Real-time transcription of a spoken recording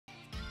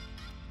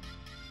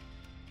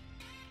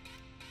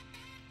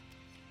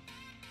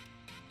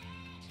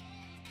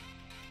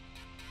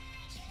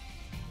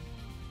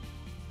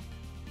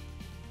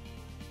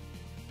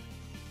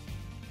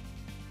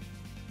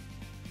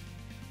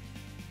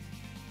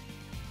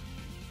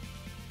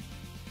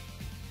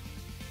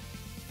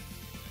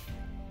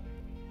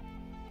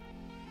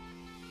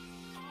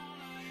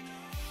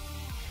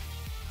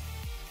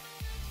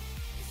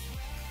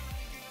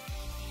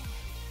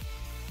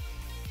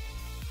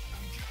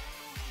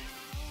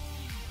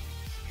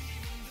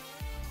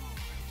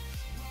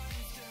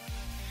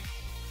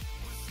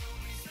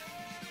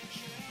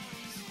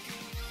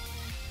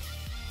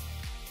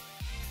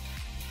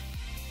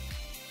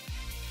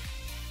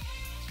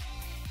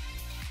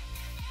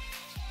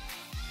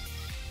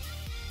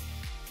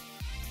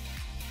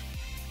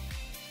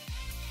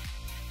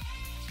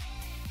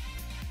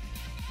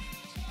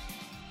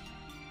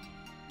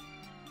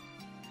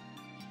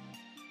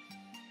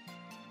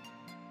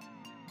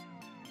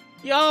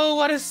Yo,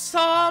 what is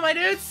up, my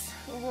dudes?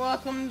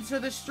 Welcome to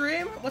the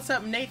stream. What's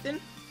up, Nathan?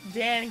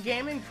 Dan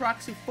Gaming,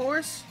 Proxy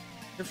Force,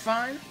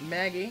 Define,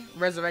 Maggie,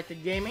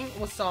 Resurrected Gaming.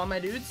 What's up, my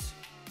dudes?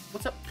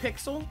 What's up,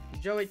 Pixel,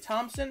 Joey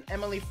Thompson,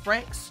 Emily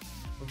Franks,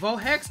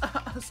 Vohex.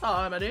 What's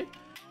up, my dude?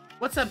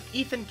 What's up,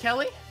 Ethan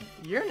Kelly?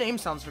 Your name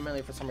sounds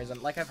familiar for some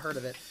reason, like I've heard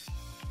of it.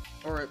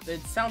 Or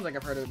it sounds like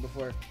I've heard of it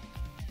before.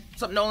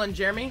 What's up, Nolan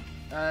Jeremy?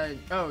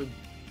 Oh,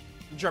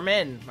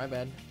 Jermaine, my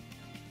bad.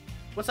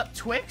 What's up,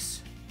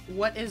 Twix?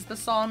 What is the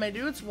song, my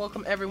dudes?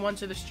 Welcome everyone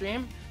to the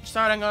stream.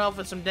 Starting off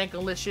with some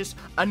Dankalicious,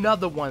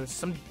 another one,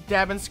 some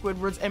Dabbing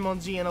Squidwards,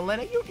 MLG, and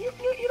Elena.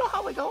 You know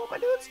how it goes, my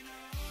dudes.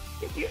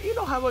 You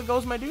know how it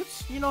goes, my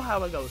dudes. You know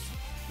how it goes.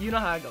 You know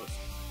how it goes.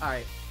 All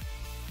right.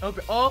 Hope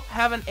you're all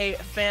having a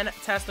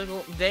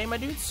fantastical day, my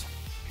dudes.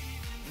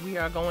 We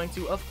are going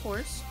to, of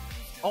course,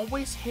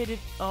 always hit it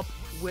up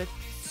with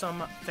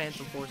some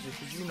Phantom Forces,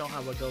 because you know how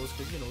it goes,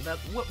 because you know that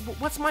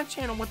what's my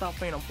channel without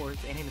Phantom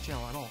Forces? It ain't a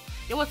channel at all.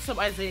 Yo, what's up,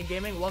 Isaiah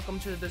Gaming? Welcome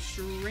to the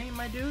stream,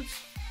 my dudes.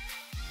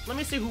 Let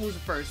me see who was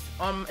first.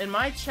 In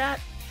my chat,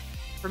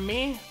 for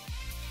me,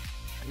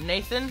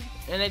 Nathan,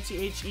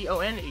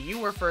 N-A-T-H-E-O-N, you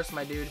were first,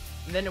 my dude.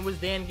 And then it was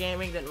Dan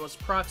Gaming, then it was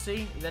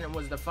Proxy, then it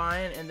was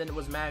Define, and then it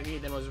was Maggie,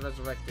 then it was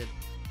Resurrected.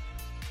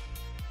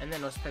 And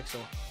then it was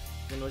Pixel,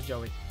 then it was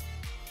Joey.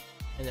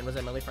 And then it was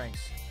Emily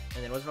Franks,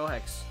 and then it was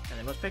Vohex, and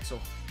then it was Pixel.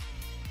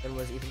 Then it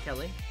was Ethan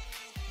Kelly,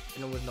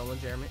 and it was Nolan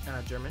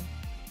German.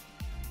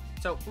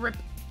 So, RIP.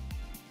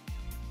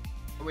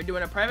 Are we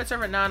doing a private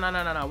server? No.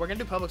 We're gonna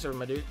do public server,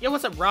 my dude. Yo,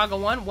 what's up,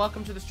 Raga1?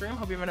 Welcome to the stream.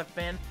 Hope you're having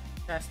a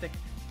fantastic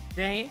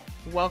day.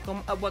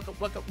 Welcome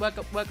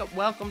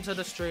to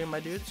the stream, my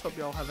dudes. Hope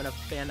you're all having a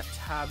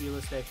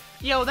fantabulous day.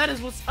 Yo, that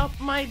is what's up,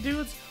 my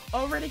dudes.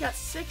 Already got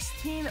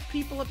 16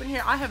 people up in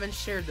here. I haven't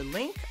shared the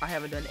link. I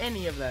haven't done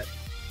any of that.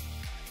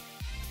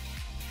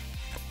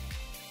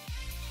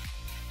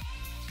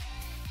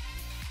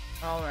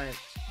 Alright,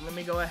 let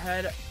me go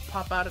ahead,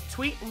 pop out a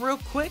tweet real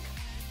quick.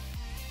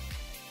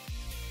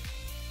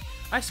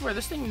 I swear,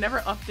 this thing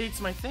never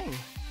updates my thing.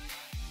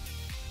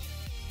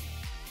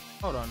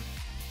 Hold on.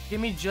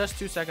 Give me just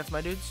 2 seconds, my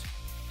dudes.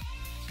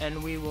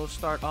 And we will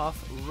start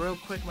off real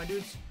quick, my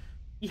dudes.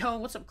 Yo,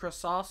 what's up,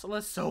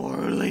 Chrysostomus? So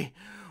early.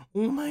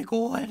 Oh my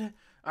god.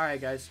 Alright,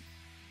 guys.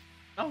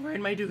 Alright,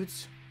 my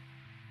dudes.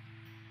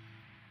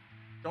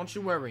 Don't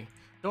you worry.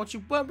 Don't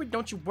you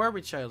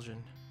worry,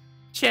 children.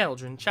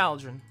 Children.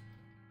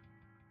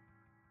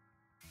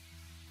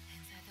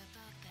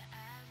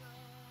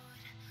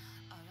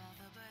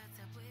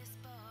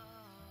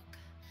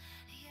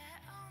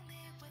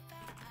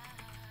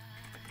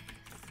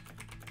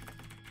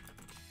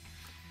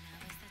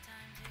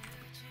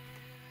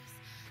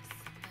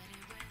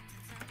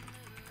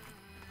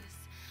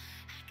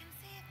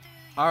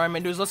 Alright, my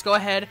dudes, let's go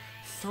ahead,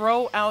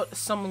 throw out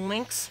some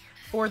links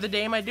for the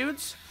day, my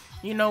dudes.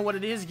 You know what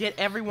it is, get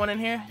everyone in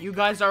here. You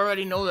guys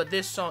already know that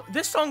this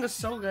song is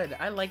so good.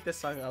 I like this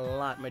song a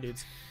lot, my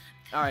dudes.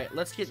 Alright,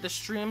 let's get the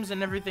streams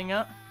and everything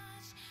up.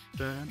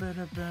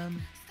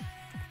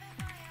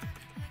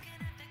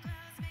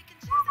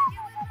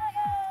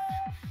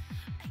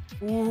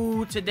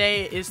 Ooh,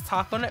 today is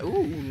taco night.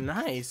 Ooh,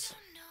 nice.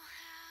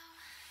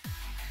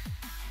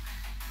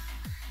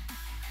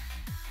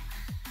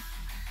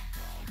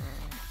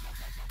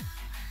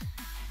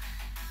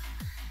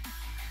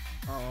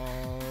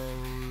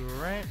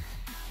 Alright.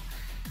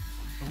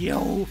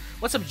 Yo,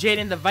 what's up,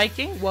 Jaden the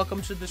Viking?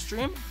 Welcome to the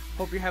stream.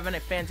 Hope you're having a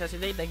fantastic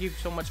day. Thank you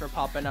so much for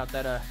popping out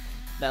that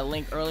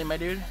link early, my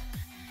dude.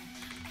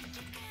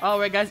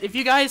 Alright, guys, if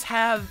you guys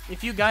have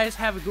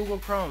Google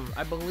Chrome,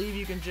 I believe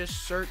you can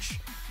just search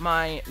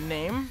my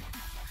name.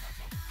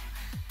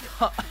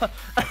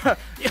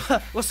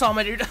 What's up,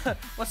 my dude?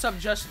 What's up,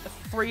 just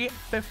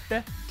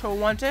 350 to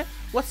 1.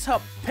 What's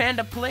up,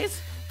 Panda Place?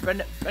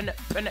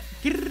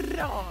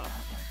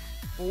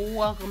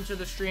 Welcome to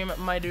the stream,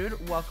 my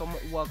dude. Welcome.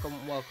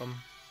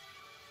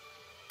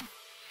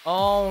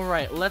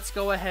 Alright, let's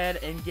go ahead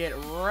and get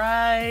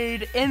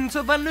right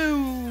into the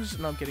news.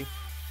 No, I'm kidding.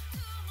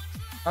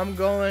 I'm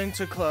going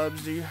to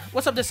clubs, dude.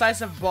 What's up,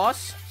 Decisive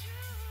Boss?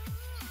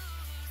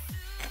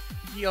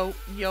 Yo.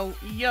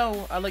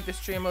 I like the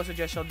stream. I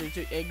suggest y'all do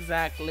too.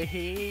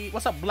 Exactly.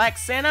 What's up, Black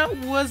Santa?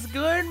 What's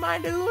good, my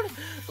dude?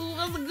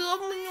 What's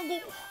good?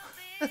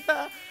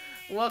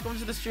 Welcome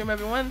to the stream,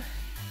 everyone.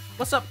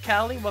 What's up,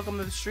 Callie? Welcome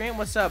to the stream.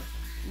 What's up,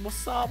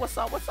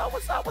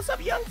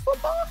 young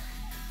football?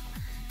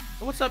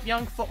 What's up,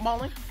 young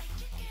footballing?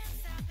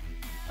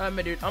 Alright,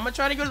 my dude. I'm gonna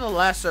try to go to the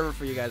last server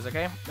for you guys,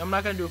 okay? I'm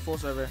not gonna do a full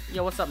server.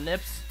 Yo, what's up,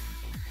 Nips?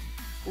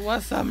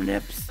 What's up,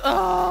 Nips?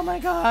 Oh my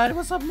god,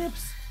 what's up,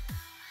 Nips?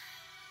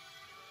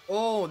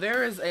 Oh,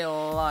 there is a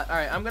lot.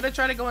 Alright, I'm gonna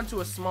try to go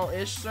into a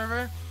small-ish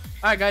server.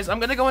 Alright, guys,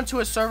 I'm gonna go into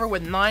a server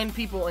with 9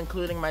 people,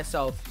 including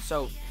myself.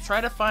 So,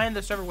 try to find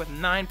the server with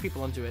 9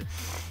 people into it.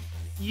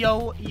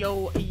 Yo.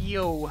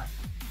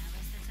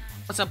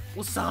 What's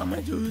up,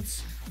 my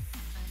dudes?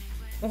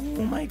 Oh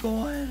my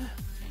god.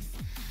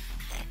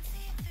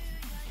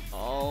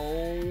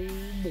 Oh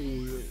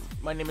boy.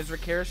 My name is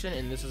Rick Harrison,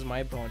 and this is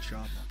my pawn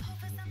shop.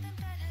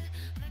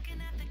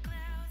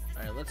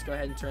 Alright, let's go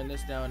ahead and turn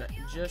this down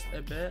just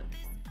a bit.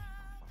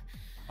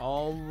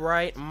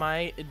 Alright,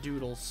 my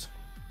doodles.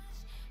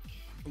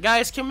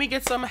 Guys, can we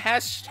get some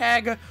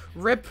hashtag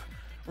RIP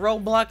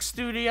Roblox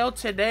Studio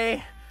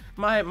today?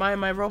 My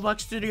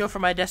Roblox Studio for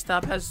my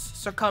desktop has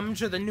succumbed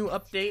to the new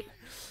update.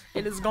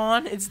 It is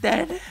gone. It's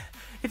dead.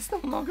 It's no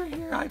longer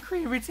here. I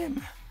created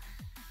him.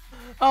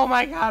 Oh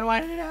my god, why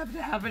did it have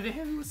to happen to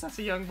him? He was such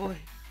a young boy.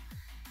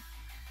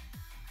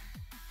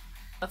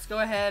 Let's go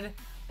ahead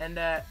and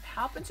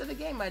hop into the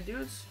game, my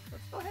dudes.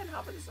 Let's go ahead and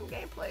hop into some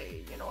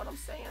gameplay. You know what I'm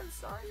saying,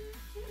 son?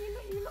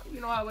 You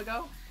know how we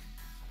go.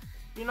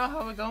 You know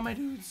how we go, my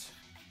dudes.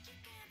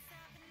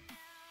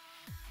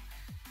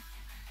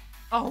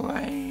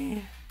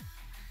 Alright.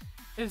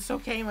 It's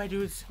okay, my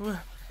dudes.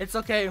 It's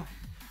okay.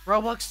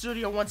 Roblox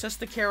Studio wants us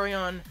to carry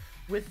on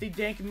with the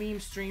dank meme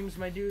streams,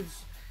 my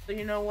dudes. So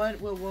you know what?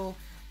 We'll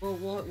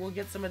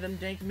get some of them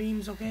dank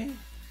memes, okay?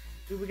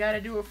 We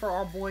gotta do it for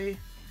our boy,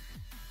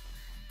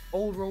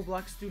 old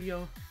Roblox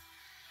Studio.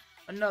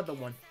 Another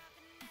one.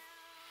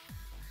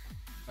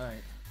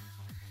 Alright.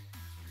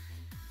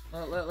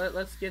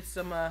 Let's get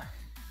some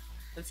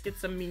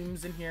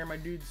memes in here, my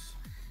dudes.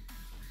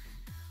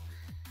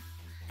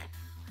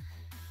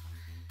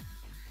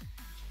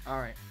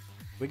 Alright.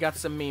 We got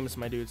some memes,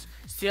 my dudes.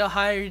 Steel,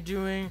 how are you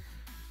doing?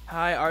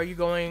 Hi, are you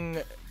going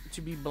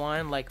to be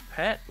blind like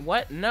Pet?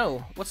 What?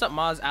 No. What's up,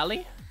 Maz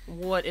Ali?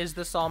 What is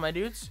this all, my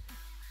dudes?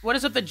 What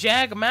is up, the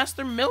Jag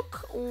Master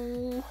Milk?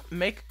 Ooh,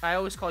 Mick, I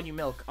always call you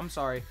Milk. I'm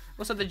sorry.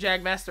 What's up, the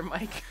Jag Master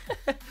Mike?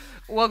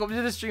 Welcome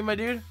to the stream, my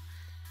dude.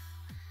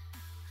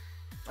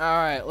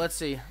 Alright, let's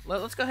see.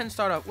 Let's go ahead and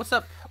start up. What's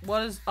up?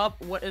 What is up?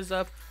 What is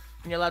up?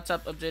 And your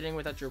laptop updating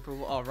without your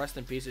approval. Oh, rest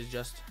in peace is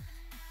just...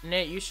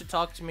 Nate, you should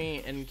talk to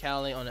me and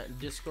Callie on a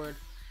Discord.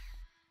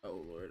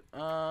 Oh, Lord.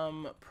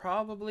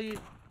 Probably...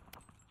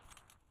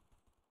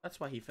 That's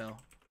why he fell.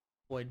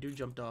 Boy, dude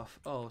jumped off.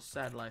 Oh,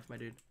 sad life, my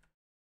dude.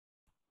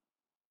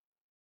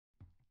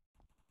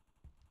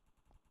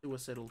 It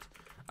was settled.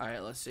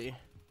 Alright, let's see.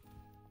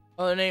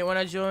 Oh, Nate, when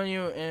I join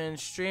you in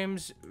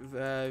streams,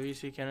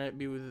 VC, can it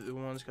be with the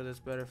ones because it's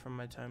better from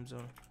my time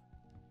zone?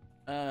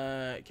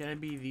 Can it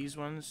be these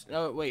ones?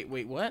 Oh, wait,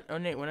 what? Oh,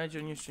 Nate, when I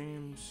join your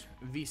streams,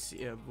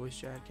 VC, voice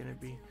chat, can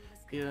it be?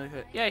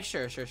 Yeah,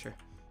 sure.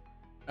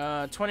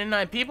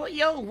 29 people?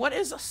 Yo, what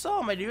is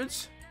up, my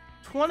dudes?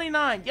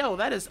 29. Yo,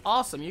 that is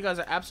awesome. You guys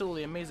are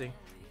absolutely amazing.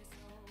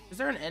 Is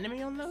there an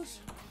enemy on those?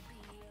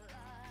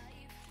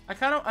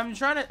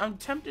 I'm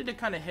tempted to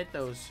kind of hit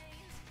those.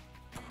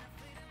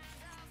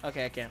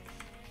 Okay, I can't.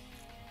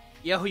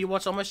 Yo, who you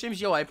watch all my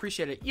streams? Yo, I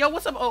appreciate it. Yo,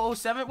 what's up,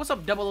 007? What's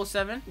up,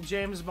 007?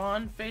 James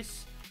Bond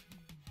face.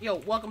 Yo,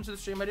 welcome to the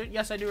stream, my dude.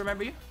 Yes, I do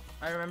remember you.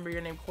 I remember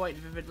your name quite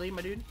vividly,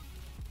 my dude.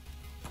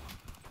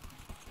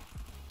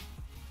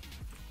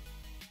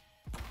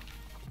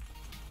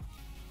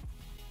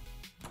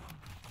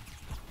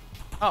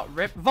 Oh,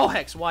 rip.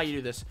 Vohex, why you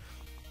do this?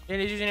 It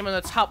is your name on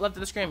the top left of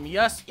the screen.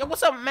 Yes. Yo,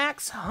 what's up,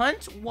 Max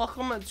Hunt?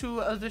 Welcome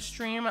to the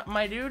stream,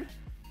 my dude.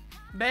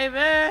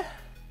 Baby.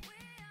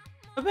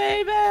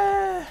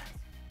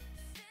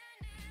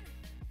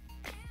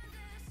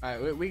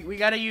 Alright, we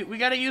gotta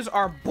use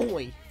our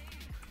boy.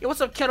 Yo, what's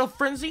up, Kettle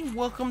Frenzy?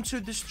 Welcome to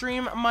the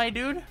stream, my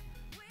dude.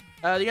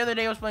 The other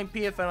day I was playing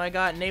PF and I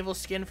got naval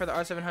skin for the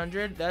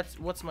R700. That's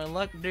what's my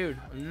luck, dude.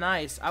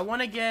 Nice. I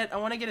wanna get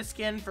a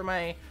skin for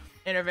my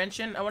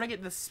intervention. I wanna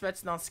get the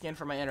Spetsnaz skin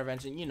for my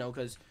intervention. You know,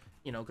 cause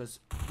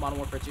Modern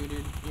Warfare 2,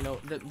 dude. You know,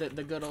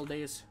 the good old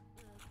days.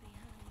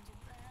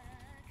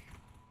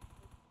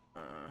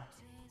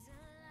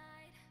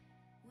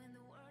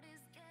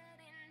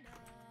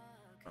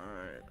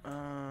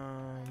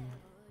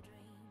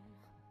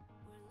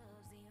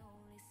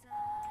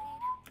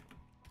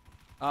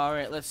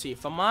 Alright, let's see.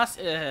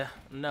 FAMAS,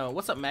 no.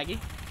 What's up, Maggie?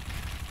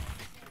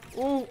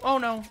 Ooh, oh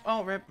no.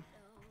 Oh, rip.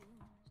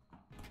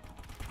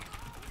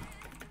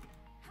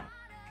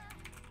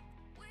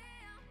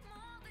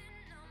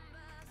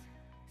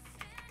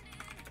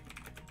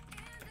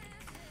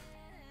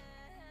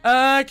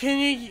 Can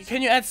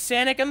you add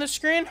Sanic on the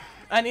screen?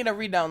 I need to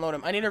re-download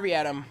him. I need to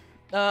re-add him.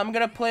 I'm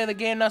gonna play the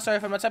game now. Sorry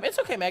if I'm not typing. It's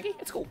okay, Maggie.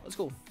 It's cool. It's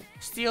cool.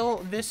 Steal,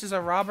 this is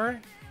a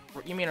robber.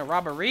 You mean a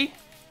robbery?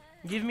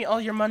 Give me all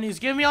your monies.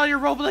 Give me all your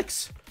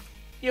Roblox.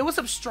 Yeah, what's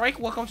up,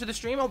 Strike? Welcome to the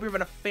stream. I hope you're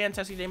having a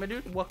fantastic day, my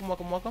dude.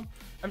 Welcome.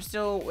 I'm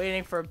still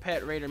waiting for a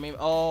Pet Raider meme.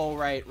 Oh,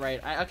 right.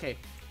 Okay.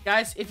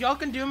 Guys, if y'all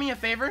can do me a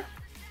favor,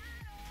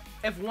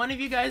 if one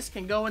of you guys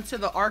can go into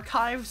the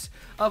archives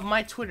of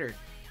my Twitter,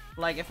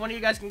 like, if one of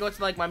you guys can go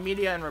to, like, my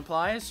media and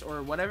replies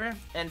or whatever,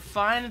 and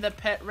find the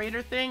Pet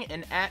Raider thing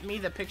and at me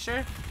the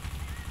picture,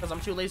 because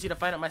I'm too lazy to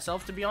find it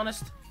myself, to be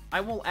honest,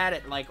 I will add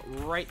it, like,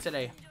 right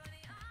today.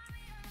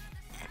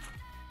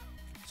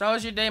 So how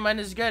was your day? Mine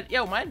is good.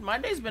 Yo, my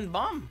day's been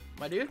bomb,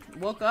 my dude.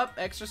 Woke up,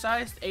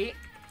 exercised, ate,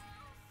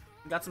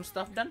 got some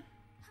stuff done.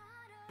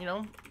 You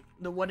know,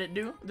 the what it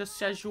do, the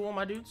schedule,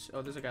 my dudes.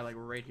 Oh, there's a guy, like,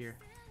 right here.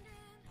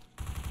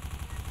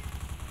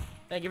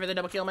 Thank you for the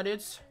double kill, my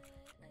dudes.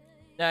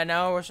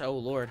 Now we're... Oh,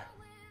 Lord.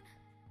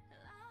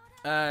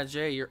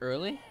 Jay, you're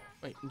early?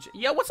 Wait,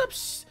 yeah, what's up?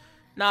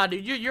 Nah,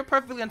 dude, you're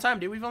perfectly on time,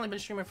 dude. We've only been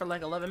streaming for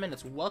like 11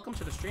 minutes. Welcome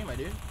to the stream, my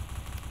dude.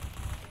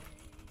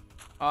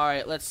 All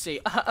right, let's see.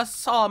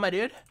 Saw, my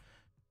dude.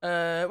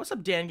 What's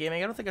up, Dan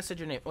Gaming? I don't think I said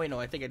your name. Wait, no,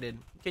 I think I did.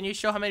 Can you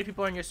show how many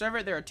people are in your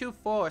server? There are 2,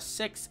 4,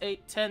 6,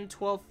 8, 10,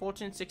 12,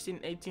 14, 16,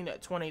 18,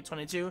 20,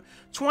 22,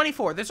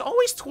 24. There's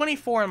always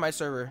 24 in my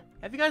server.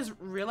 Have you guys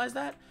realized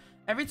that?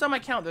 Every time I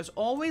count, there's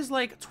always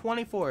like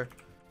 24.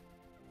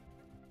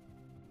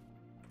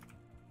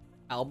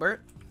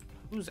 Albert?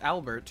 Who's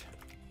Albert?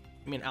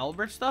 I mean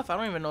Albert stuff? I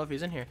don't even know if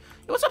he's in here.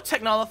 Yo, what's up,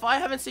 Technolofy? I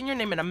haven't seen your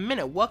name in a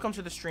minute. Welcome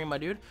to the stream, my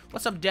dude.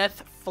 What's up,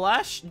 Death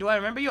Flash? Do I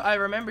remember you? I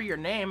remember your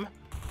name.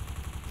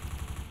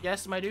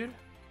 Yes, my dude.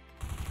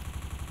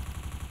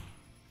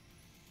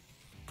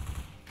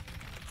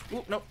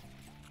 Oop, nope.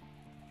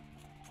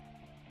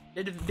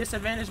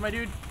 Disadvantage, my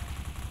dude.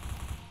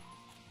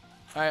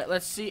 Alright,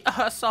 let's see.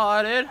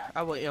 Saw it, dude.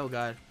 Oh,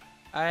 God.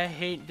 I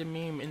hate the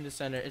meme in the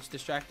center. It's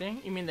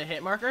distracting. You mean the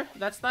hit marker?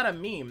 That's not a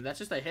meme. That's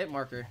just a hit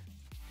marker.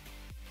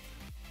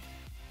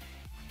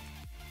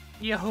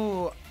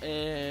 Yahoo!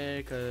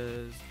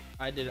 Cause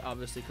I did it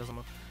obviously because I'm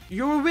a...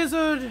 You're a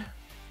wizard!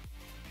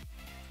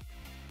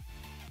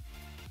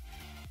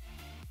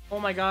 Oh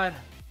my god.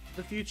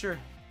 The future.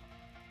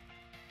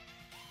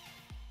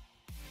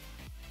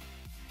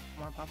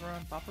 Come on, pop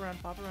around, pop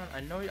around, pop around. I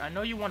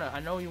know you want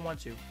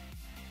to.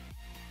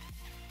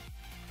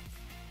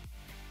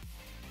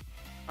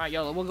 Alright,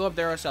 yo, we'll go up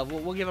there ourselves.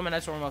 We'll give him a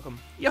nice warm welcome.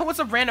 Yo, what's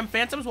up, random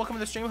phantoms? Welcome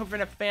to the stream. Hope you're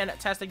having a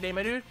fantastic day,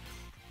 my dude.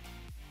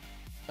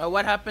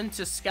 What happened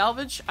to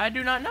Scalvage? I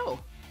do not know.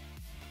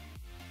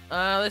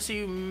 Let's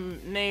see.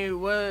 Nay,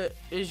 what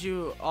is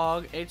your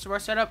AUG H-bar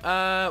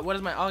setup? What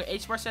is my AUG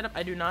H-bar setup?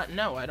 I do not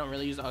know. I don't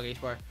really use the AUG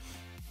H-bar.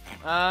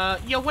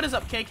 Yo, what is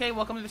up, KK?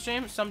 Welcome to the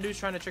stream. Some dude's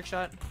trying to trick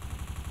shot.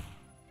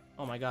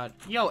 Oh my god.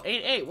 Yo,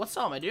 8-8. What's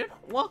up, my dude?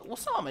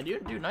 What's up, my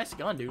dude? Dude, nice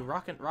gun, dude.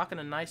 Rocking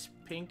a nice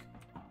pink.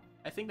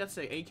 I think that's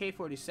a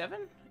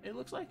AK-47. It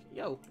looks like.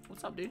 Yo,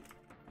 what's up, dude?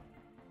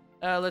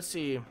 Let's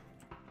see.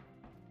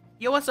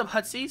 Yo, what's up,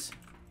 Hutsies?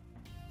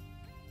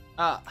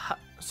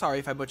 Sorry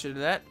if I butchered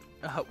that.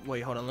 Wait,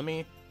 hold on, let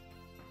me...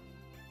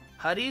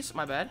 Huddies?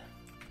 My bad.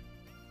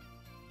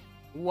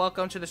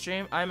 Welcome to the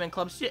stream. I'm in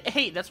clubs.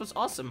 Hey, that's what's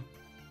awesome.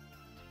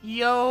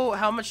 Yo,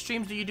 how much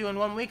streams do you do in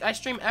 1 week? I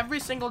stream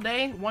every single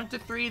day, 1 to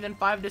 3, then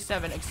 5 to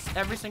 7.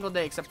 Every single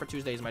day except for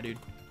Tuesdays, my dude.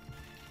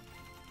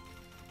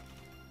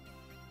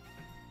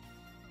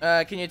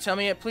 Can you tell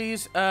me it,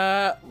 please?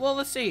 Well,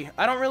 let's see.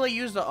 I don't really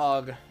use the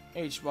AUG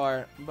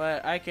H-bar,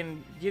 but I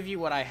can give you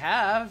what I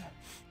have.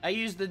 I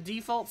use the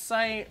default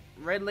sight,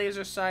 red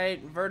laser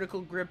sight,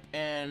 vertical grip,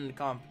 and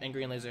comp, and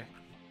green laser.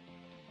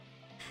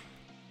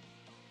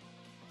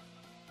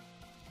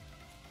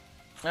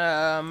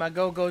 My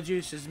go-go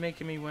juice is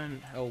making me win.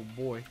 Oh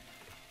boy.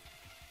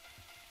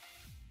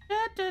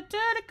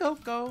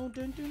 Go-go.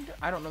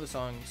 I don't know the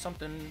song.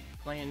 Something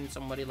playing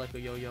somebody like a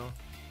yo-yo.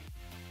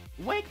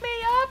 Wake me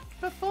up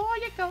before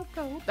you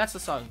go-go. That's the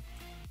song.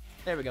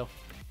 There we go.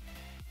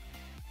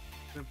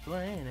 We're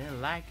playing it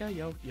like a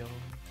yo-yo.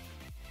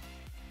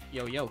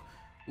 Yo.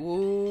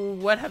 Ooh,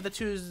 what have the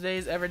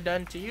Tuesdays ever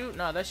done to you?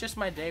 No, that's just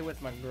my day with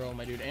my girl,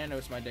 my dude, and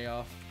it's my day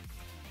off.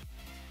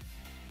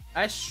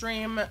 I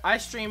stream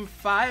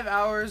 5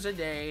 hours a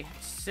day,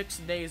 6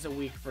 days a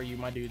week for you,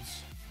 my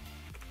dudes.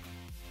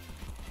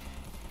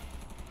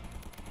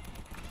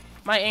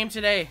 My aim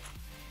today.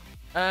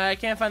 I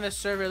can't find this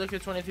server. Look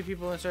at 23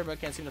 people in the server. I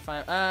can't seem to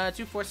find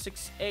 2, 4,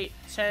 6, 8,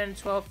 10,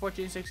 12,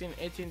 14, 16,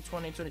 18,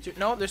 20, 22.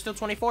 No, there's still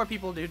 24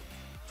 people, dude.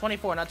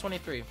 24, not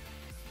 23.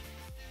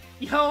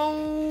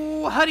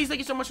 Yo, Huddies, thank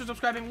you so much for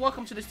subscribing.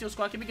 Welcome to the Steel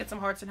Squad. Can we get some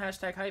hearts and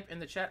hashtag hype in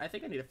the chat? I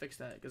think I need to fix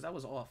that because that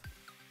was off.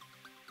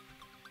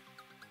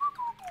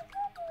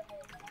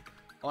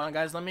 Hold on,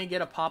 guys. Let me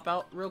get a pop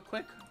out real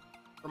quick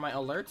for my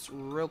alerts,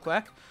 real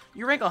quick.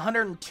 You rank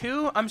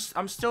 102. I'm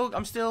still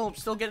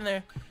getting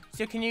there.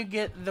 So can you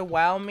get the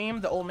WoW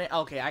meme, the old man?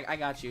 Okay, I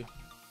got you.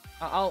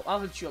 I'll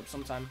hit you up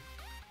sometime.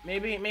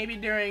 Maybe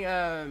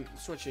during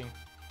switching.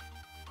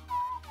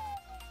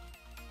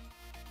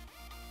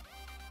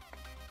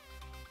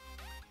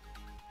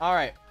 All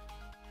right.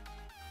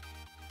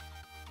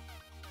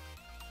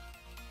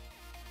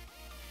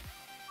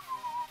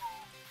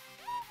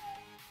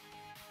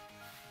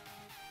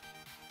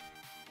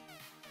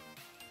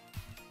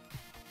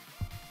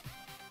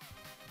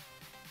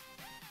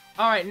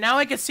 Alright, now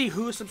I can see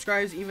who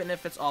subscribes even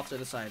if it's off to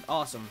the side.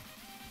 Awesome.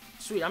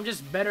 Sweet, I'm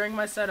just bettering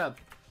my setup.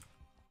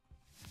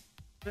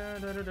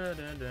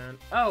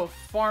 Oh,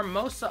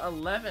 Farmosa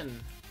 11.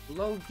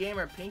 Low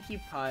Gamer,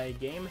 Pinkie Pie,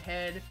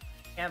 Gamehead,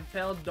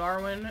 Campbell,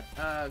 Darwin,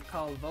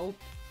 Calvopina,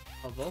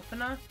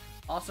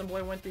 Awesome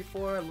Boy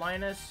 134,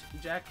 Linus,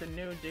 Jack the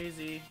New,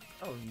 Daisy.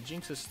 Oh,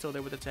 Jinx is still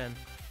there with the 10.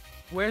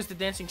 Where's the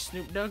dancing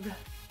Snoop Dogg?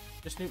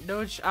 The Snoop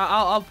Doge?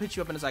 I'll pitch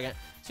you up in a second.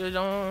 So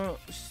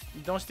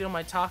don't steal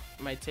my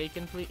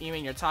taken, please. You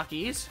mean your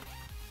Takis?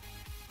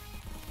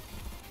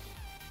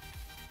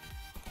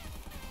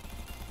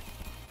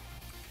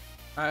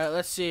 Alright,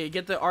 let's see.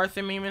 Get the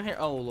Arthur meme in here.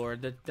 Oh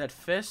lord, that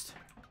fist.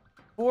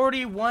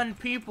 41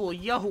 people.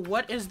 Yo,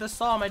 what is the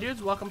saw, my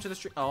dudes? Welcome to the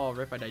stream. Oh,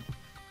 rip, I died.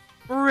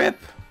 Rip.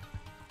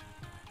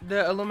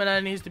 The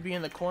Illuminati needs to be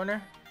in the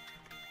corner.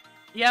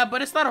 Yeah,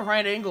 but it's not a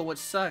right angle, which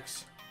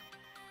sucks.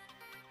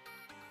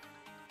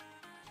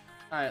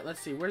 Alright, let's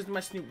see. Where's my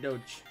Snoop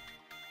Doge?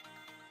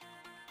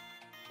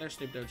 There's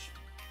Snoop Doge.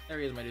 There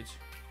he is, my dudes.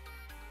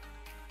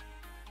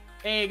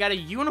 Hey, got a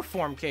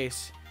uniform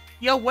case.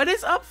 Yo, what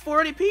is up,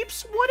 40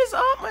 peeps? What is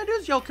up, my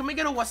dudes? Yo, can we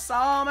get a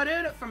wassalam, my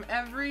dude, from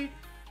every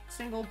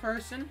single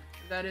person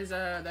that is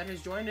that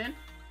has joined in?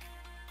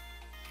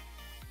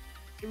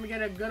 Can we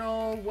get a good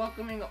old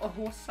welcoming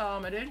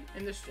wassalam, my dude,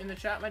 in the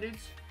chat, my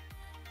dudes?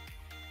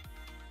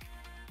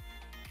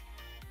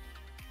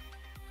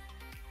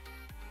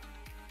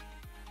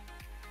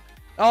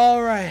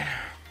 All right.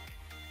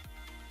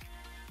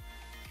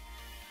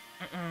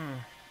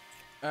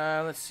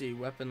 Let's see,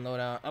 weapon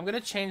loadout. I'm gonna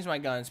change my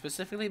gun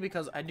specifically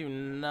because I do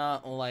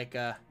not like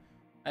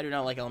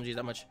LMGs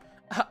that much.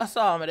 What's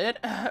up, my dude?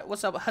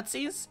 What's up,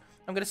 Hutsies?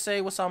 I'm gonna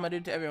say what's up, my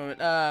dude, to everyone.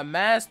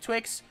 Maz,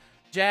 Twix,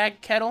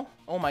 Jag, Kettle.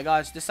 Oh my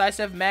gosh,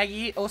 Decisive,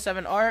 Maggie,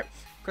 07 Art,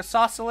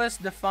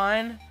 Chrysocelis,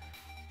 Define,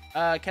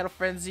 Kettle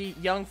Frenzy,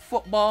 Young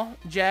Football,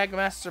 Jag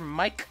Master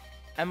Mike,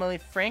 Emily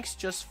Franks,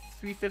 just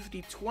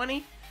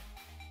 350-20.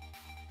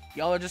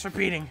 Y'all are just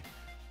repeating.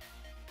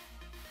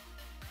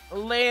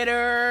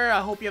 Later.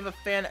 I hope you have a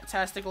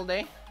fantastical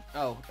day.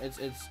 Oh, it's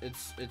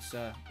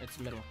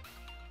middle.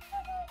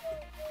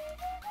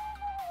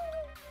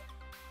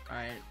 All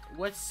right.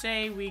 Let's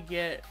say we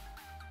get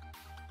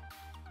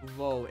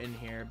Vo in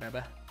here, baby.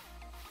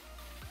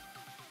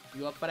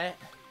 You up for that?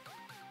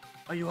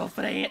 Are you up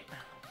for that?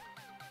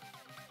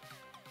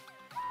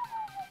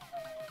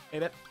 Hey,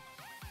 babe.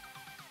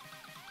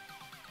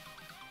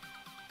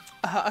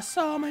 I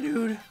saw my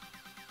dude.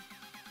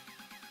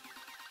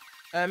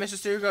 Mr.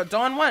 Stugo,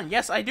 Dawn 1.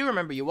 Yes, I do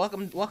remember you.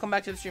 Welcome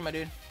back to the stream, my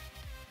dude.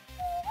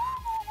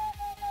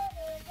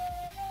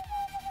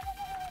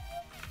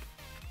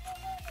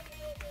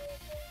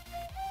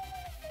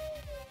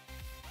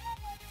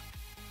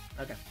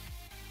 Okay.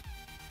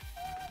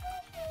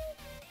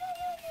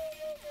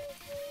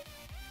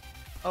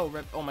 Oh,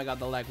 rip. Oh my god,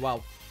 the lag.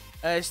 Wow.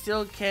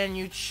 Still, can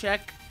you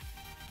check?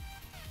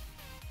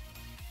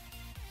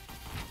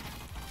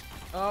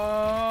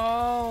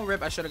 Oh,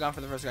 rip. I should have gone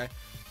for the first guy.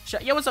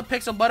 Yo, what's up,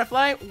 Pixel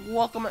Butterfly?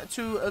 Welcome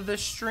to the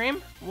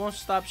stream. Won't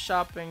stop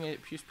shopping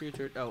at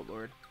Pewter. Oh,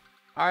 Lord.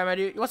 All right, my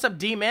dude. What's up,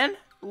 D-Man?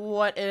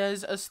 What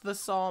is the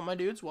song, my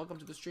dudes? Welcome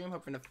to the stream.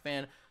 Hoping a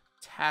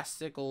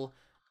fantastical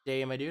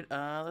day, my dude.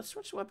 Let's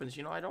switch weapons.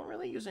 You know, I don't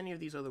really use any of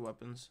these other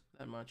weapons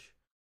that much.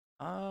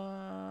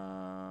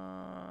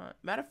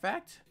 Matter of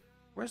fact,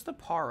 where's the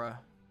Para?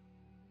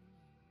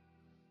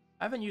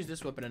 I haven't used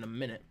this weapon in a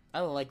minute.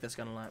 I like this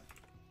gun a lot.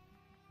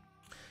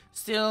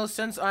 Still,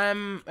 since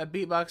I'm a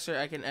beatboxer,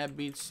 I can add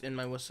beats in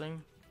my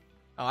whistling.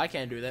 Oh, I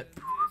can't do that.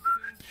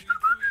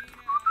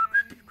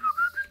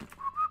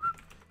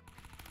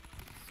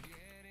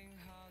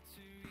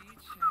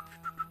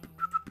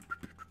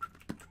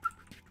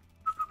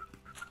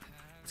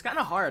 It's kind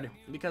of hard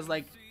because,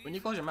 like, when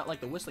you close your mouth, like,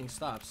 the whistling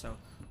stops. So,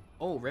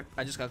 oh, rip!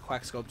 I just got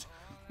quack scoped.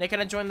 Hey, can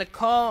I join the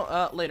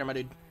call later, my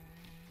dude?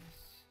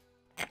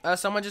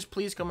 Someone just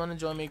please come on and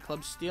join me,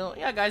 Club Steel.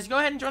 Yeah, guys, go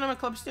ahead and join me,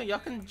 Club Steel. Y'all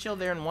can chill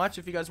there and watch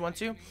if you guys want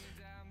to.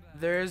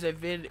 There's a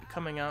vid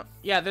coming out.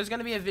 Yeah, there's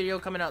gonna be a video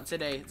coming out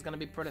today. It's gonna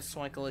be pretty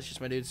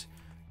swankalicious, my dudes.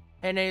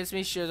 Hey, Nate, it's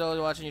me, Shiz. Always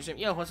watching your stream.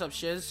 Yo, what's up,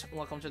 Shiz?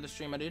 Welcome to the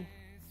stream, my dude.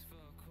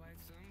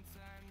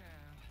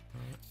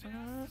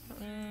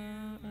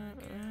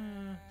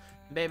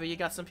 Baby, you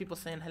got some people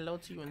saying hello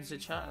to you in the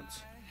chat.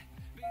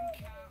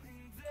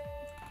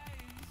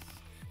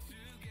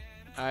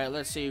 Alright,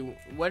 let's see.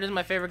 What is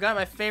my favorite gun?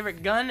 My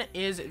favorite gun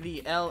is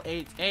the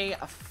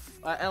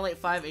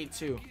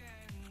L8582.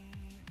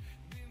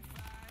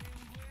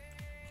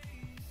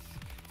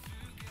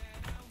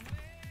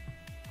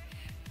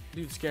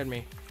 Dude scared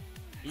me.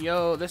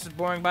 Yo, this is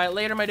boring. Bye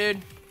later, my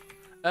dude.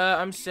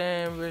 I'm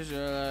saying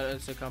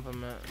it's a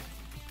compliment.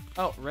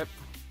 Oh, rip.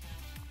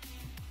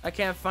 I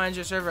can't find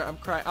your server. I'm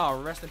crying.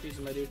 Oh, rest in peace,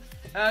 my dude.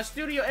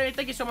 Studio A,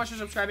 thank you so much for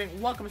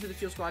subscribing. Welcome to the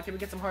Fuel Squad. Can we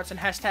get some hearts and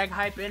hashtag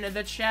hype in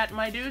the chat,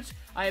 my dudes?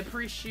 I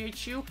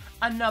appreciate you.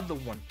 Another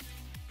one.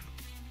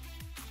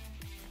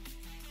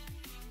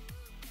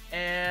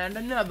 And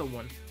another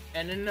one.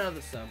 And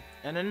another sub.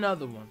 And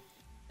another one.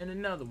 And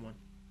another one.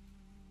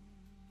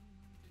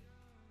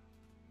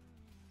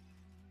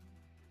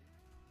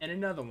 And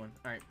another one.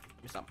 Alright,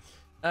 let me stop.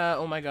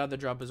 Oh my god, the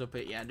drop is OP.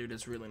 Yeah, dude,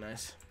 it's really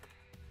nice.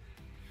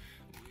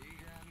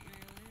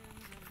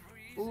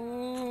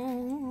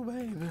 Ooh,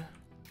 baby.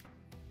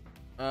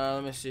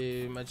 Let me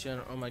see my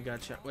channel. Oh my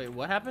god, wait,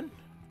 what happened?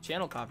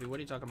 Channel copy. What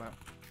are you talking about?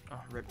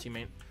 Oh, rip,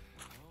 teammate.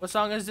 What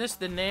song is this?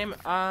 The name?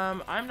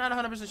 I'm not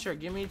 100% sure.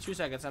 Give me 2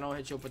 seconds and I'll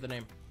hit you up with the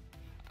name.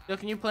 Yo,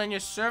 can you play in your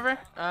server?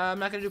 I'm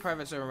not gonna do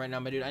private server right now,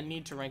 my dude. I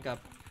need to rank up.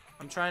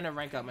 I'm trying to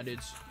rank up, my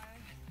dudes.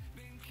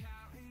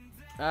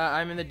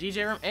 I'm in the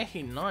DJ room.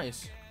 Hey,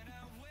 nice.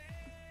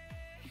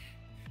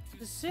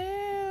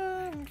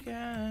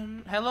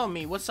 Hello,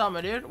 me. What's up,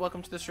 my dude?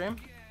 Welcome to the stream.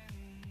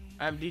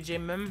 I'm DJ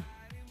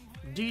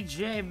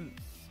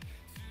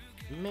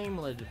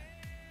Mamelid.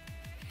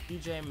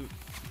 DJ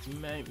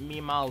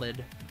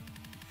Memalid.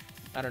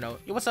 I don't know.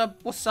 Yo, what's up?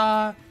 What's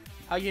how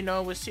you know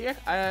I was here?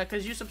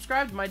 Cause you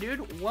subscribed, my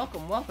dude.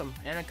 Welcome, welcome.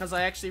 And cause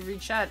I actually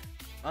read chat,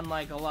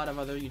 unlike a lot of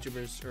other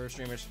YouTubers or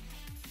streamers.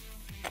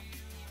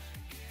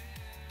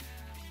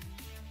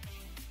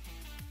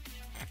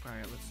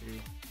 Alright, let's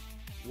see.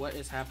 What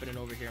is happening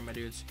over here, my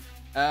dudes?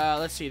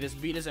 Let's see. This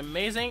beat is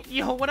amazing.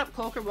 Yo, what up,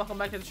 Cloaker? Welcome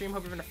back to the stream.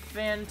 Hope you're having a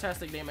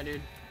fantastic day, my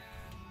dude.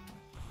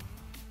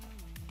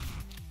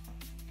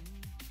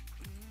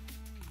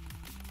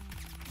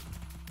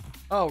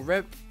 Oh,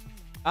 rip.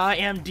 I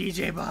am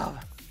DJ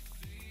Bob.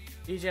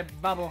 DJ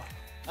Bubble.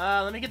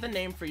 Let me get the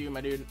name for you,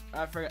 my dude.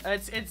 I forgot.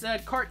 It's a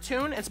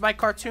cartoon. It's by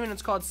Cartoon.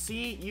 It's called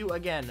See You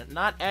Again.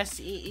 Not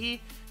S-E-E.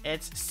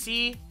 It's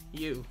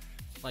C-U.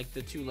 Like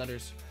the 2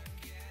 letters.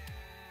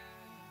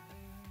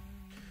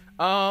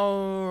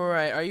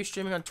 Alright. Are you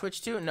streaming on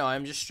Twitch too? No,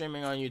 I'm just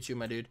streaming on YouTube,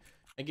 my dude.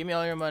 And give me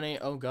all your money.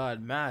 Oh,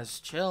 God.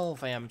 Maz. Chill,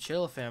 fam.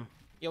 Chill, fam.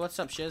 Yo, what's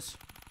up, shiz?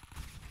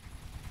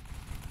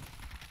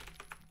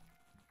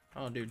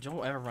 Oh, dude,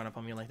 don't ever run up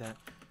on me like that.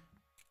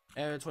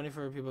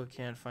 24 people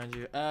can't find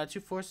you. 2,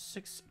 4,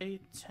 6,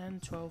 8, 10,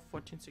 12,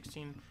 14,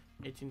 16,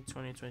 18,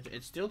 20, 22.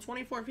 It's still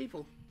 24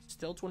 people.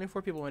 Still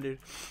 24 people, my dude.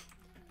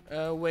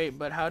 Wait,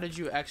 but how did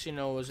you actually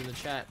know it was in the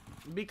chat?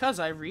 Because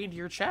I read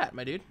your chat,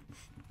 my dude.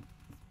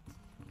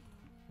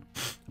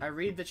 I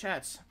read the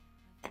chats.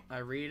 I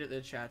read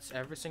the chats.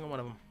 Every single one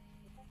of them.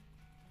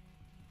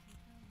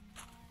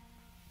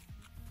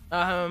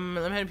 I'm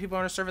having people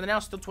on a server now.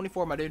 Still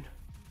 24, my dude.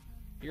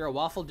 You're a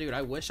waffle? Dude,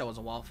 I wish I was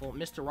a waffle.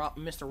 Mr.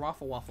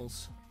 Waffle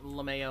Waffles.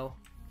 LeMayo.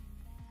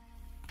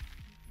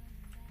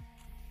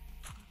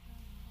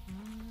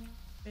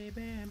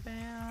 Baby,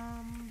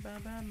 bam,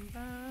 bam, bam,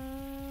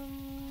 bam.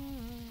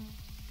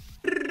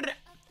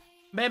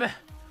 Baby.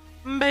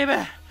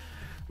 Baby.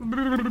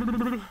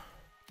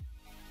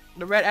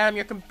 The Red Adam,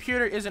 your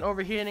computer isn't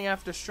overheating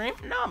after stream?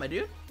 No, my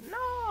dude.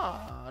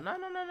 No.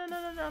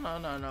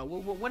 No.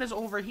 What is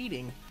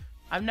overheating?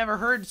 I've never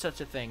heard such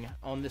a thing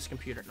on this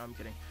computer. No, I'm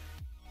kidding.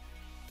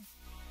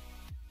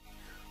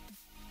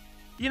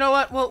 You know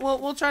what?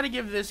 We'll try to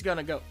give this gun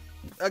a go.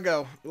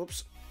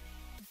 Whoops.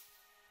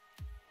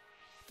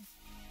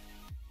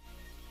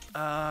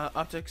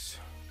 Optics.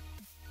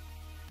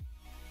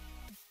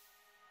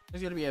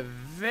 It's gonna be a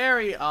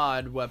very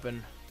odd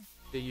weapon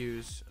to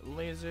use.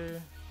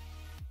 Laser.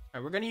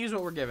 Alright, we're gonna use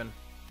what we're given.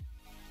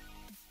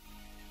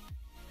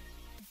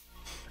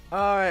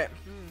 Alright.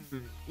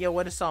 Yo,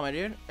 what is Saw, my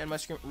dude? And my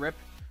screen rip.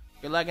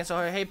 You're lagging so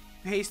hard.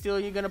 Hey, Steel,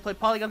 you gonna play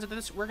Polygons with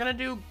this? We're gonna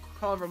do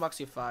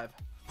COR5 5.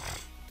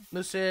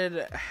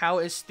 Lucid, how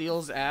is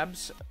Steel's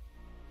abs?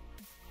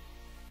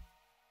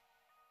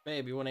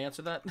 Babe, you want to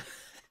answer that?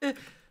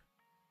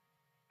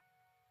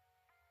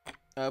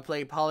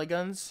 Play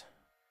Polyguns.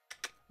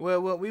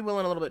 Well, we will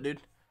in a little bit, dude.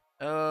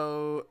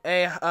 Oh,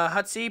 hey,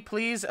 Hutsy,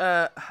 please, is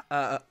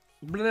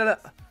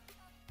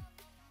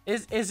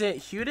it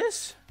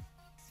Hudis?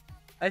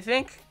 I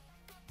think.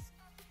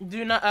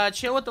 Do not,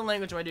 chill with the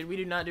language, my dude. We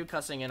do not do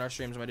cussing in our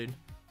streams, my dude.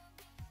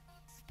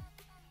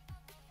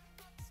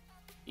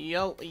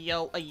 Yo.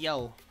 You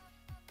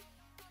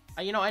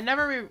know, I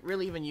never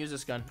really even use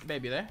this gun.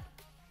 Baby, there.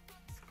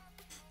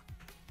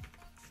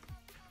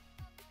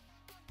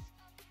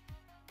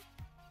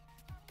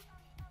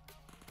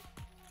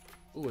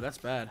 Ooh, that's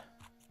bad.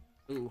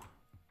 Ooh.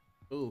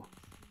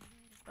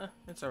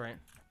 It's alright.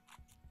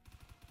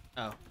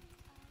 Oh.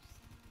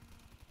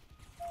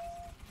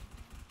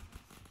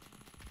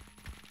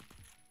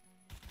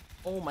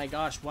 Oh my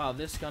gosh, wow,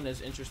 this gun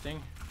is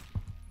interesting.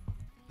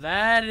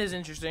 That is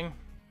interesting.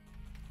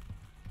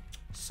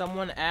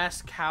 Someone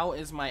asked, how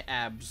is my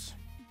abs?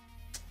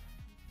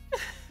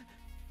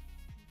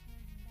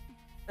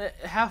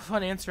 Have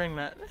fun answering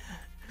that.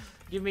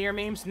 Give me your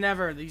memes?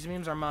 Never. These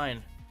memes are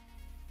mine.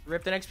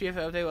 Rip, the next PF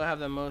update will have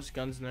the most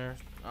guns in there.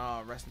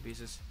 Oh, rest in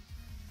pieces.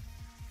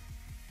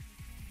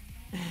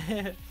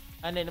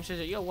 I named him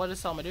says, yo, what is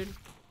Selma, dude?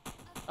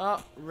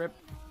 Oh, rip.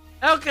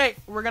 Okay,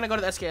 we're gonna go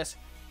to the SKS.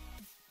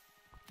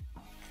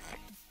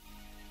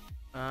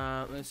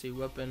 Let's see,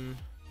 weapon.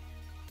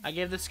 I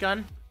gave this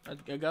gun a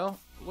go.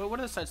 What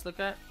do the sights look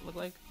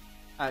like?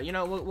 You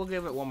know, we'll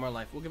give it one more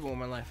life.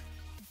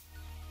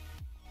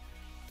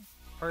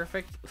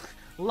 Perfect.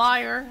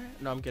 Liar.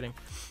 No, I'm kidding.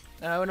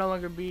 It will no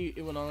longer be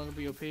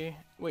OP.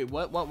 Wait,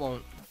 what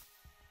won't?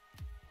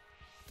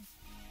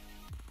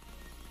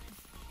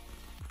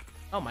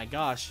 Oh my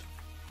gosh.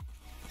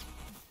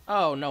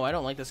 Oh no, I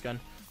don't like this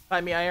gun.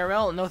 Buy me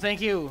IRL? No, thank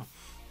you.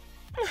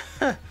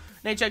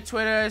 Nate, check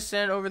Twitter.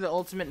 Send over the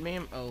ultimate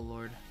meme. Oh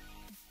lord.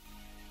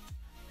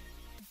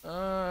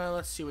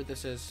 Let's see what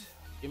this is.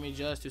 Give me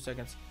just 2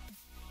 seconds.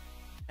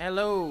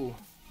 Hello.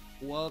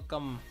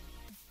 Welcome.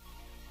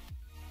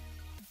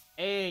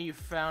 Hey, you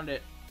found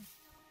it.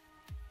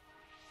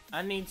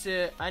 I need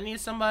to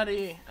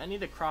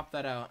crop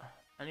that out.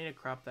 Thank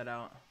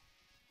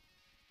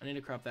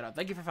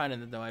you for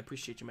finding it though. I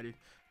appreciate you, my dude.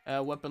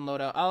 Weapon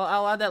loadout.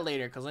 I'll add that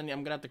later because I'm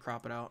gonna have to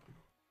crop it out.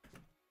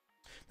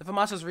 The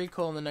FAMASA's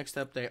recoil in the next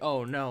update.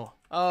 Oh no.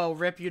 Oh,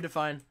 rip you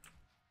define.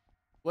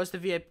 What's the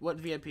VIP? What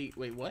VIP?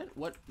 Wait, what?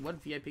 What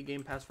VIP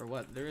game pass for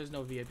what? There is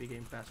no VIP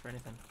game pass for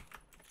anything.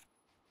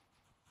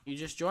 You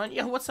just joined?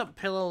 Yeah, what's up,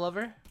 pillow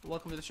lover?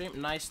 Welcome to the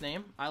stream. Nice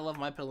name. I love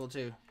my pillow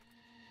too.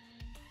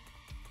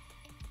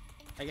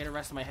 I get to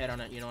rest my head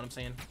on it, you know what I'm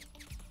saying?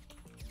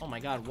 Oh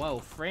my god, whoa,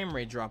 frame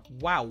rate drop.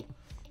 Wow.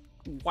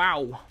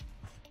 Wow.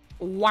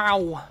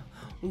 Wow.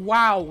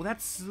 Wow,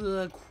 that's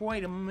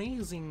quite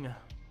amazing.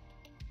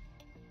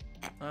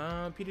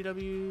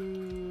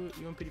 PDW,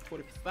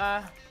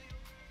 UMPD45.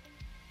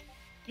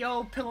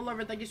 Yo, pillow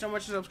lover, thank you so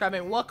much for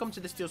subscribing. Welcome to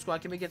the Steel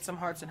Squad. Can we get some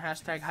hearts and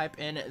hashtag hype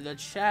in the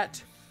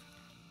chat?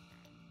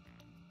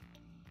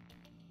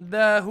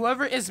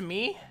 Whoever is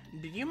me,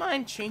 do you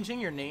mind changing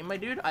your name, my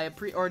dude?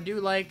 Or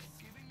do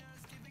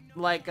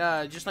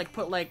just like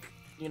put like,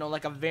 you know,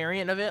 like a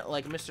variant of it,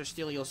 like Mr.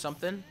 Steelio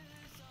something.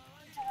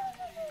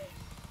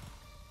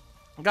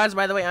 Guys,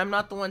 by the way, I'm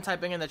not the one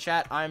typing in the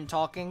chat. I'm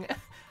talking.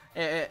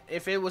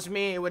 If it was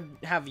me, it would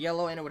have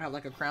yellow and it would have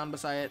like a crown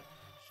beside it.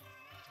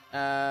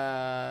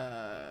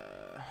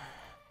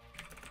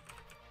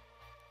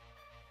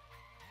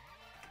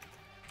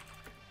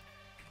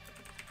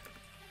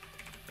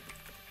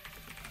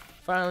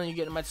 Finally, you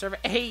get in my server.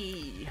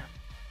 Hey!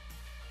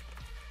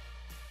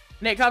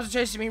 Nate, cops are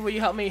chasing me. Will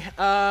you help me?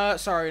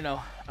 Sorry,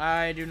 no.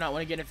 I do not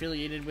want to get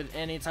affiliated with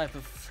any type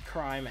of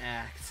crime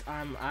act.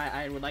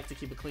 I would like to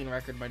keep a clean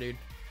record, my dude.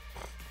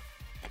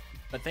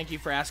 But thank you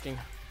for asking.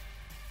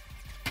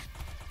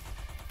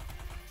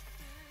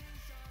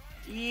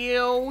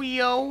 Yo,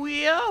 yo,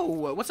 yo.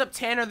 What's up,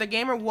 Tanner the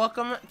Gamer?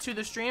 Welcome to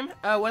the stream.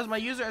 Where's my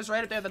user? Is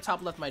right up there at the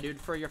top left, my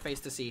dude, for your face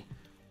to see.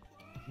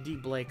 D.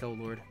 Blake, oh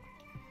lord.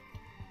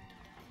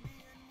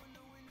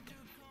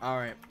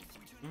 Alright.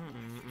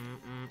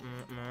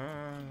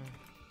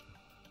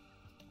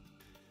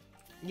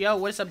 Yo,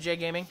 what's up, J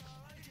Gaming?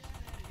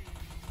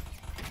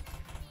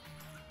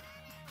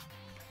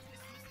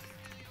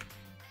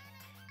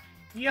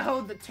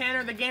 Yo, the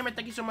Tanner the Gamer,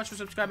 thank you so much for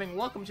subscribing.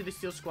 Welcome to the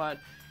Steel Squad.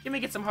 Give me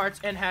get some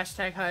hearts and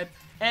hashtag hype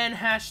and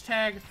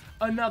hashtag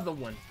another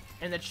one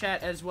in the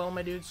chat as well,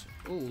 my dudes.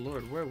 Oh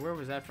lord, where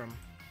was that from?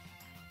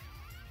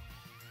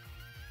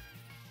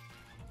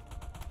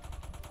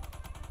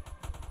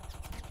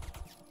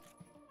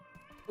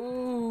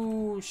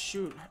 Ooh,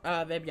 shoot.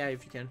 Babe, yeah,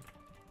 if you can.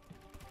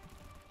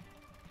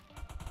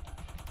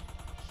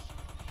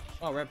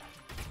 Oh, rip.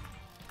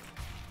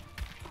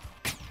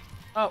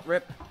 Oh,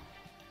 rip.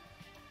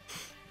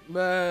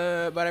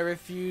 But I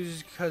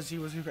refused because he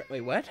was...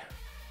 Wait, what?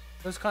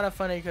 It was kind of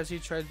funny because he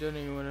tried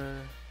doing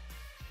one.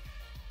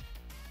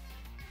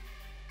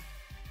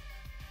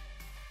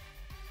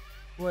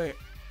 Wait.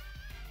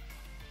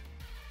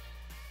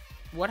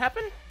 What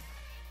happened?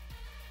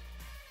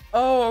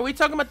 Oh, are we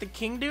talking about the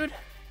king, dude?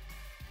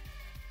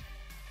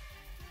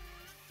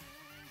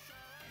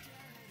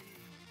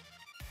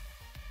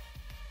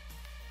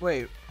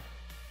 Wait.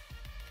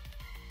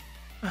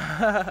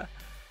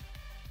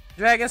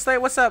 Dragon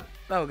Slate, what's up?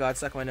 Oh god,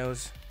 suck my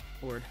nose.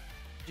 Lord.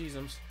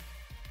 Jeezums.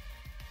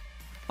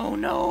 Oh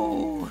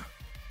no!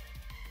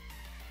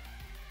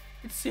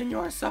 It's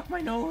Senor, suck my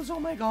nose. Oh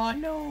my god,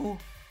 no.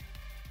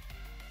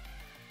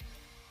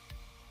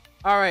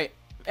 Alright.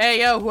 Hey,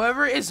 yo,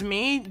 whoever is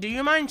me, do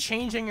you mind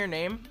changing your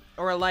name?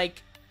 Or,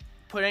 like,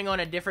 putting on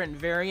a different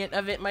variant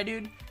of it, my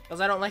dude? Because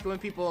I don't like it when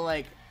people,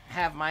 like,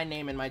 have my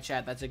name in my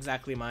chat. That's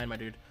exactly mine, my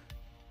dude.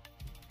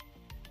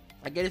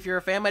 I get if you're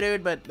a fan, my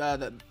dude, but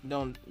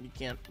you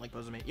can't, like,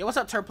 pose with me. Yo, what's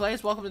up,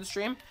 Turplays? Welcome to the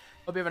stream.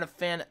 Hope you're having a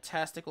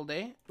fantastical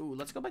day. Ooh,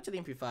 let's go back to the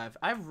MP5.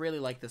 I really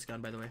like this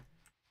gun, by the way.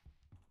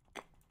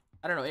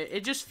 I don't know,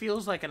 it just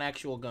feels like an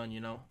actual gun, you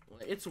know?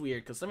 It's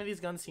weird, because some of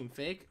these guns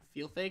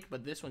feel fake,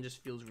 but this one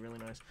just feels really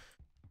nice.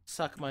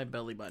 Suck my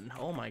belly button.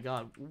 Oh my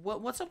god.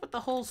 What's up with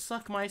the whole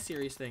suck my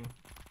series thing?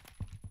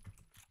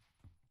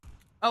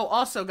 Oh,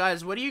 also,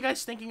 guys, what are you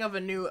guys thinking of a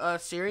new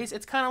series?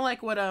 It's kind of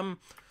like what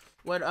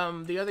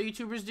the other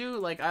YouTubers do,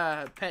 like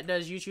Pet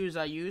does You Choose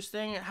I Use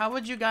thing. How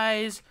would you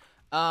guys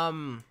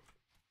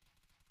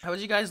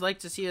like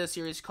to see a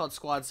series called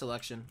Squad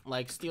Selection,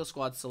 like Steel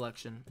Squad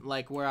Selection,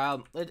 like where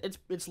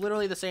it's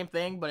literally the same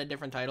thing but a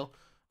different title.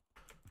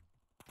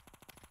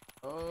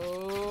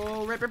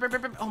 Oh, rip.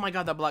 Oh my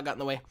god, that block got in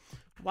the way.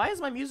 Why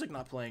is my music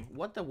not playing?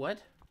 What the what?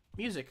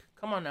 Music,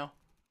 come on now.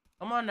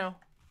 Come on now.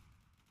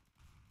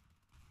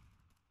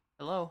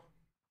 Hello?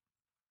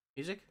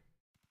 Music?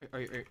 Are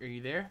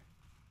you there?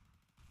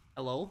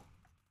 Hello?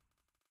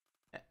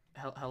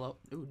 Hello?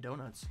 Ooh,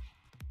 donuts.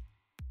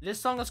 This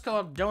song is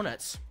called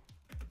Donuts.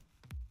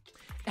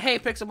 Hey,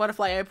 Pixel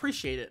Butterfly, I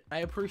appreciate it. I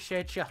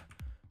appreciate ya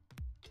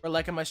for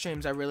liking my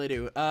streams, I really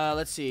do.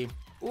 Let's see.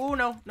 Ooh,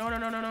 no.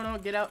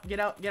 Get out,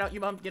 you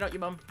bum. Get out, you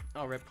bum.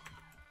 Oh, rip.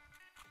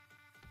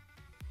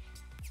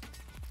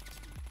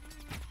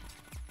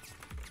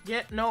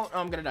 No,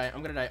 I'm gonna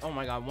die. Oh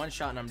my god, one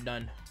shot and I'm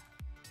done.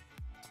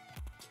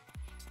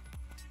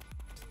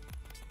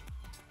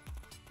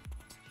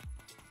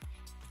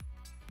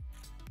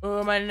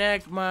 Oh, my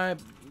neck,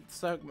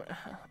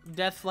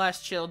 death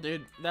flash chill,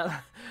 dude.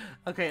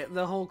 Okay,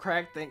 the whole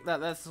crack thing,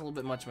 that's a little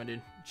bit much, my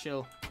dude.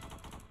 Chill.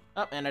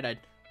 Oh, and I died.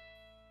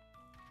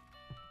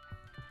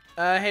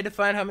 Hey,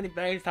 Define, how many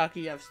bags of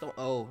Taki you have stolen?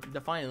 Oh,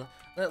 Define.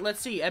 Let's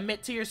see.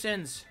 Admit to your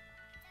sins.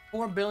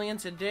 4 billion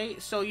today.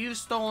 So you've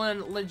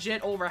stolen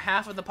legit over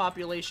half of the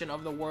population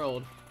of the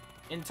world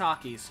in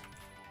Takis.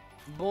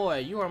 Boy,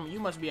 you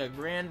must be a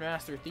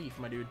grandmaster thief,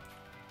 my dude.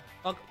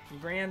 Fuck,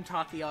 Grand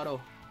Taki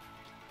Auto.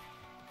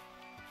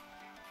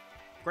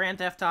 Grand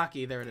Theft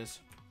Taki, there it is.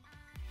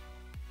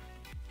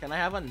 Can I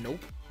have a?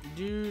 Nope.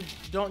 Dude,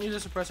 don't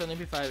use a suppressor on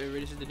MP5. It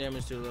reduces the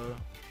damage too low.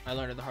 I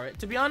learned it the hard way.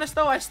 To be honest,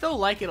 though, I still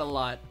like it a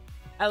lot.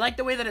 I like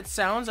the way that it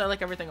sounds. I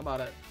like everything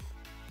about it.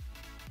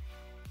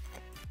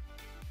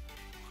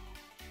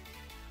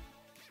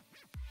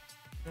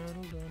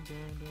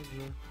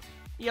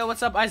 Yo,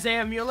 what's up,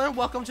 Isaiah Mueller?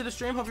 Welcome to the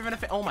stream. Hope you're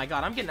having a oh my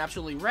god, I'm getting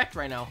absolutely wrecked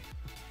right now.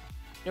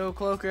 Yo,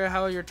 Cloaker,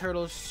 how are your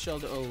turtles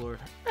shelled? Oh lord.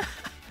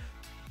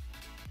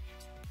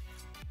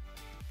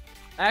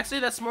 Actually,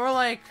 that's more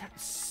like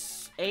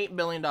 $8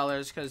 billion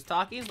because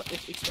Taki's.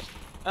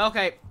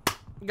 Okay,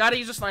 gotta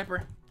use a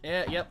sniper.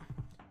 Yeah, yep.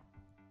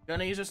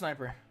 Gonna use a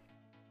sniper.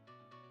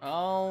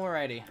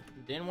 Alrighty,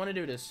 didn't want to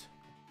do this.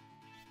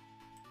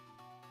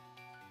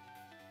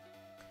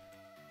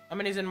 How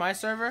many's in my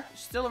server?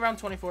 Still around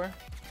 24.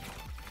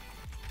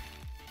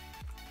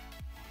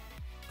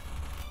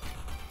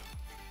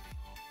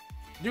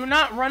 Do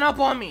not run up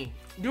on me.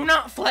 Do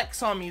not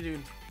flex on me,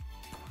 dude.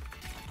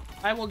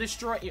 I will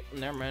destroy you.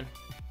 Never mind.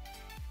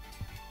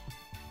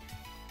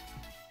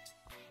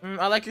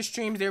 I like your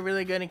streams. They're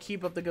really good and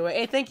keep up the good way.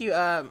 Hey, thank you,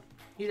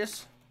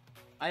 Hedis.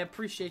 I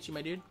appreciate you,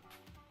 my dude.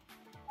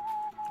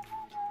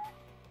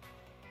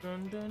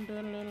 And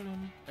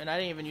I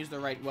didn't even use the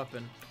right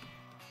weapon.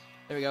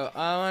 There we go.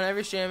 On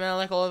every stream, man, I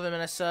like all of them,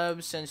 and a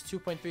sub since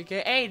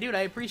 2.3K. Hey, dude,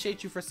 I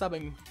appreciate you for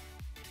subbing.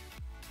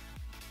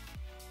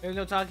 There's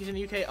no talkies in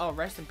the UK. Oh,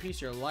 rest in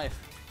peace, your life.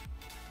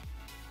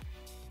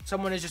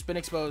 Someone has just been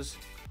exposed.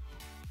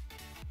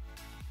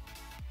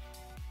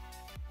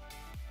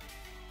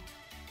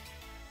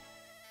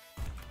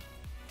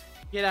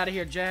 Get out of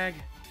here, Jag.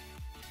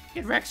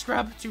 Get wrecked,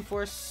 scrub. 2,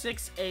 4,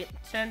 6, 8,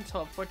 10,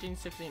 12, 14,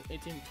 16,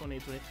 18, 20,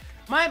 20.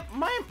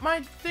 My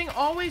thing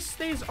always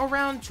stays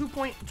around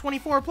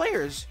 2.24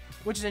 players,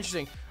 which is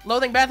interesting.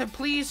 Loathing Bathroom,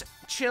 please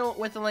chill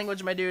with the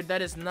language, my dude.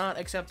 That is not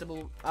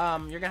acceptable.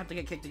 You're gonna have to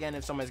get kicked again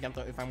if somebody's gonna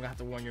if I'm gonna have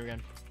to warn you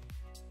again.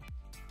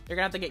 You're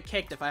gonna have to get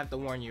kicked if I have to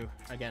warn you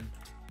again.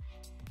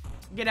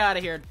 Get out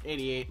of here,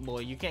 88 boy.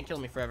 You can't kill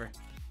me forever.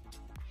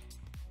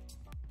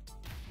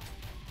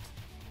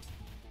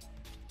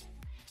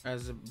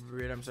 As a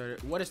breed, I'm sorry.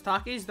 What is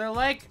Takis?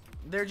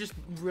 They're just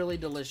really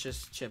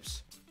delicious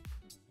chips.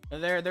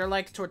 They're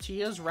like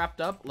tortillas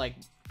wrapped up like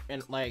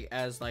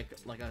as like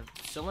a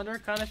cylinder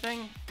kind of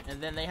thing,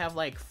 and then they have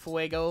like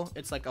fuego.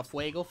 It's like a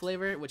fuego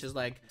flavor, which is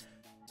like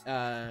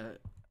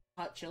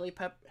hot chili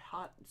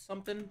hot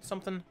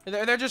something.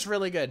 They're just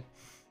really good.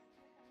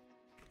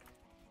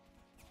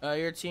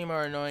 Your team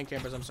are annoying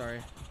campers. I'm sorry.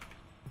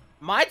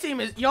 My team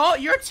is y'all.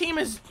 Your team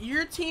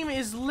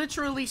is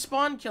literally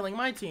spawn killing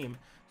my team.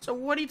 So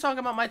what are you talking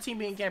about my team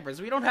being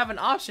campers? We don't have an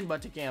option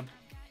but to camp.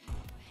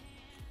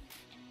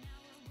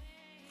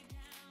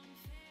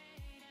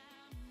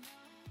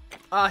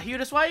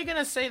 Hudis, why are you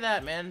gonna say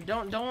that, man?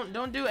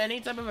 Don't do any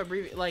type of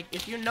abbreviation. Like,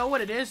 if you know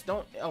what it is,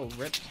 don't. Oh,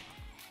 rip.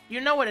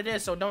 You know what it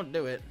is, so don't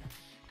do it.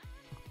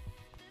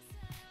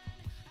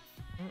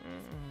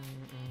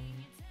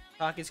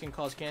 Takis can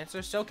cause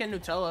cancer. So can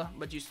Nutella,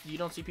 but you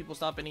don't see people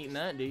stopping eating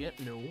that, do you?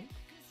 No.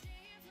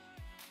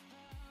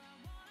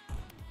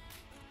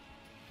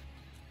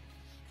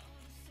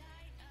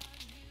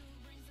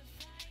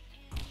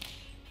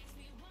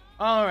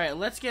 All right,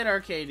 let's get our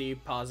KD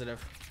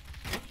positive.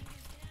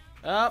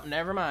 Oh,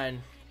 never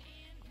mind.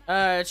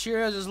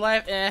 Cheerios is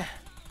life. Eh.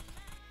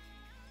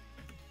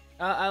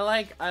 I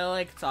like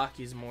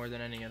Takis more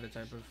than any other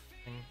type of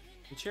thing.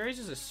 And Cheerios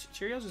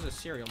is a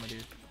cereal, my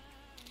dude.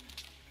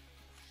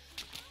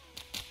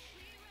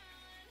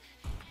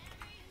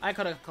 I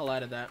could have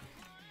collided that.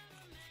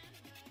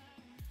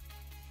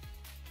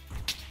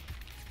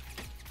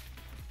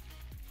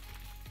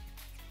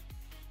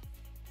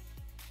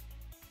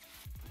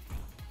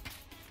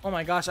 Oh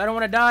my gosh, I don't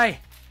want to die.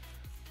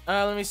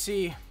 Let me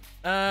see.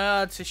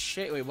 To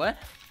shit. Wait, what?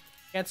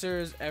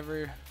 Cancers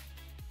ever.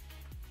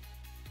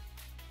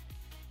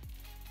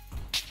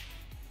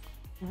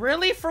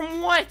 Really?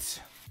 From what?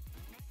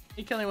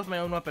 You killing me with my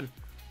own weapon.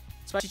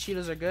 Spicy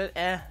Cheetos are good.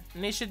 Eh.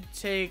 And they should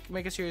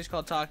make a series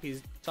called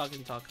Takis.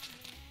 Talk.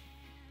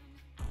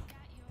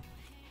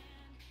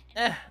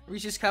 Eh.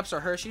 Reese's Cups or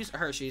Hershey's?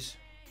 Hershey's.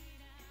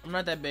 I'm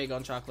not that big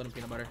on chocolate and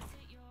peanut butter.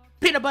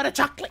 Peanut butter,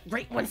 chocolate,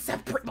 great one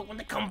separate, but when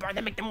they come by, they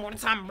make them one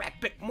time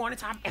epic, one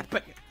time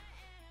epic.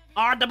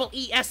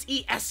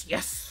 R-E-E-S-E-S,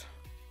 yes.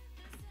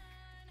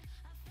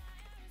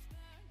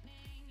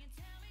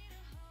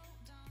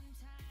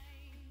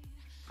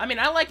 I mean,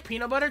 I like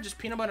peanut butter, just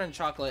peanut butter and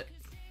chocolate.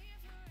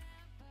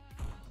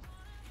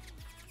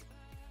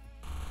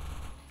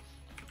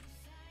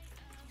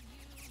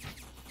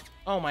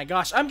 Oh my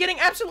gosh, I'm getting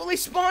absolutely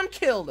spawn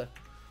killed.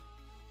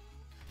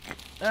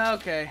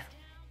 Okay.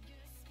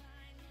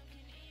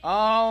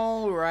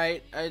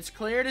 Alright. It's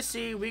clear to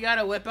see we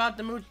gotta whip out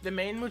the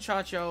main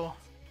muchacho.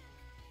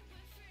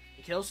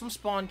 Kill some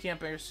spawn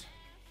campers.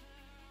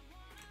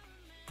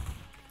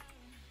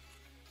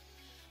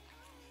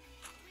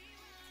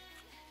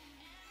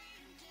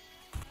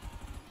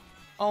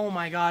 Oh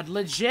my god,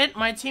 legit,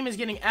 my team is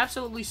getting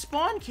absolutely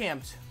spawn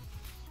camped.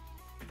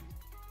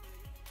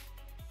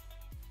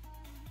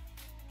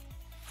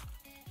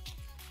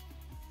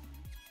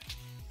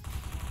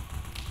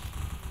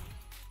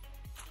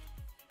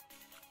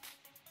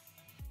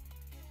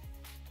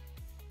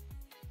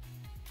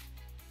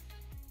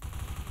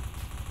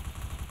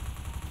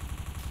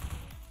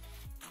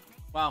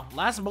 Wow,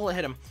 last bullet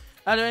hit him.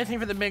 I'll do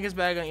anything for the biggest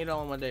bag on eat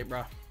all in one day,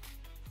 bro.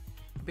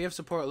 BF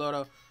support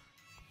Loto.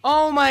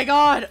 Oh my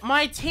god,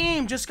 my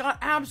team just got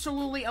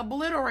absolutely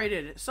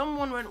obliterated.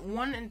 Someone went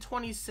 1 and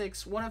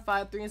 26, 1 and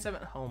 5, 3 and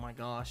 7. Oh my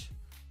gosh.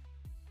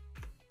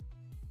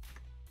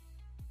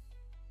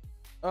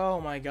 Oh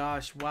my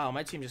gosh, wow,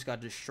 my team just got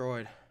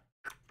destroyed.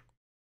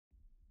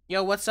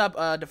 Yo, what's up,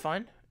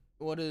 Define?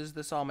 What is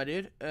this all, my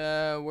dude?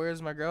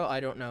 Where's my girl? I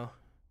don't know.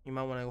 You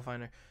might want to go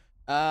find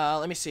her.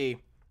 Let me see.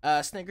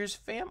 Snickers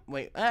fam?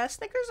 Wait,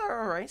 Snickers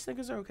are alright.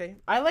 Snickers are okay.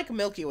 I like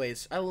Milky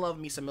Ways. I love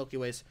me some Milky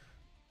Ways.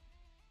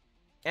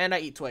 And I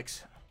eat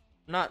Twix.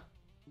 Not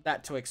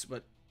that Twix,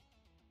 but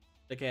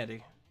the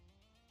candy.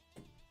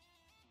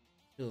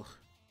 Ugh.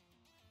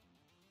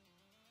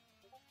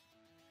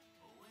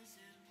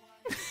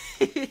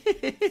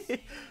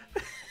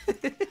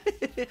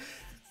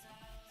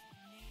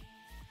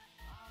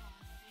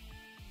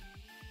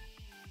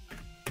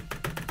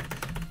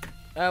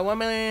 $1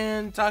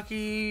 million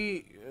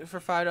Taki for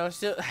 $5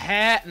 still.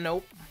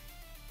 Nope.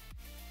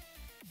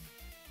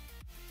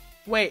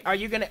 Wait, are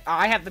you gonna?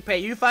 I have to pay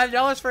you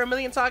 $5 for $1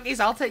 million Takis?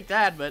 I'll take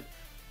that, but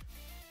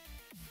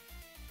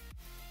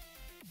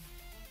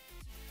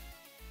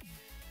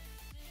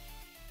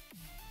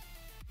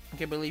I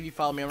can't believe you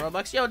follow me on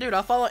Roblox. Yo, dude,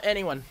 I'll follow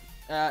anyone.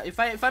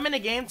 If I'm in a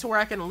game to where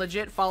I can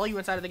legit follow you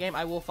inside of the game,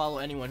 I will follow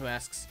anyone who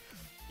asks.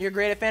 You're a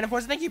great fan, of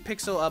course. Thank you,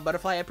 Pixel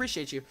Butterfly. I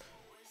appreciate you.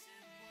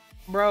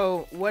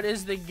 Bro, what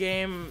is the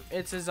game?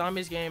 It's a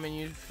zombies game, and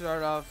you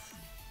start off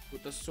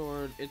with the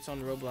sword. It's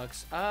on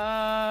Roblox.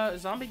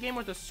 Zombie game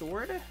with a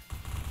sword?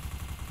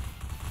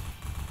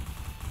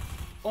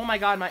 Oh my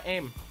god, my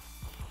aim.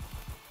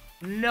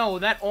 No,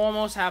 that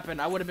almost happened.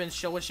 I would have been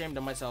so ashamed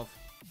of myself.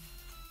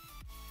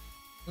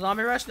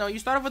 Zombie Rush? No, you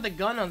start off with a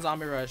gun on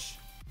Zombie Rush.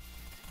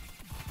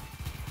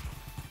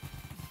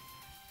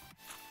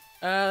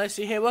 Let's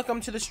see. Hey,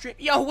 welcome to the stream.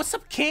 Yo, what's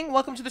up, King?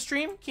 Welcome to the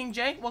stream. King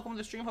J, welcome to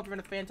the stream. Hope you're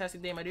having a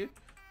fantastic day, my dude.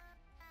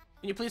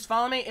 Can you please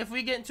follow me? If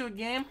we get into a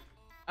game,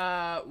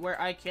 where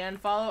I can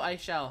follow, I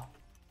shall.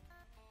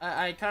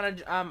 I kind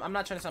of, I'm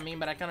not trying to sound mean,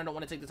 but I kind of don't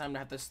want to take the time to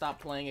have to stop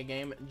playing a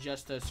game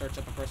just to search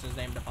up a person's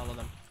name to follow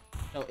them.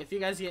 So if you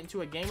guys get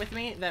into a game with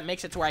me that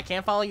makes it to where I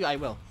can follow you, I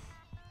will.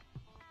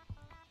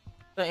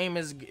 The aim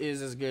is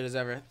as good as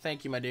ever.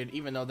 Thank you, my dude,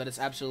 even though that it's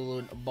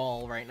absolute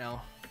ball right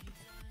now.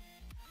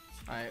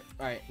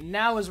 Alright,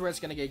 now is where it's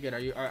gonna get good.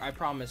 I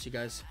promise you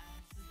guys.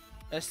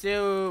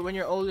 Still, when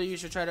you're older, you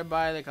should try to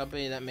buy the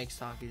company that makes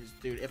Takis.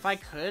 Dude, if I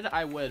could,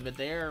 I would, but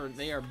they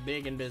are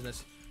big in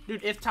business.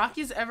 Dude, if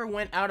Takis ever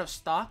went out of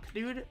stock,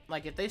 dude,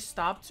 like if they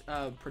stopped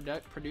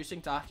producing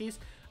Takis,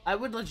 I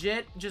would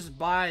legit just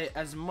buy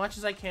as much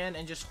as I can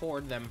and just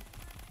hoard them.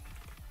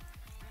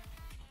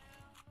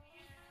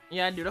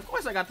 Yeah, dude, of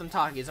course I got them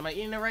Takis. Am I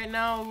eating it right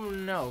now?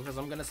 No, because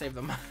I'm gonna save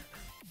them.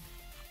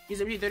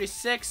 He's a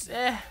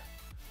B36.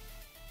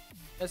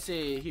 Let's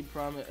see, he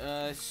promised.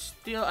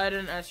 Still, I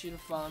didn't ask you to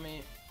follow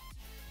me.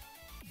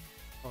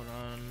 Hold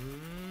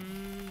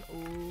on.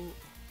 Ooh.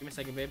 Give me a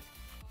second, babe.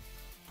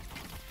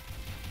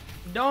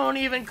 Don't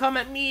even come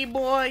at me,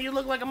 boy. You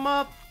look like a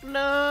mop.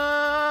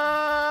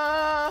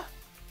 No.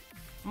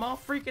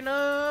 Mop freaking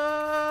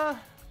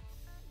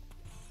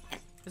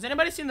Has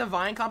anybody seen the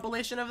Vine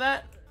compilation of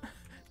that?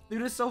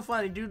 Dude, it's so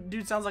funny.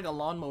 Dude sounds like a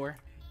lawnmower.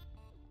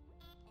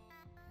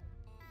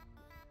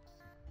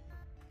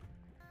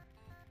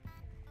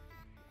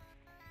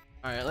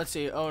 Alright, let's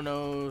see. Oh,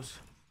 no's.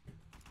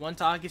 1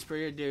 Takis per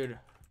year, dude.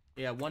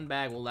 Yeah, 1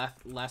 bag will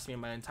last me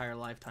my entire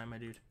lifetime, my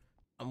dude.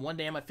 One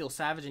day I might feel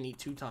savage and eat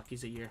 2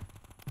 Takis a year.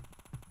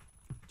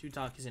 2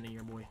 Takis in a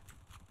year, boy.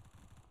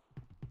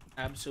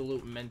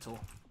 Absolute mental.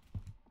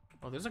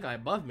 Oh, there's a guy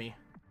above me.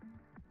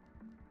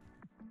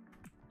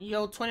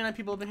 Yo, 29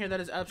 people up in here. That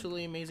is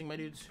absolutely amazing, my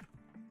dudes.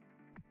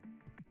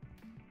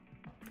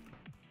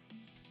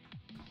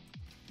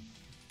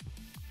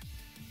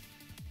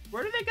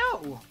 Where did they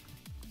go?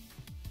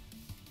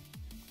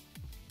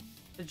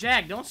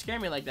 Jag, don't scare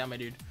me like that, my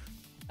dude.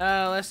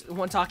 Let's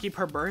 1 Taki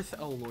per birth.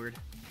 Oh lord.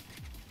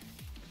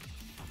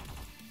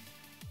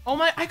 Oh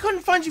my! I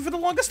couldn't find you for the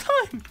longest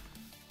time.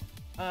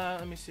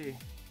 Let me see.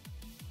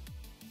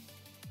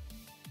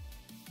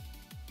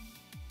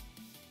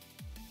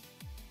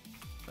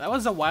 That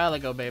was a while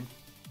ago, babe.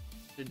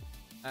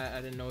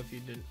 I didn't know if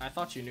you did. I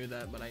thought you knew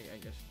that, but I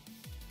guess.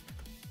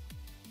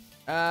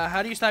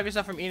 How do you stop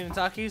yourself from eating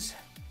Takis?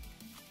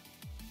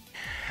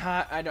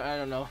 I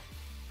don't know.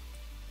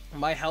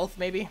 My health,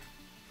 maybe?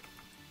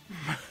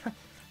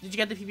 Did you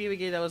get the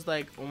PPK that was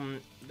like,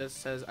 that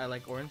says I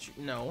like orange?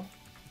 No.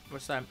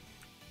 What's that?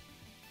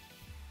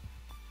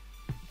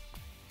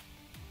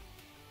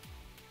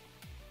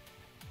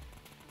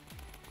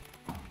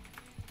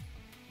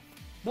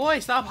 Boy,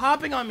 stop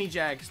hopping on me,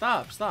 Jag.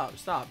 Stop, stop,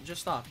 stop.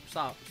 Just stop,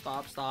 stop,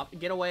 stop, stop.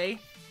 Get away.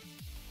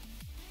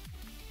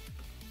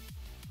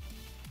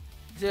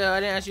 Yeah, I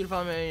didn't ask you to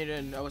follow me. You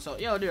didn't. Oh, so,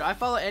 yo, dude, I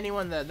follow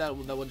anyone that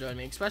will join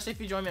me. Especially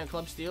if you join me on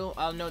Club Steel,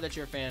 I'll know that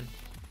you're a fan.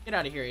 Get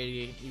out of here,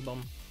 88, you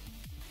bum.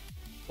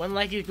 1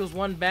 like equals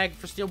 1 bag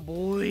for Steel.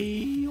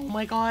 Boy, oh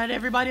my god,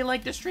 everybody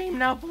like the stream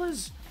now,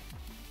 please.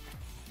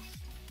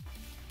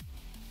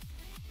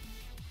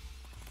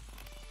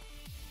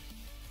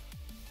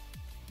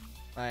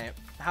 Alright,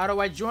 how do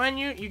I join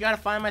you? You gotta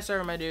find my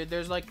server, my dude.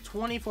 There's like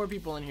 24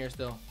 people in here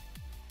still.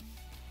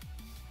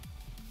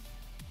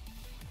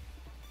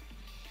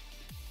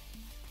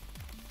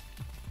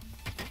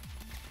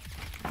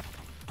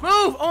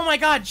 Move! Oh my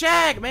god,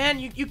 Jag, man!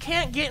 You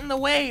can't get in the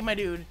way, my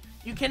dude.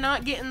 You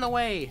cannot get in the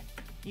way.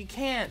 You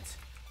can't.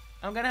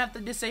 I'm gonna have to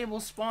disable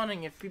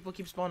spawning if people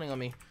keep spawning on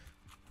me.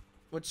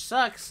 Which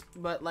sucks,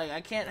 but like,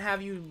 I can't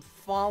have you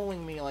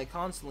following me like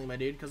constantly, my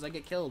dude, because I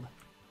get killed.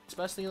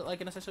 Especially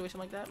like in a situation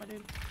like that, my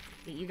dude.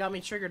 You got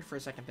me triggered for a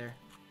second there.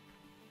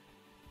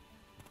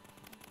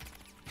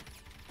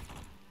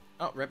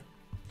 Oh, rip.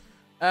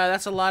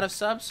 That's a lot of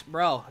subs?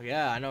 Bro,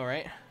 yeah, I know,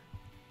 right?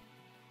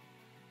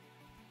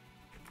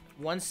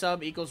 1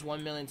 sub equals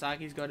 1 million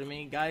Takis. Go to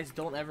me. Guys,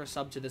 don't ever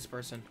sub to this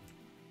person.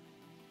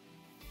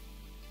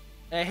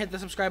 Hey, hit the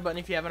subscribe button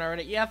if you haven't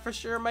already. Yeah, for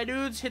sure, my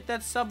dudes. Hit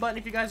that sub button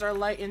if you guys are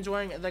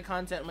enjoying the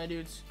content, my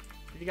dudes.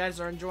 If you guys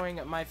are enjoying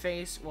my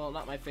face, well,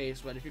 not my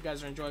face, but if you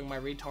guys are enjoying my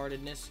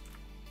retardedness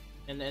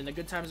and the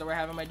good times that we're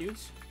having, my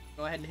dudes,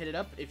 go ahead and hit it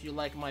up. If you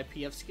like my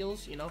PF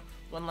skills, you know,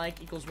 1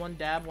 like equals 1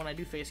 dab when I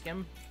do face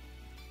cam.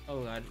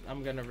 Oh god,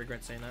 I'm gonna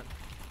regret saying that.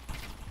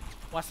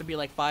 Wants to be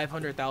like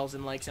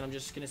 500,000 likes, and I'm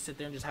just gonna sit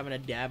there and just having a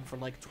dab for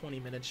like 20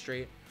 minutes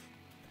straight.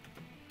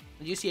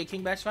 Did you see a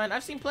King Batch find?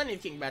 I've seen plenty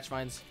of King Batch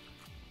finds.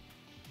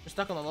 You're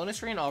stuck on the loading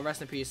screen? Oh,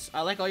 rest in peace.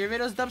 I like all your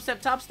videos,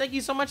 Dubstep Tops. Thank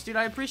you so much, dude.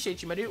 I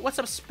appreciate you, my dude. What's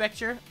up,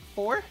 Spectre4?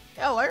 Oh,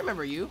 I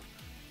remember you.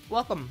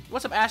 Welcome.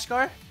 What's up,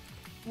 Ashgar?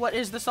 What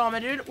is the song, my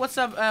dude? What's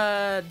up,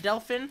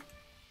 Delphin?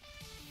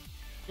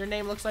 Your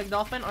name looks like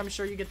Dolphin. I'm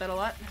sure you get that a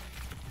lot.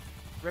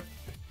 Rip.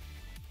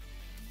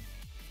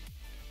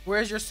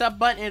 Where's your sub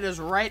button? It is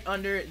right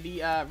under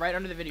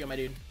the video, my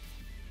dude.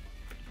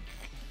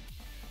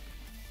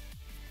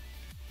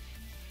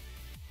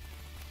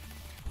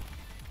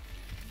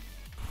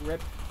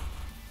 Rip.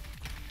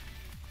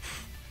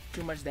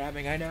 Too much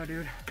dabbing, I know,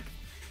 dude.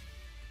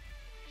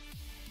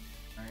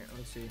 Alright,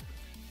 let's see.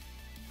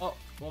 Oh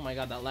my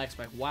god, that lag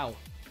spike. Wow.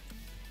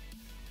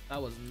 That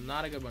was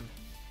not a good one.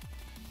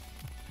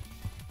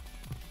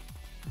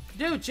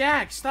 Dude,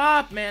 Jack,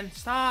 stop, man.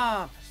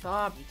 Stop.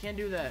 Stop. You can't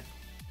do that.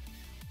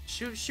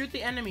 Shoot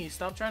the enemies.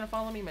 Stop trying to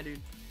follow me, my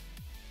dude.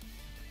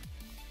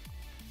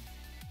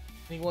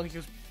 I think 1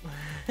 equals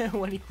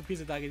 1 equal piece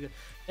of dog.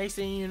 Next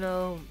thing you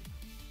know,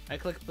 I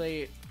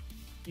clickbait.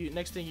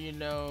 Next thing you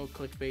know,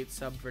 clickbait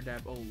sub for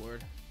dab. Oh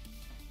lord.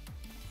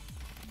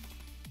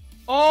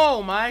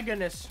 Oh my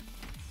goodness.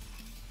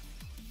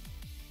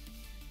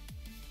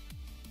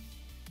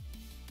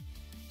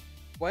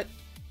 What?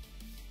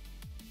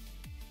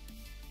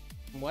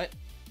 What?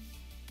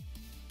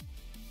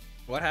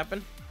 What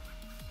happened?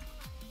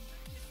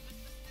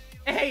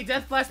 Hey,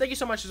 Death Blast, thank you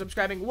so much for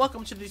subscribing.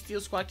 Welcome to the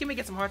Steel Squad. Can we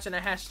get some hearts and a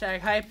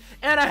hashtag hype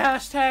and a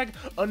hashtag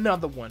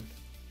another one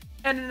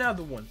and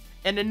another one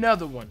and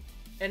another one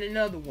and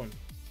another one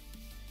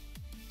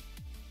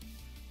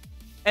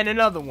and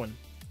another one.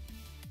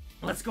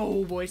 Let's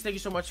go, boys. Thank you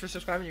so much for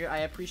subscribing. I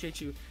appreciate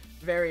you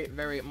very,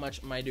 very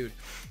much, my dude.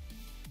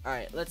 All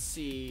right, let's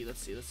see.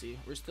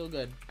 We're still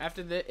good.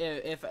 After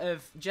the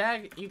if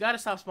Jag, you gotta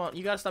stop spawn.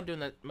 You gotta stop doing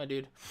that, my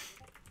dude.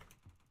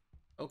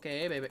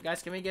 Okay, baby.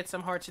 Guys, can we get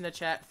some hearts in the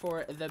chat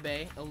for the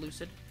Bay,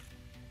 Elucid?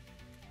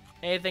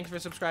 Hey, thanks for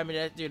subscribing to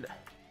that, dude.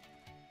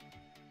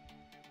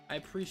 I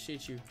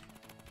appreciate you.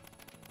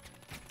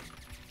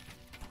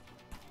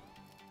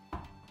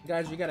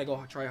 Guys, we gotta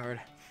go try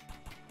hard.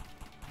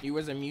 You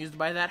was amused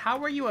by that? How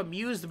were you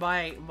amused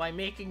by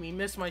making me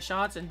miss my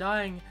shots and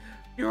dying?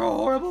 You're a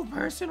horrible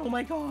person, oh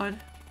my god.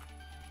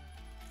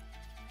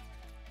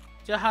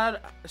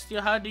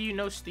 Steel, how do you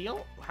know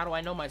Steel? How do I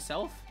know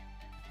myself?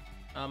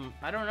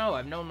 I don't know.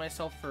 I've known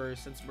myself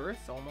since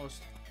birth,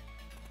 almost.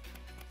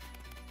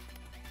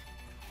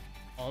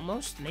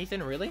 Almost?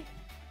 Nathan, really?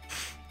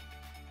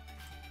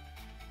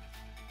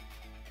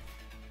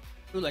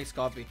 Who likes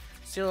coffee?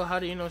 Still, how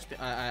do you know?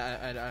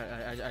 I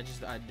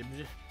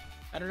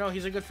don't know.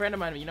 He's a good friend of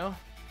mine, you know.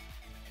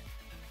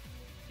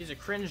 He's a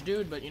cringe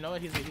dude, but you know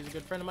what? He's a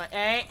good friend of mine.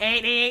 Hey,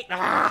 88.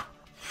 Ah!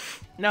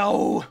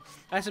 No.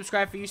 I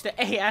subscribe for you.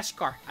 Hey,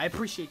 Ashkar. I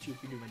appreciate you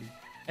if you do, my dude.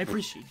 I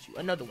appreciate you.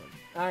 Another one.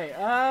 Alright,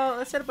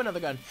 let's set up another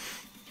gun.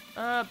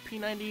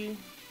 P90.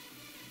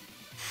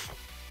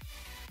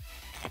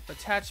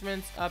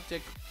 Attachments,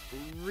 optic,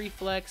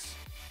 reflex.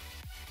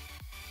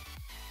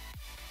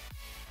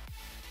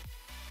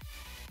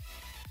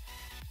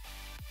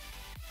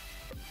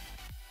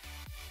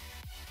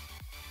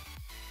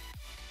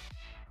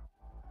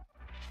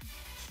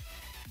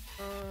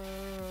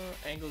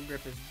 Angle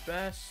grip is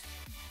best.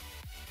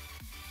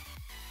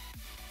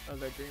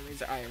 Other green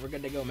leads. Alright, we're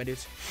good to go, my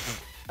dudes.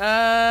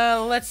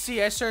 Let's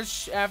see. I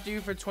searched after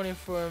you for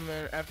 24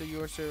 minutes. After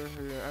your server,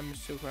 I'm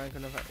still crying.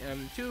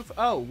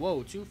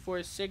 Whoa. 2,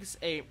 4, 6,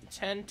 8,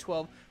 10,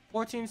 12,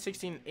 14,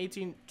 16,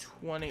 18,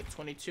 20,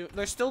 22.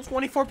 There's still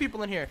 24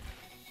 people in here.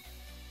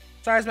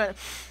 Sorry, man.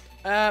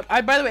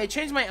 By the way, I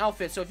changed my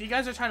outfit, so if you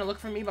guys are trying to look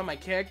for me by my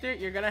character,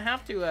 you're gonna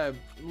have to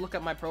look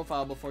up my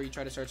profile before you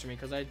try to search for me,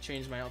 because I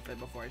changed my outfit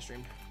before I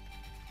streamed.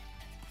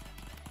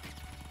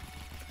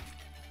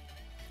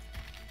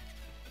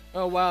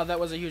 Oh wow, that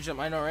was a huge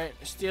jump. I know, right?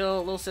 Steel,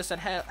 little sis said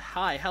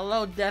hi.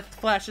 Hello, Death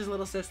Flash's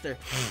little sister.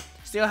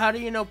 Steel, how do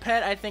you know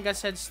Pet? I think I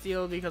said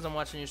Steel because I'm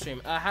watching your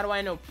stream. How do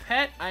I know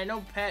Pet? I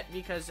know Pet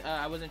because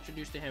I was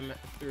introduced to him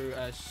through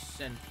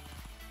Sin.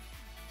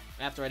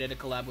 After I did a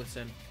collab with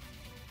Sin.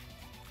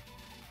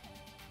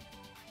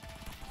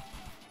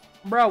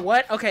 Bro,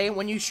 what? Okay,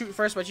 when you shoot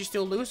first, but you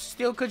still lose.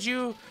 Steel, could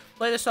you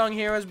play the song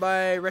Heroes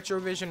by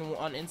Retrovision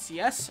on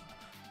NCS?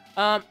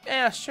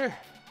 Yeah, sure.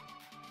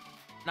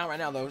 Not right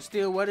now though.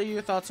 Steel, what are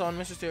your thoughts on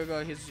Mr. Steel?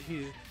 Go, he's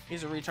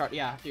a retard.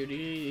 Yeah, dude,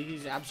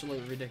 he's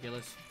absolutely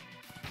ridiculous.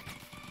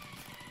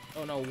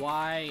 Don't know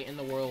why in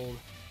the world.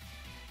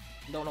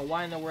 Don't know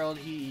why in the world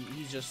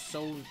he's just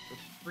so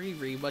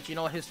free. But you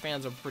know what? His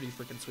fans are pretty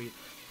freaking sweet.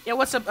 Yeah,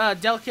 what's up,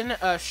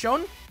 Delkin?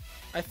 Shone,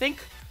 I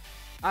think.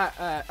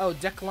 Oh,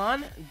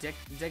 Declan.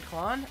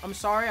 Declan. I'm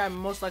sorry, I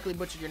most likely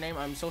butchered your name.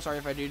 I'm so sorry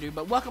if I do, dude.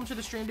 But welcome to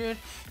the stream, dude.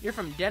 You're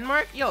from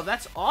Denmark? Yo,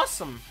 that's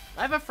awesome.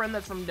 I have a friend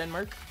that's from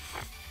Denmark.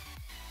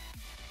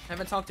 I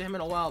haven't talked to him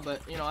in a while,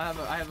 but you know, I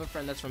have a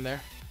friend that's from there.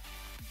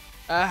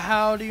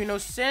 How do you know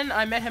Sin?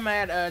 I met him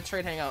at a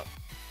trade hangout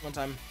one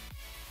time.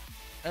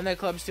 And that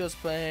club Steel's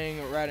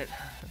playing riding.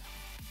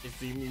 You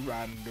see me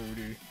riding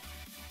dirty.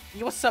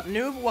 Yo, what's up,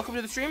 noob? Welcome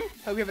to the stream.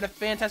 Hope you're having a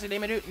fantastic day,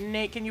 my dude.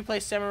 Nate, can you play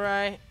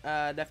Samurai?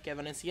 Def Kev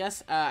on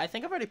NCS. I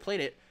think I've already played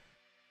it.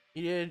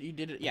 You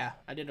did it. Yeah,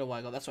 I did it a while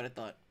ago. That's what I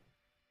thought.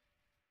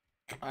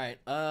 Alright,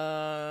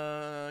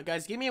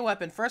 guys, give me a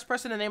weapon. First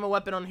person to name a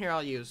weapon on here,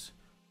 I'll use.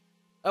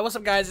 What's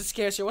up, guys? It's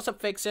Scarce here. What's up,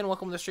 Fake Sin?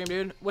 Welcome to the stream,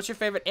 dude. What's your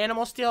favorite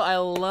animal, Steel? I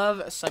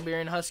love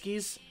Siberian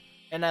Huskies,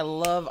 and I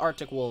love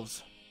Arctic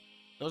Wolves.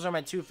 Those are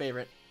my two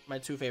favorite.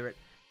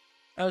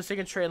 I was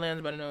thinking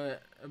Treylands,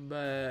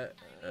 but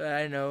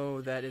I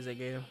know that is a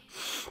game.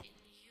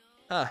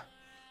 Huh.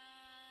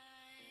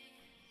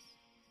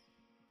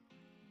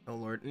 Oh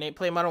lord. Nate,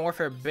 play Modern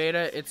Warfare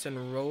Beta. It's in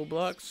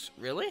Roblox.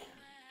 Really?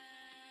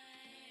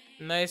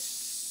 Nice.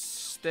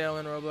 Stale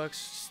in Roblox.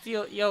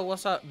 Steel. Yo,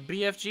 what's up?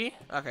 BFG?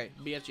 Okay,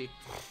 BFG.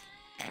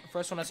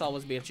 First one I saw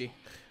was BFG.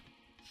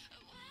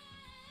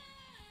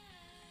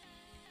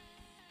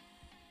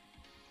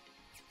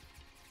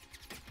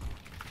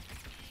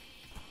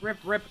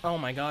 Rip. Oh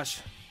my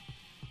gosh.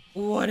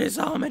 What is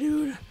on, my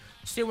dude?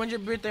 Steel, when's your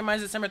birthday?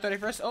 Mine's December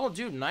 31st. Oh,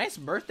 dude, nice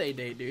birthday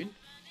date, dude.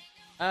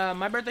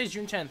 My birthday's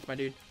June 10th, my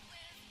dude.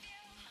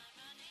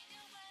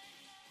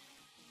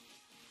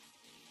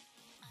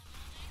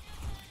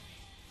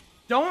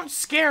 Don't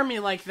scare me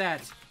like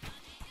that.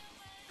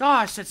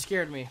 Gosh, that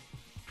scared me.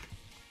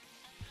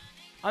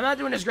 I'm not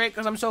doing this great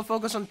because I'm so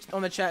focused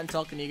on the chat and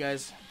talking to you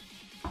guys.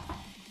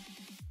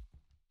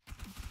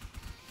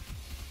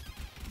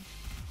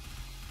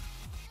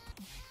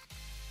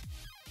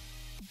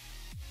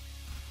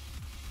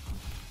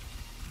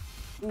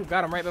 Ooh,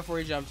 got him right before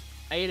he jumped.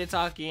 I ate a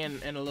Taki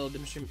and a little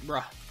dim stream.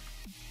 Bruh.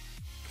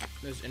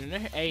 There's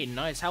internet. Hey,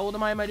 nice. How old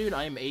am I, my dude?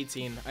 I am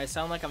 18. I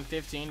sound like I'm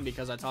 15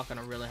 because I talk in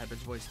a really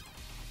high-pitched voice.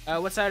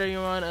 What side are you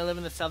on? I live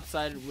in the south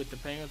side with the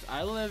Penguins.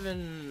 I live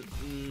in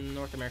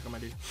North America, my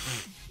dude.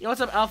 Yo,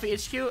 what's up, Alpha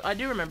HQ? I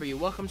do remember you.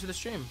 Welcome to the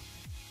stream.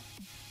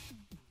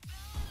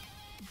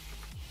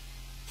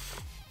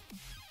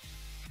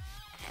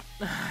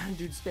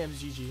 Dude spams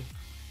GG.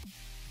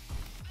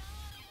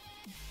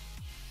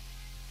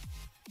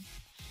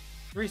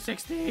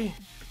 360.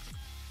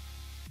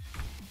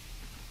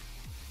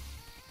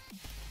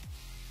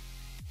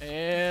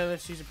 And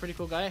let's see, he's a pretty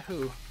cool guy.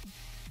 Who?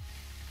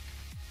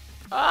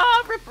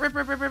 Ah, rip.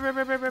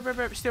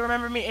 Still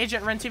remember me,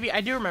 Agent Ren TV? I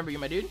do remember you,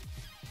 my dude.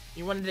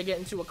 You wanted to get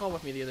into a call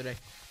with me the other day.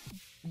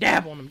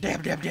 Dab on him.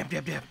 Dab.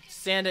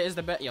 Santa is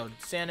the best. Yo,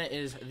 Santa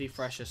is the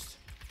freshest.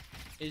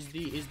 Is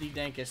the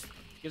dankest.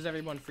 Gives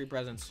everyone free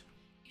presents.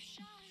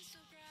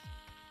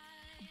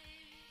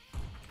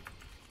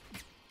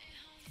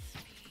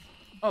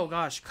 Oh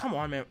gosh, come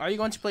on, man. Are you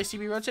going to play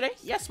CB Row today?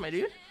 Yes, my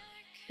dude.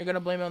 You're gonna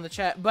blame me on the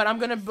chat, but I'm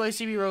gonna play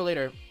CB Row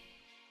later.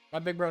 My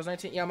big bro's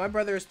 19. Yeah, my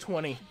brother is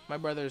 20. Oh,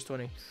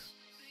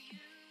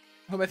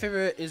 my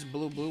favorite is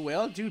Blue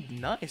Whale. Dude,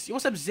 nice. Yo,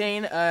 what's up,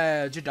 Zane?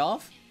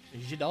 Jadov?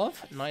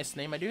 Nice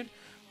name, my dude.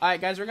 Alright,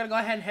 guys, we're gonna go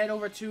ahead and head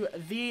over to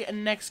the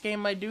next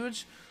game, my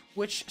dudes.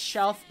 which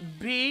shall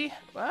be,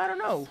 I don't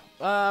know.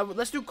 We're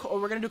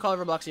gonna do Call of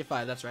ROBLOX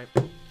 5, that's right.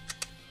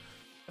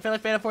 I feel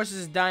like Phantom Forces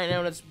is dying out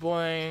and it's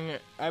boring.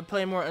 I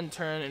play more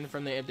Unturned and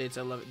from the updates,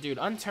 I love it. Dude,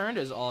 Unturned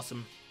is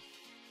awesome.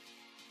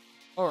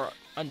 Or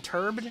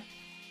Unturbed?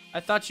 I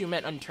thought you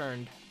meant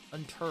Unturned.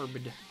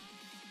 Unturbed.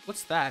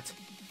 What's that?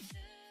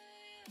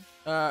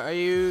 Are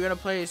you gonna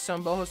play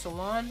some Boho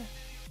Salon?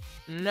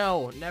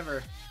 No,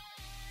 never.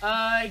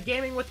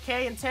 Gaming with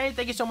K and Tay,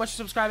 thank you so much for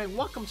subscribing.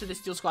 Welcome to the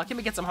Steel Squad. Can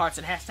we get some hearts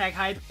and hashtag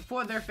hype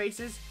for their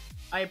faces?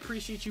 I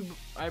appreciate you.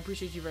 I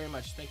appreciate you very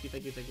much. Thank you,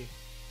 thank you, thank you.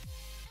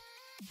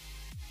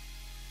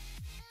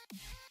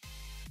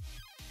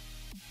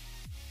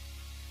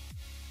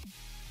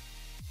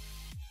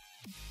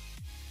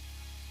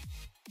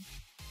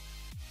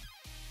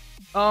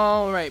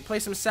 Alright, play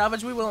some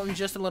salvage. We will in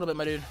just a little bit,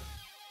 my dude.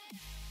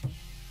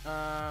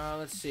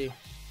 Let's see.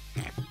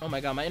 Oh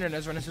my god, my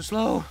internet's running so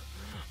slow.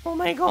 Oh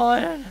my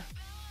god.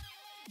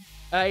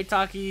 Eat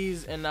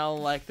Takis and I'll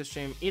like the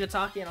stream. Eat a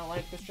Taki and I'll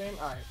like the stream?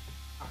 Alright.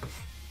 Alright.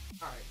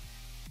 Alright.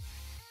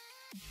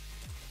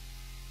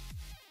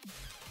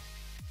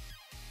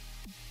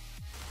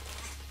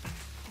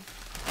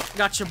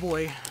 Gotcha,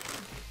 boy.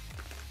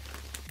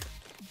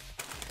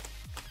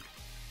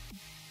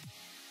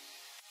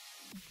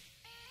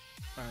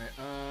 Alright,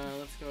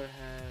 let's go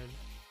ahead.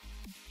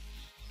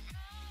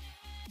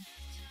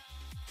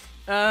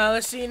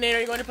 Let's see, Nate, are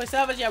you going to play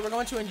salvage? Yeah, we're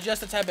going to in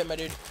just a tad bit, my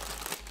dude.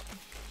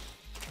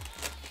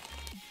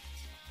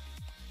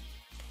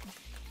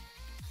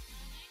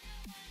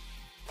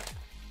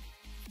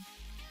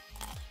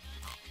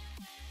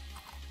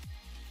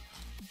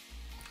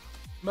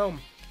 Boom.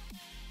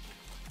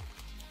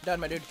 Done,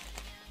 my dude.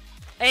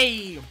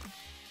 Hey!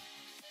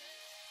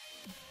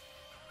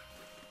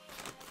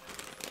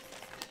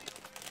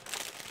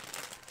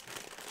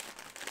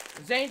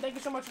 Zane, thank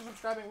you so much for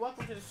subscribing.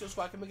 Welcome to the Steel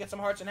Squad. Can we get some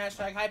hearts and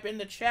hashtag hype in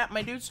the chat,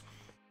 my dudes?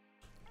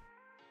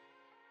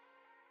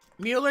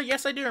 Mueller,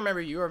 yes, I do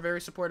remember you. You are a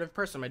very supportive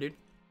person, my dude.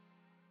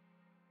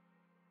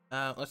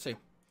 Let's see.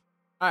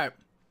 Alright.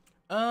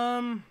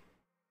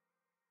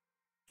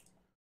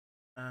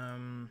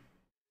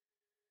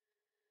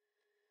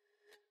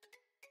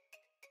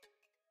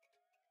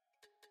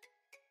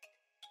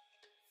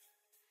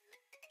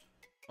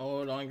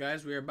 Hold on,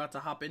 guys. We're about to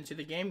hop into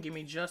the game. Give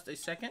me just a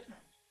second.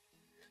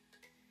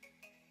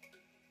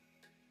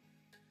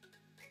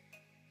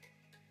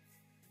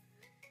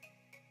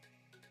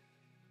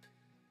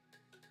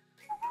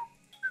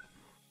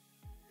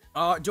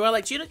 Do I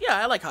like Cheetos? Yeah,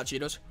 I like hot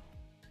Cheetos.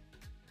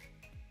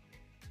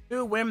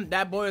 Who win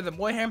that boy or the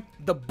boy ham?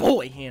 The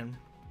boy ham.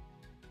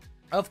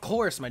 Of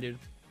course, my dude.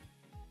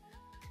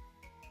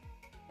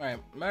 Alright,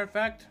 matter of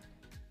fact.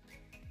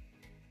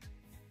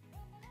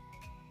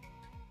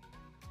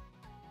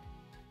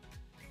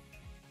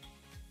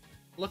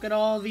 Look at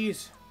all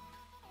these.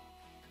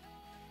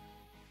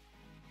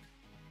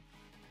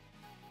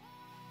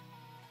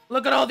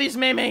 Look at all these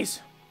memes.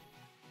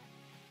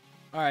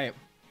 Alright.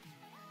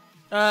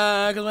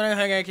 Cause when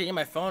I can't get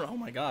my phone, oh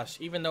my gosh,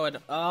 even though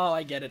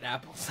I get it,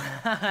 apples.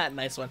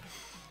 Nice one.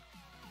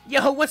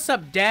 Yo, what's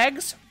up,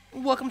 Dags?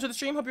 Welcome to the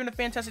stream, hope you're having a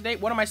fantastic day.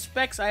 What are my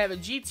specs? I have a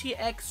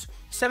GTX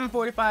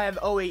 745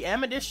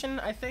 OEM edition,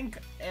 I think,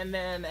 and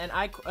then an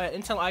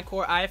Intel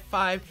iCore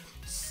i5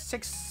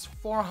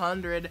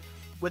 6400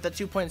 with a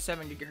 2.7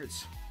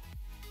 gigahertz.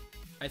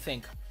 I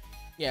think.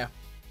 Yeah.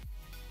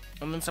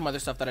 And then some other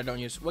stuff that I don't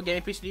use. What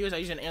gaming PC do you use? I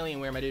use an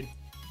Alienware, my dude.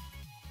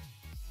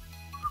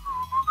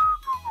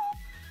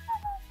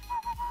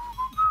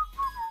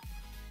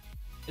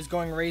 Is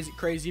going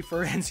crazy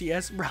for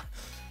NCS, bro.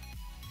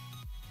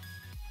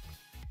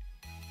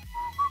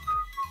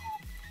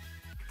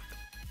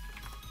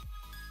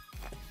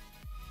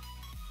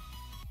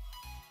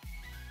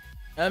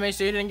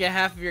 So you didn't get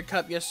half of your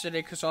cup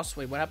yesterday because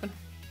also, wait, what happened?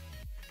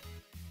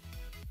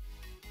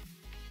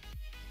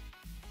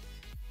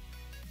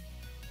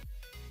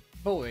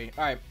 Boy,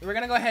 alright, we're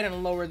gonna go ahead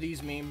and lower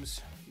these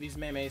memes, these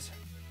memes.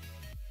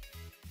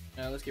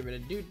 Let's get rid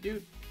of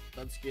doot.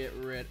 Let's get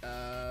rid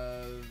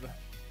of...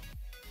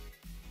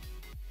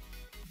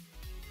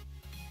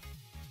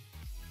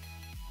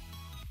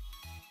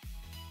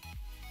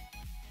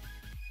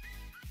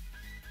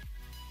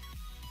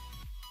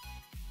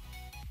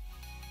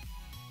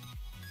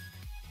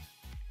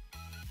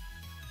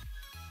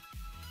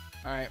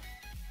 Alright.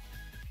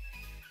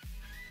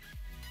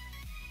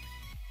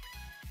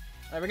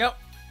 There we go.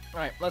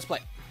 Alright, let's play.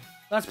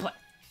 Let's play.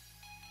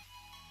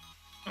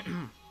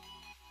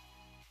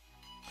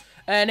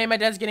 Name my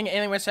dad's getting an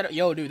Alienware setup.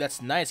 Yo, dude, that's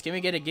nice. Can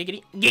we get a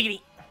giggity? Giggity!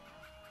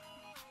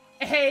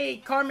 Hey,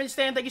 Carmen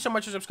Stan, thank you so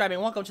much for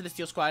subscribing. Welcome to the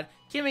Steel Squad.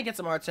 Can we get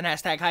some hearts and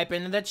hashtag hype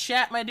in the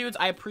chat, my dudes?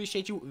 I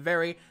appreciate you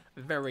very,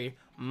 very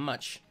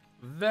much.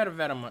 Very,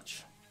 very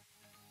much.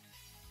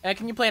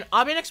 Can you play an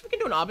obby next? We can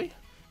do an obby.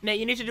 Nate,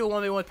 you need to do a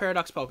 1v1 with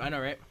Paradox Poke. I know,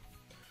 right?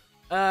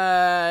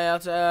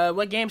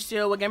 What game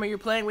still? What game are you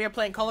playing? We are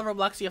playing Call of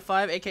ROBLOX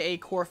 5, aka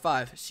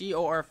COR5.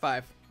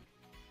 COR5.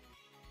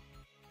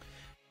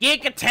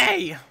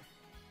 Gigate!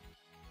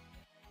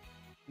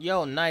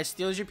 Yo, nice.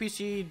 Steals your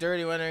PC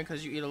dirty winner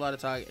because you eat a lot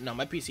of talk. No,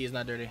 my PC is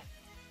not dirty.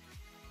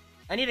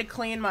 I need to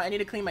clean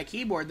my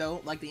keyboard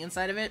though, like the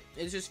inside of it.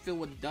 It's just filled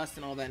with dust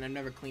and all that, and I've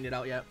never cleaned it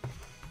out yet.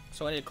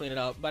 So I need to clean it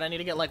out. But I need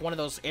to get like one of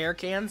those air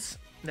cans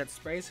that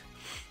sprays.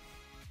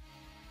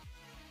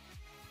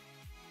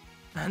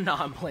 No,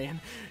 I'm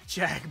playing.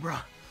 Jag, bro.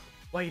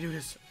 Why you do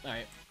this?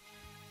 Alright.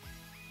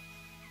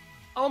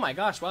 Oh my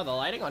gosh, wow, the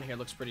lighting on here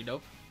looks pretty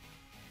dope.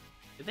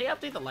 Did they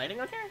update the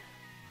lighting on here?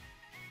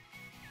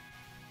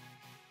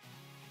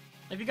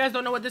 If you guys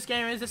don't know what this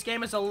game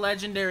is a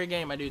legendary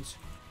game, my dudes.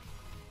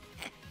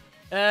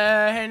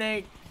 Hey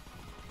Nate.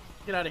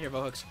 Get out of here,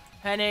 Bohooks.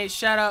 Hey Nate,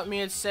 shout out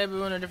me, it's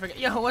Cebu in a different...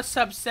 Yo, what's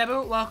up,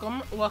 Cebu?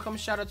 Welcome. Welcome,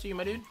 shout out to you,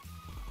 my dude.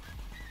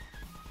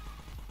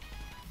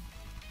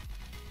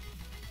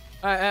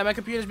 Alright, my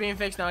computer's being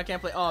fixed now, I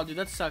can't play. Oh, dude,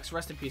 that sucks.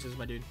 Rest in pieces,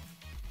 my dude.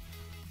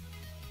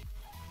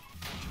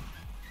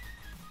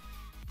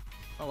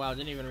 Oh wow,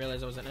 didn't even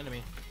realize I was an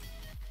enemy.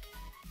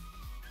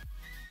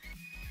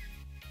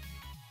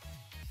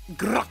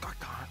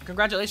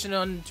 Congratulations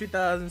on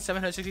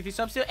 2,763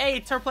 subs.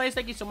 Hey, Turplays,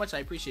 thank you so much. I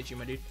appreciate you,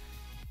 my dude.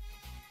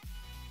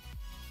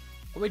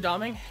 Are we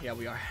doming? Yeah,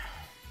 we are.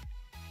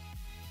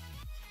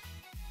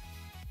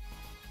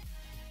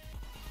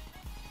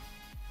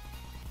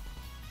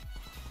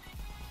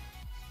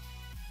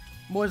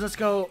 Boys, let's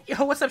go.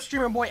 Yo, what's up,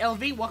 streamer boy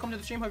LV? Welcome to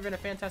the stream. Hope you're having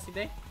a fantastic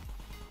day.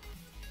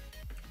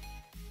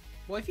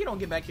 Boy, if you don't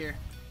get back here.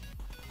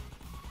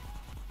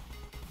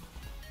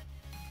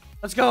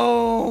 Let's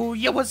go.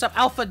 Yo, what's up,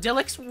 Alpha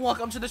Dillix?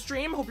 Welcome to the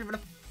stream. Hope you're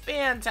having a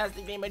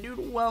fantastic day, my dude.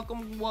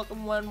 Welcome,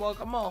 welcome one,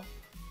 welcome all.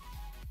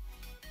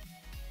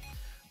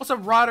 What's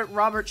up, Robert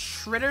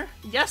Schritter?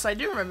 Yes, I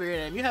do remember your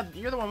name.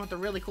 You're the one with the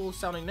really cool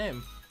sounding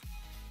name.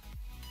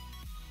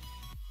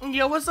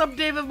 Yo, what's up,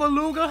 David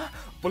Beluga?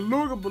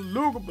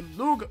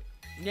 Beluga.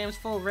 Game's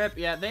full rip.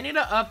 Yeah, they need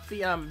to up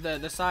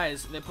the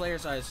size, the player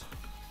size,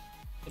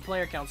 the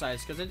player count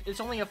size, because it's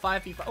only a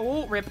 5v5.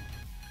 Oh, rip!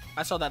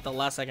 I saw that the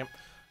last second.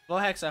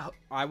 Hex,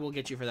 I will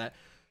get you for that.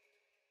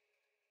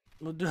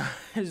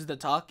 Is the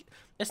talk?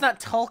 It's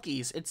not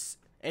talkies. It's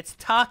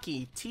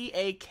Taki.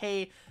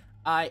 Takis,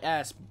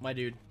 my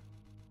dude.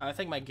 I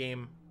think my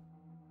game.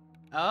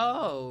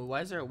 Oh,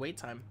 why is there a wait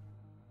time?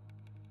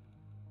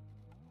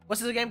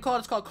 What's this game called?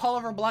 It's called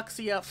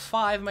COR5,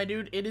 5, my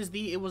dude.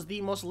 It was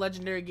the most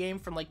legendary game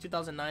from like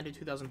 2009 to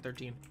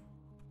 2013.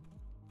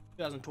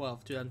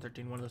 2012,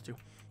 2013, one of those two.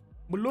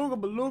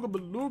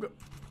 Beluga.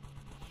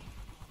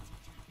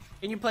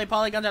 Can you play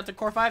Polyguns after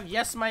COR5?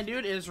 Yes, my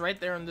dude. It is right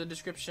there in the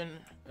description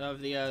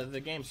of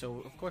the game. So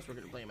of course we're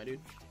gonna play, my dude.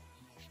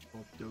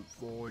 I'll do it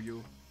for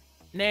you.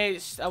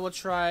 Nate, I will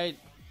try.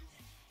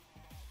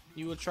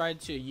 You will try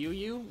to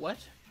you what?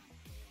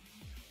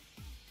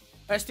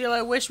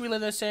 I wish we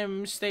lived in the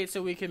same state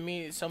so we could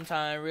meet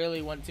sometime. I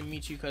really want to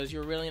meet you because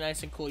you're really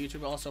nice and cool.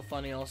 YouTuber, also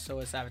funny, also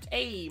a savage.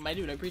 Hey, my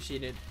dude, I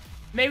appreciate it.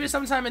 Maybe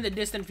sometime in the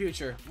distant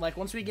future, like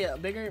once we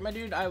get bigger, my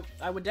dude, I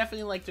would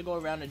definitely like to go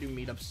around and do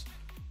meetups.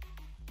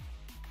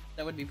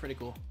 That would be pretty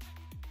cool.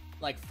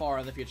 Like far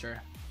in the future.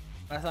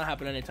 That's not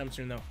happening anytime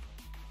soon though.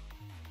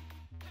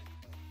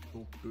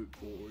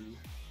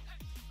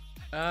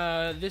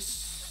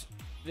 This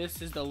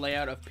is the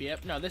layout of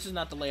PF. No, this is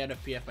not the layout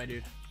of PF, my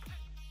dude.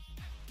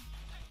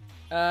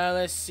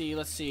 Let's see.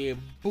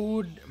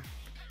 Do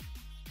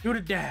the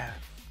damn.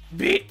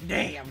 Beat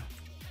damn.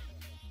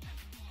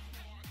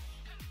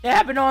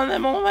 Tapping on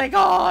them, oh my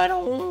god.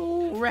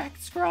 Oh,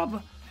 wrecked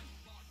scrub.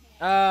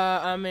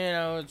 I mean,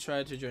 I would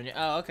try to join you.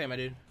 Oh, okay, my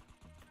dude.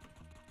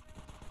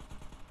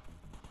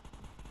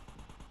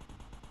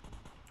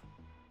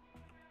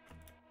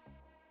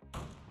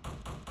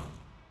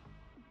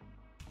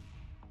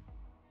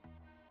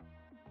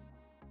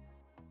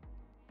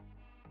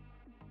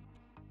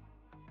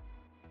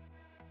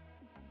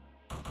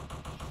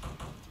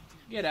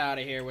 Get out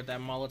of here with that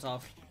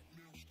Molotov.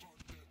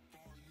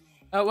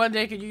 One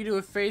day, could you do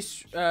a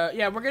face?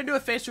 Yeah, we're gonna do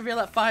a face reveal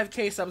at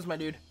 5K subs, my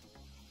dude.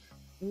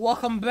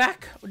 Welcome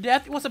back,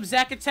 Death. What's up,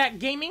 Zack Attack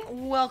Gaming?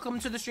 Welcome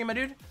to the stream, my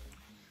dude.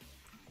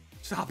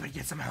 Stop it,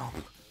 get some help.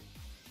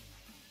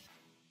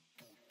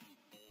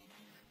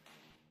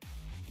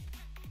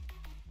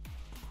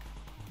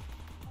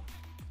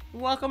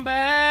 Welcome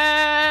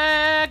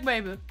back,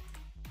 baby.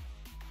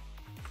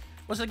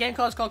 What's the game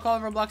called? It's called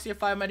ROBLOX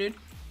 5, my dude.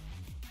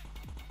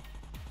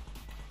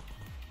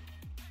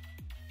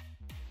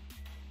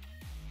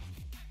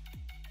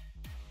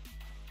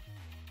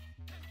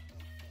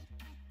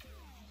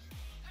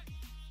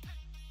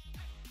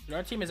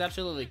 Our team is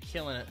absolutely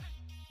killing it.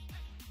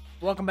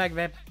 Welcome back,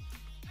 Vep.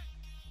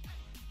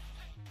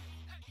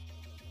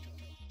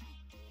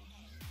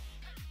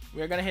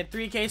 We're gonna hit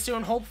 3K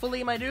soon,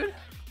 hopefully, my dude.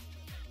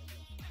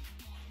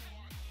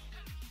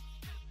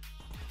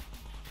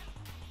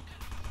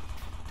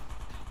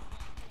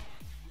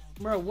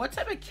 Bro, what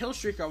type of kill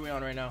streak are we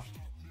on right now?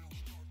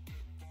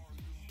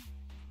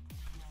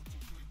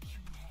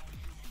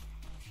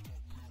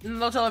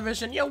 Low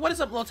Television. Yo, what is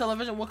up, Low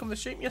Television? Welcome to the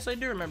stream. Yes, I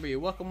do remember you.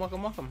 Welcome,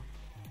 welcome, welcome.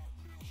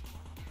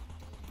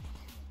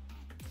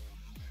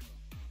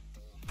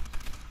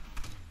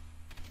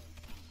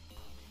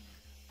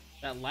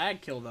 That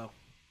lag kill though.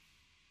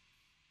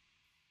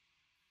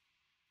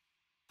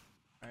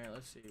 Alright,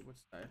 let's see.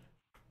 What's that?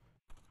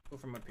 Go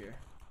from up here.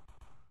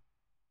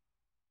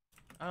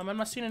 I'm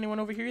not seeing anyone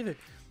over here either.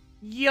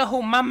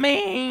 Yo, my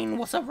man!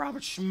 What's up,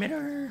 Robert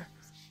Schmitter?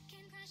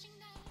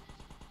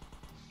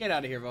 Get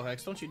out of here,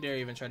 Vohex. Don't you dare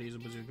even try to use a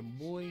bazooka,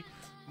 boy.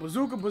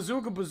 Bazooka,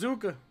 bazooka,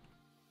 bazooka.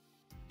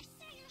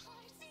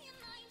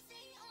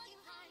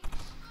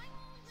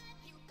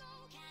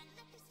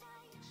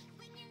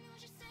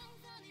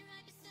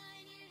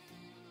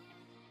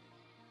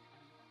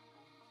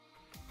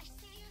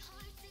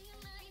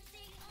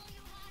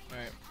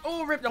 Alright.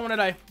 Oh, rip, don't want to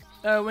die.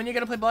 When you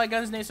gonna play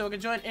Polyguns, Nate, so I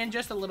can join in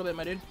just a little bit,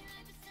 my dude.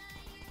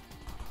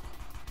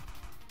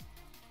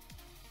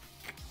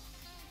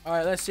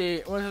 Alright, let's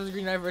see. What is the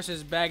Green Knight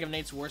versus Bag of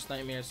Nate's worst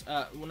nightmares?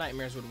 Well,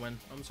 nightmares would win.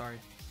 I'm sorry.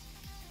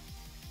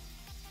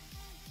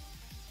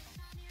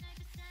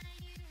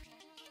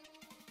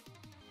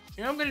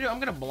 You know what I'm gonna do? I'm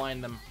gonna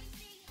blind them.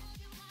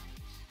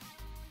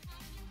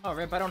 Oh,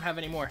 rip, I don't have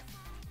any more.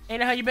 Hey,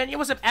 how you been? Yo,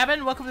 what's up,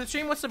 Evan? Welcome to the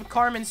stream. What's up,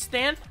 Carmen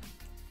Stan?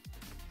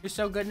 You're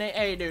so good, Nate.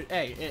 Hey, dude.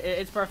 Hey,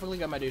 it's perfectly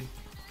good, my dude.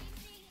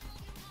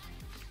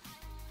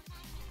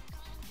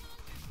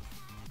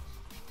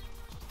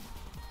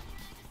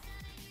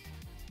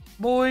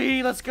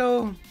 Boy, let's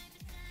go.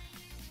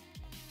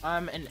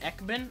 I'm an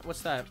Ekman.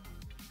 What's that?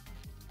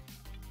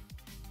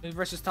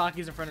 Versus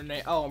Taki's in front of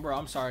Nate. Oh, bro,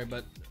 I'm sorry,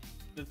 but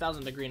the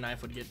 1000-degree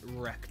knife would get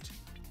wrecked.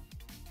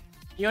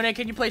 Yo, Nate,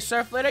 can you play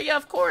Surf later? Yeah,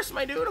 of course,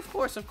 my dude. Of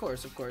course, of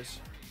course, of course.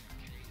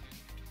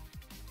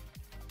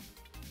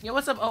 Yo,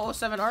 what's up,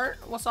 007 Art?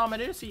 What's up, my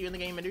dude? See you in the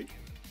game, my dude.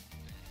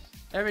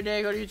 Every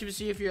day, go to YouTube to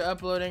see if you're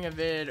uploading a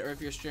vid or if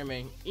you're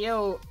streaming.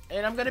 Yo,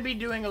 and I'm gonna be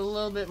doing a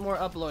little bit more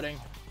uploading.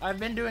 I've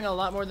been doing a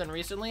lot more than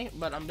recently,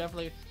 but I'm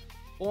definitely...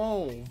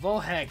 Oh,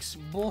 Vohex.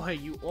 Boy,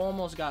 you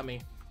almost got me.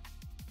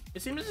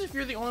 It seems as if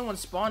you're the only one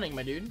spawning,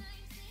 my dude.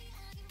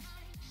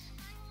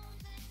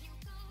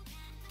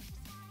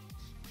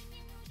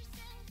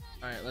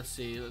 Alright, let's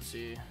see, let's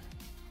see.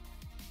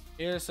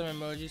 Here's some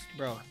emojis.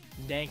 Bro,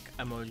 dank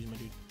emojis, my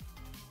dude.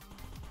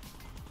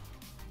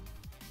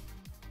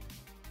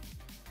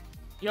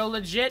 Yo,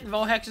 legit,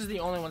 Vohex is the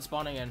only one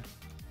spawning in.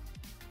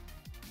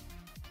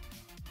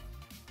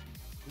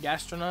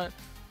 Gastronaut,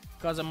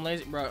 cause I'm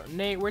lazy, bro.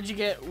 Nate, where did you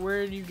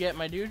get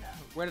my dude?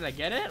 Where did I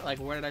get it? Like,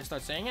 where did I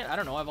start saying it? I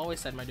don't know. I've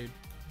always said my dude.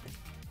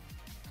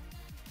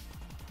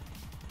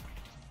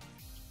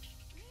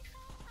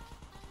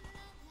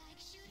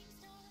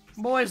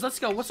 Boys, let's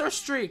go. What's our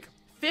streak?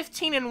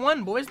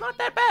 15-1, boys. Not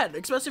that bad,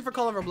 especially for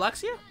Call of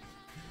ROBLOX.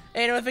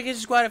 Hey, notification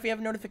squad. If you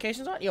have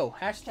notifications on, yo,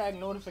 hashtag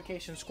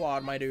notification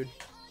squad, my dude.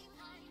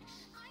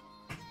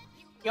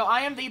 Yo,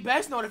 I am the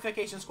best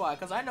notification squad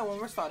because I know when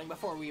we're starting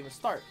before we even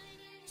start.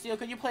 Steel,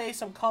 could you play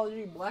some Call of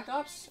Duty Black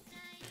Ops?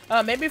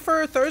 Maybe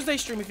for Thursday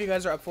stream if you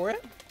guys are up for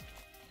it.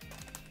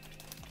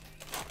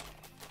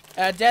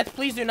 Death,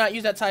 please do not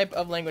use that type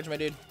of language, my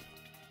dude.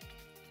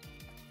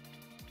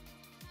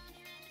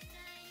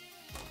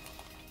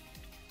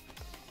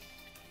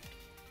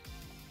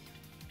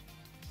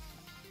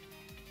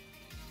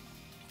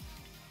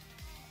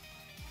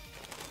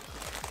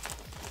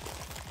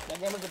 That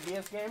game was a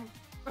BS game?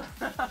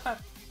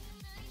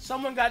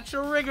 Someone got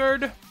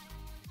triggered.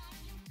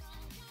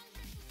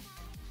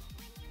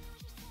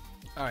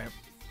 Alright.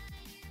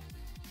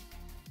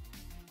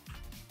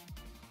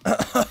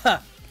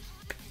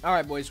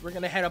 Alright, boys. We're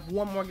gonna head up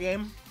one more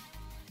game.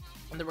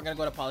 And then we're gonna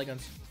go to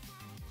Polyguns.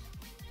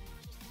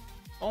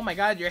 Oh my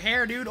god, your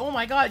hair, dude. Oh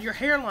my god, your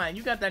hairline.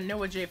 You got that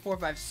Noah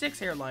J456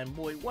 hairline,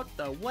 boy. What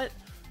the what?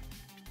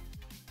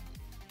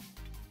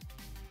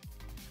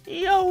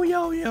 Yo,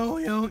 yo, yo,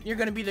 yo. You're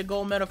gonna be the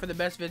gold medal for the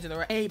best vids in the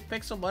world. Hey,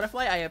 Pixel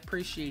Butterfly, I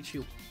appreciate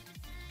you.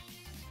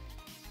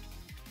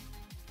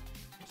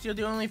 Still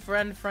the only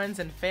friends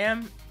and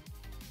fam?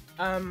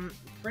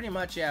 Pretty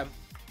much, yeah.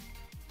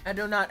 I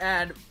do not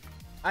add...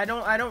 I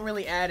don't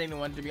really add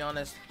anyone, to be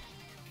honest.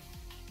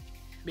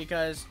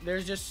 Because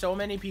there's just so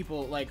many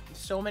people, like,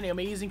 so many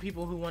amazing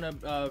people who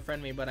want to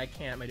friend me, but I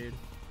can't, my dude.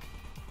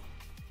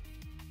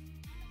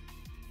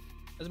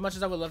 As much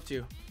as I would love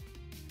to.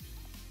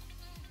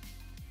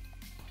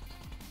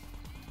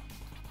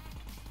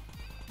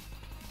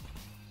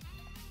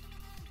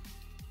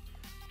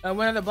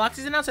 When are the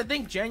boxes announced? I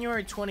think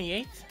January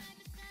 28th.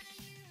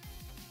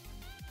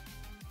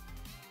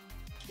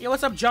 Yo,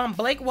 what's up, John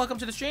Blake? Welcome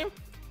to the stream.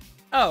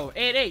 Oh,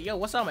 88. Yo,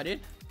 what's up, my dude?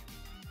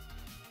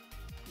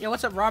 Yo,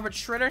 what's up, Robert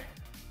Schritter?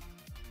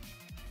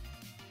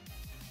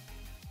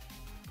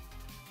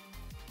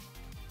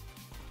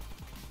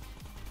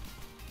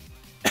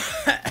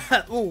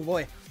 Oh,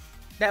 boy.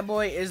 That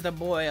boy is the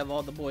boy of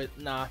all the boys.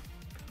 Nah.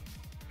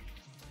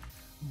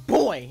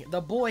 Boy!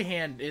 The boy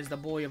hand is the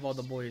boy of all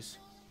the boys.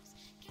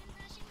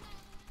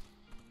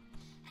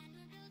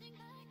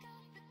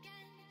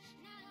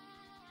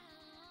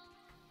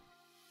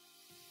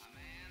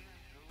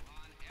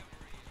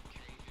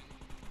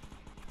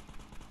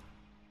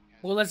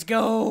 Well, let's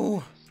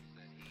go.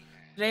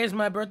 Today is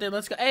my birthday.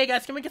 Let's go. Hey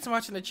guys, can we get some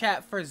watch in the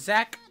chat for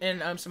Zach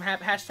and some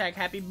hashtag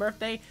happy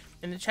birthday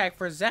in the chat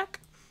for Zach.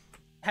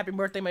 Happy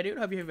birthday, my dude.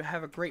 Hope you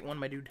have a great one,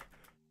 my dude.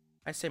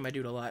 I say my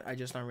dude a lot. I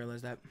just don't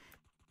realize that.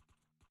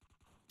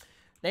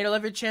 Nate, I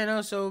love your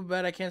channel so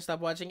bad I can't stop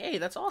watching. Hey,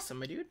 that's awesome,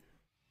 my dude.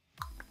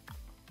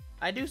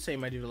 I do say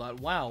my dude a lot.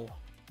 Wow.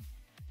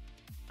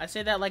 I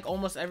say that like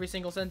almost every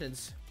single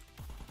sentence.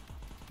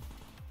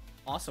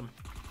 Awesome.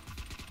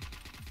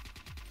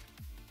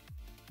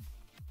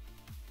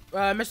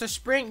 Mr.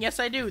 Spring,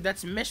 yes I do.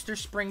 That's Mr.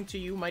 Spring to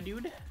you, my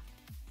dude.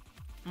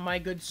 My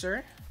good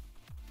sir.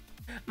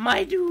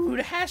 My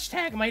dude,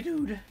 hashtag my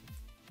dude.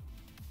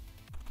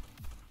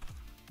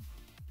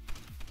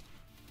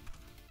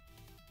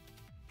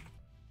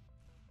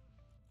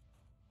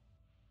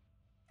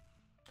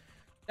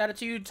 Shout out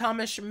to you,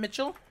 Thomas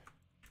Mitchell.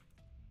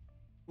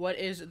 What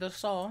is the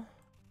saw?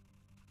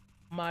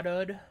 My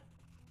dude.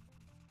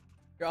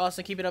 You're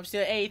awesome, keep it up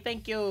still. Hey,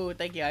 thank you,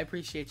 I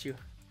appreciate you.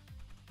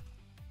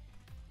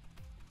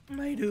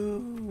 My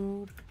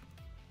dude.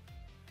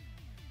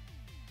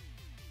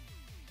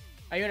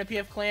 Are you in a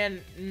PF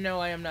clan? No,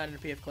 I am not in a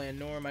PF clan,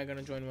 nor am I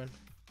gonna join one.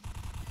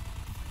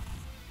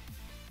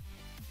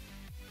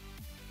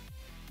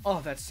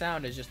 Oh, that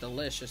sound is just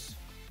delicious.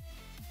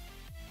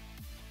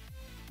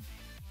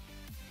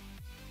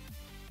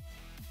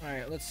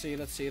 Alright, let's see.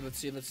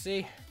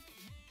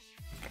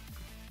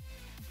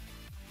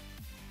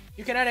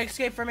 You cannot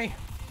escape from me.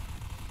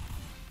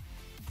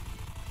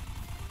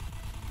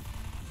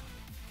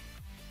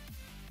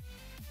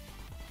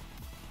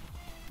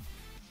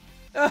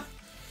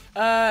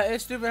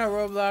 It's stupid how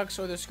Roblox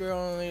or the square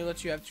only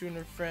lets you have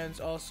 200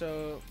 friends.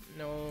 Also,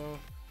 no,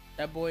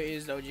 that boy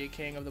is the OG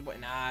king of the boy.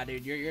 Nah,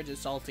 dude, you're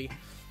just salty.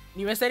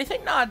 You missed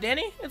anything? Nah,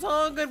 Danny, it's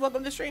all good.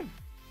 Welcome to the stream.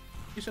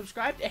 You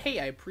subscribed? Hey,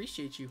 I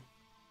appreciate you.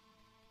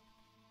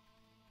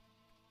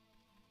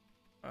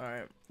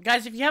 Alright,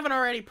 guys, if you haven't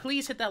already,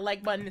 please hit that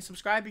like button and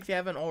subscribe if you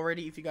haven't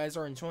already. If you guys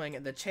are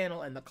enjoying the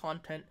channel and the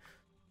content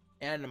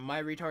and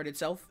my retarded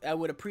self, I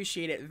would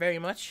appreciate it very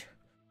much.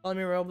 Follow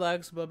me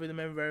Roblox, but be the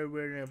member very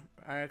weird name.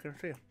 I can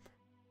see.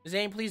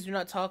 Zane, please do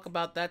not talk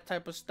about that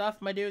type of stuff,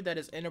 my dude. That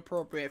is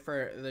inappropriate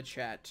for the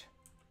chat.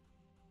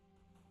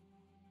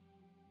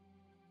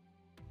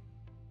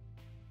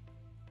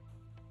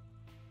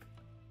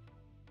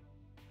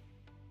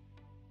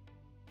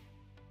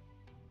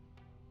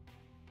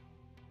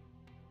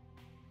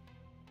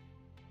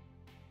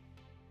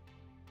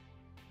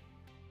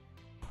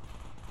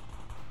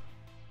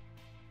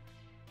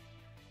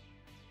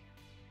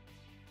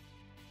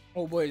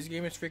 Oh boy, this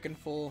game is freaking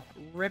full.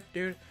 Rip,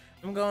 dude.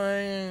 I'm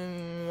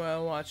going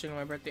while watching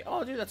my birthday.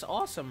 Oh, dude, that's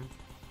awesome.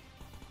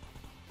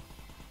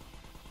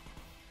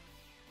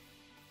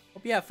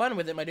 Hope you have fun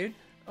with it, my dude.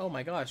 Oh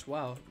my gosh,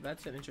 wow.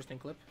 That's an interesting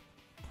clip.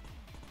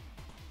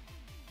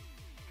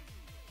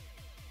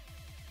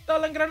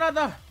 Talang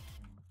Granada!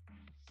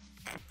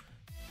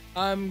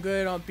 I'm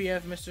good on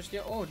PF, Mr.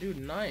 Steel. Oh, dude,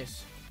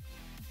 nice.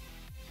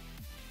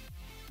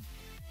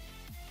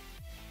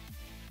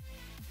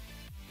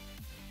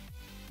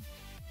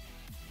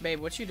 Babe,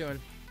 what you doing?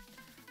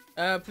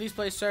 Please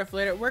play Surf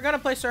later. We're gonna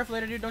play Surf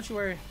later, dude. Don't you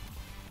worry.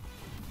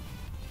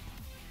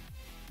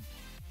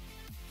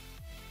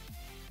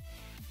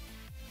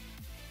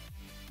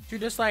 2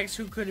 dislikes.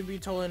 Who could it be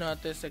totally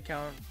not this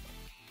account?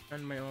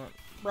 On my own.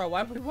 Bro,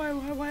 why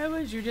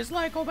would you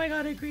dislike? Oh my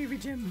god, I agree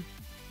with Jim.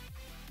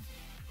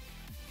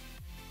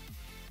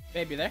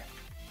 Babe, you there?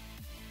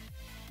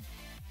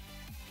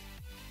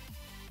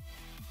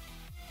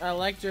 I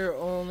liked your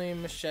only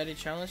machete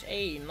challenge.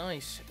 Hey,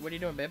 nice. What are you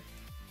doing, babe?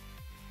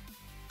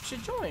 You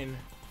should join.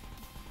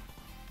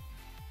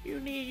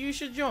 You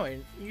should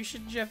join. You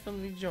should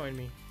definitely join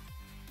me.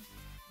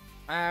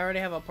 I already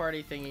have a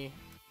party thingy,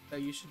 so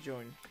you should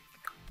join.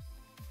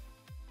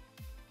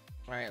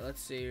 Alright, let's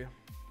see.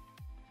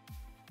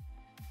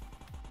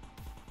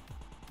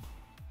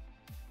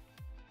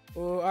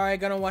 Oh, alright,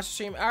 gonna watch the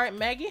stream. Alright,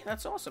 Maggie,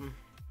 that's awesome.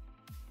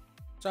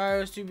 Sorry, I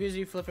was too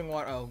busy flipping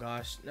water. Oh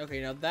gosh.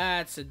 Okay, now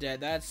that's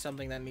that's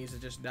something that needs to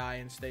just die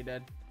and stay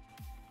dead.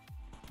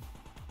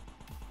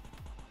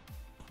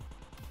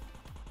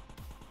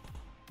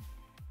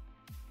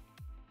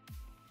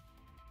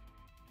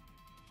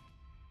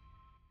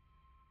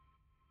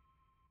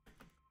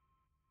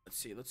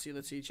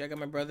 Let's see. Check out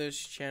my brother's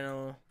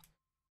channel.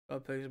 Oh,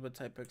 pixel, but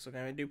type pixel.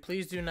 Okay, dude,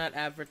 please do not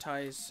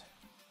advertise.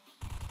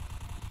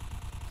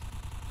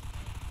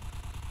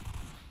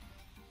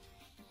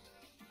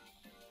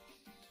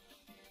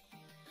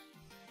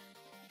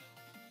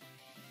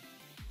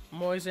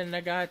 Moisen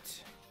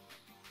Nagat.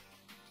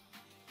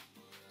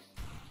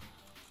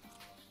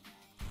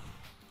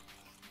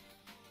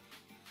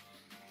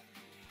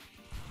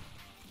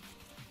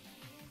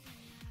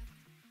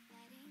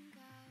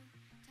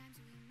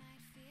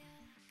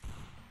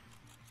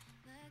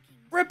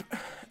 Rip!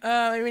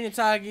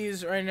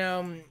 Minitagi's right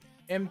now,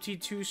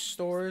 MT2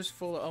 stores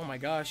full of, oh my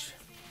gosh.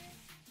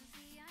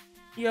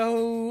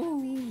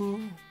 Yo,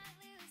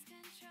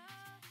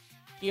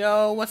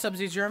 what's up,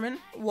 Z German?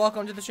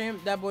 Welcome to the stream.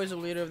 That boy's a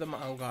leader of the,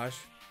 oh gosh.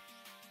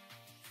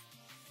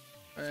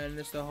 And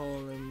it's the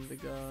hole in the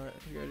gun.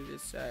 Here it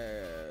is.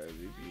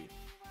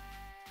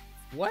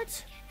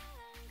 What?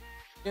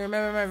 Do you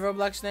remember my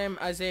Roblox name?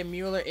 Isaiah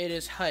Mueller. It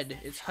is HUD.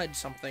 It's HUD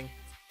something.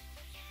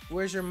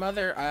 Where's your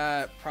mother?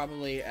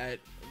 Probably at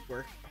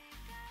work.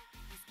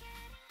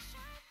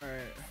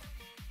 Alright.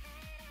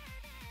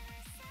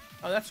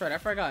 Oh, that's right. I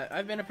forgot.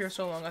 I've been up here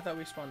so long. I thought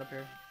we spawned up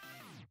here.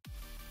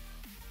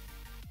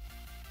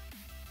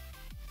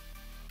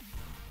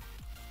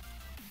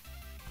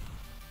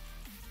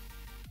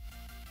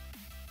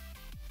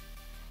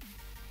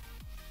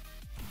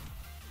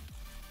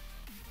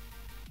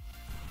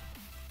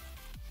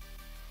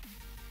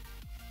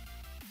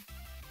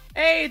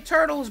 Hey,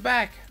 Turtle's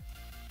back!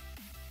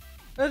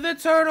 The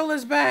turtle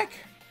is back!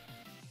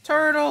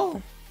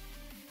 Turtle!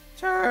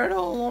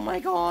 Turtle! Oh my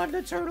god,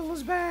 the turtle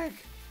is back!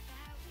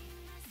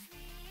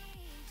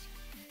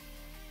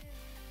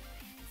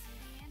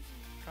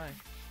 Hi.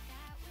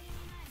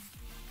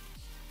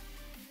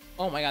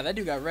 Oh my god, that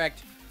dude got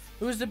wrecked.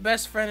 Who's the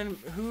best friend in,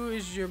 who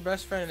is your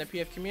best friend in the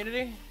PF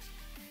community?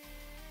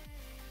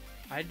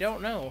 I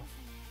don't know.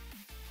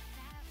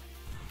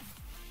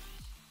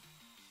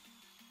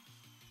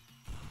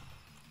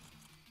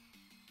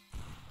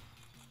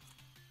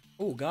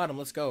 Oh, got him.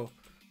 Let's go.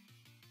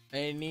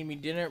 I need me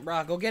dinner.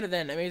 Bro, go get it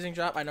then. Amazing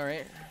job. I know,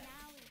 right?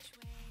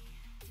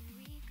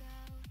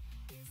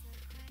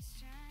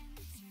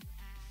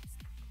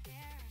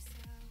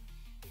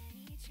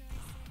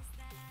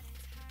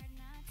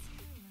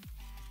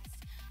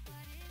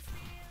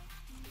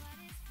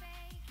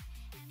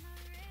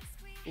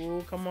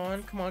 Oh, come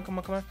on. Come on, come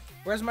on, come on.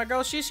 Where's my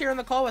girl? She's here in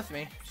the call with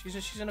me.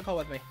 She's in the call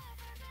with me.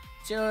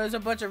 So there's a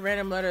bunch of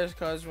random letters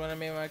because when I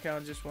made my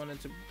account, I just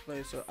wanted to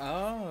play. So,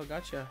 oh,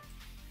 gotcha.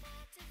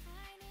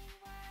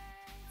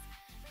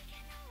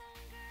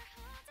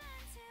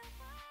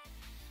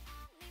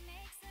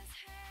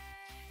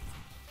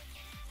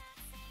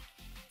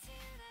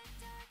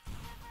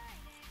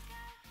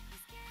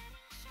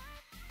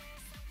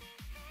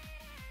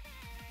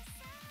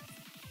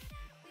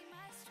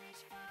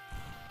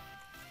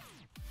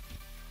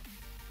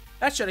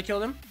 That should have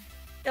killed him.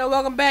 Yo,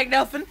 welcome back,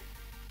 Delphin.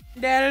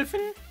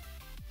 Delphin.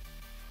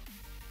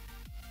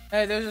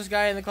 Hey, there's this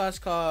guy in the class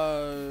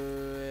called...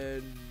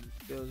 It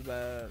feels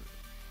bad.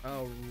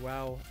 Oh,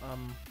 wow.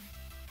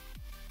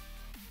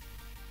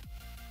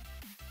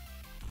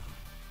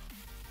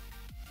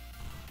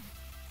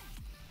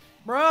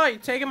 Bro, you're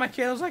taking my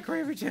kills like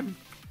Craver Tim.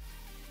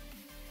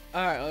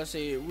 Alright, let's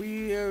see.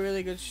 We are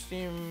really good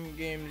Steam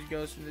games.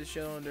 Ghost in the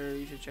Shell under.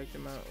 You should check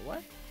them out.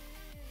 What?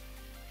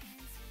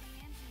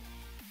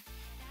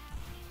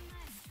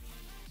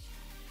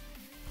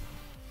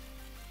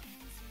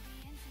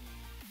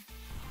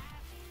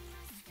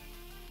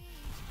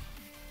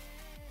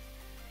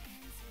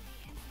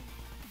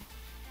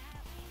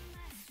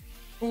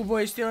 Oh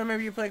boy, still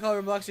remember you play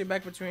ROBLOX. You're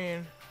back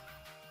between.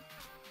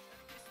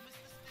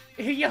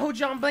 Hey, yo,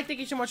 John Blake, thank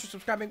you so much for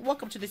subscribing.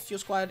 Welcome to the Steel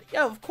Squad.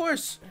 Yo, of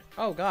course.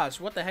 Oh gosh,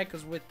 what the heck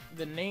is with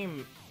the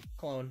name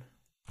clone?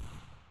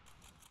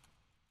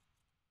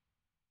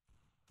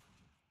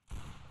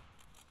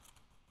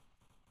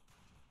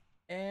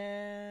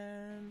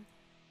 And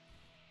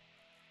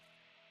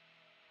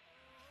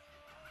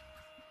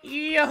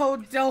yo,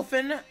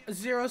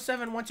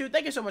 Delphin0712,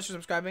 thank you so much for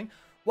subscribing.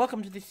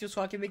 Welcome to the Steel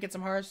Squad. Can we get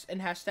some hearts and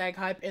hashtag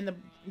hype in the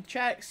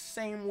chat?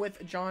 Same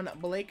with John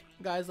Blake.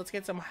 Guys, let's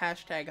get some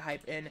hashtag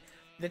hype in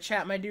the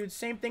chat, my dude.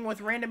 Same thing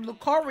with Random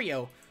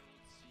Lucario.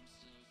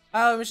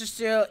 Oh, Mr.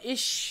 Steel.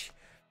 Ish.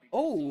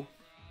 Oh.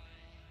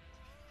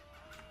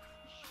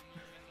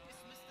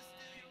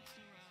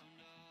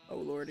 Oh,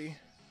 lordy.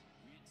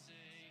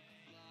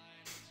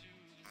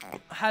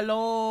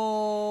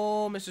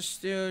 Hello, Mr.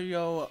 Steel.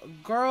 Yo,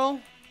 girl.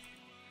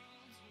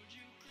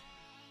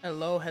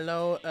 Hello,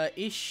 hello.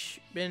 Ich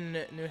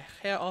bin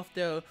her auf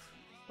der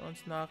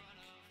uns nach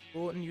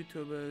guten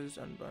YouTubers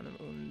anbauen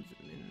und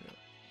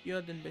hier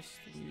den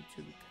besten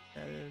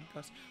YouTube-Kanal,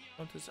 das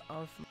und es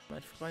auf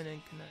mein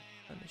Freunde-Kanal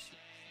kann ich.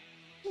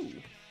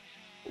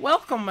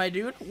 Welcome, my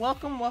dude.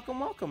 Welcome,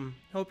 welcome, welcome.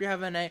 Hope you're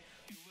having a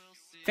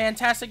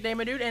fantastic day,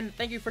 my dude, and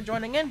thank you for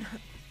joining in.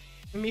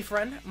 Me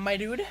friend, my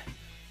dude.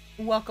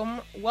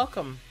 Welcome,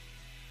 welcome.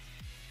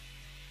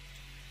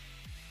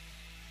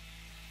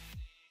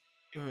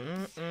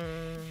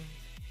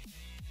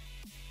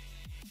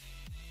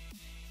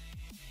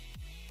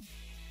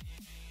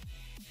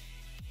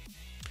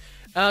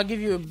 I'll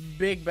give you a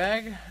big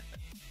bag.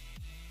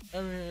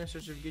 I'm in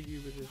search of good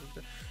you with this.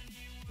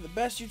 The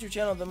best YouTube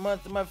channel of the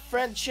month, my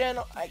friend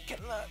channel. I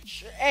cannot.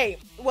 Hey,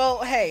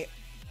 well, hey,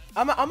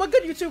 I'm a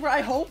good YouTuber.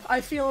 I hope.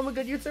 I feel I'm a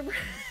good YouTuber.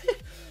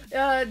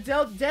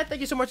 Dead, thank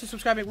you so much for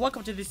subscribing.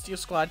 Welcome to the Steel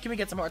Squad. Can we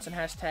get some hearts and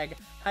hashtag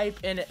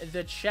hype in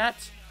the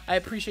chat? I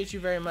appreciate you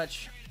very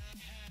much.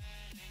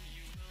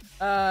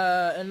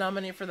 And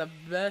nominate for the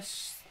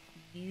best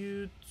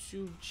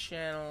YouTube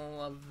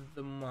channel of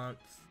the month.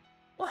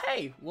 Well,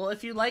 hey, well,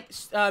 if you like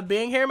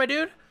being here, my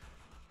dude,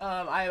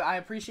 I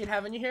appreciate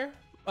having you here.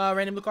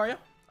 Random Lucario,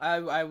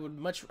 I would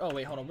much. Oh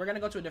wait, hold on. We're gonna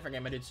go to a different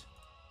game, my dudes.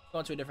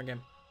 Go to a different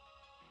game.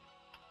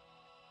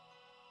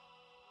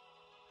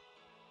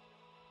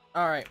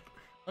 Alright.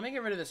 Let me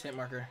get rid of this hit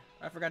marker.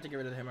 I forgot to get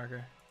rid of the hit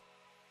marker.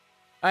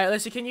 Alright,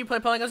 let's see. Can you play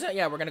Polyguns?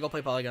 Yeah, we're gonna go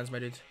play Polyguns, my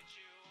dudes.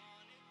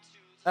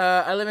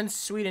 I live in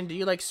Sweden. Do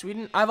you like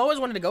Sweden? I've always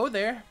wanted to go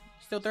there.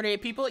 Still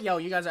 38 people? Yo,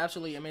 you guys are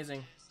absolutely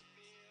amazing.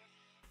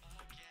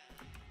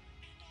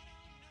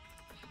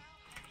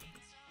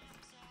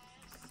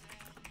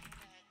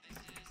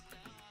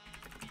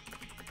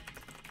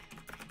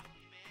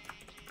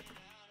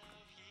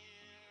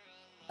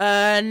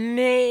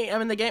 Nay,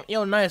 I'm in the game.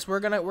 Yo, nice. We're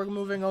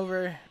moving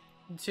over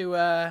to,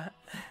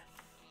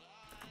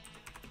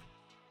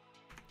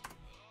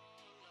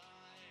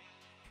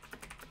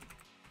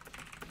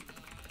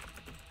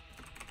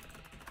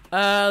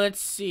 let's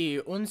see.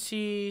 Uns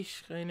sie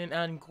schreien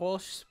ein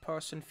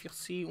Großperson für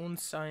sie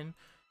uns sein.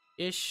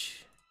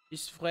 Ich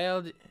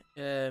werde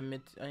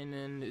mit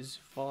einem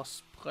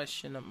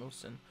Versprechen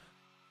müssen.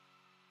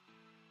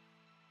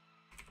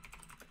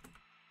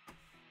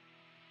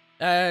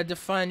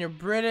 Define your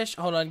British.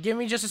 Hold on, give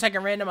me just a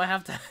second, random. I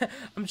have to.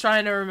 I'm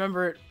trying to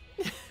remember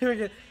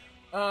it.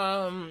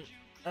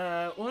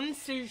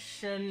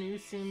 Unsicher, you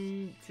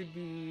seem to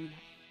be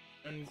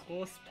a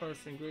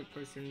great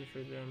person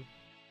for them.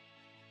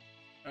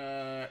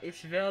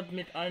 Ich werde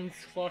mit einem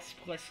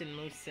Versprechen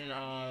müssen.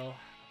 I'll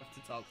have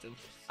to talk to him.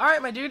 All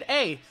right, my dude.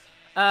 Hey.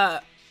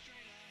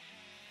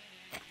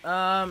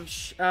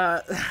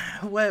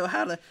 Wait.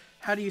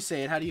 How do you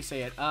say it? How do you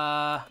say it?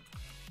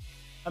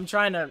 I'm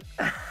trying to.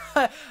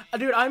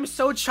 Dude, I'm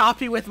so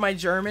choppy with my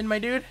German, my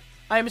dude.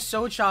 I'm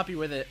so choppy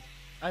with it.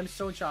 I'm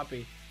so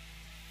choppy.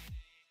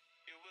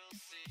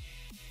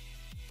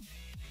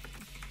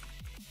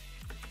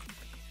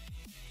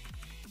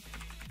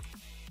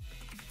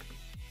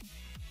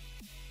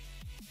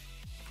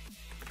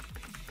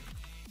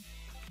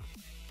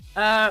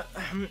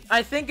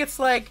 I think it's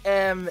like,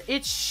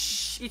 ich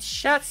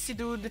schätze,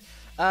 dude,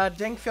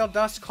 denk für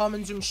das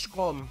kommen zum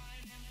Strom.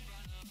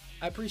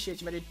 I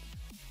appreciate you, my dude.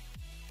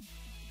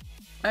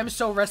 I'm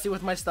so rusty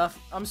with my stuff.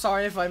 I'm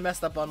sorry if I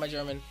messed up on my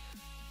German.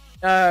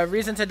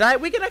 Reason to Die?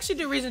 We can actually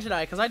do Reason to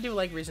Die, because I do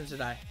like Reason to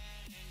Die.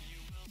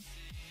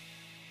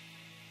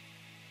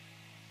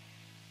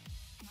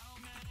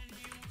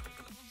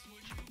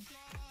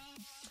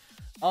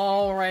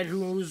 Alright,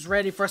 who's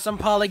ready for some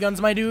Polyguns,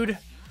 my dude?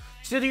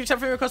 Still do you accept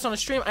friend requests on the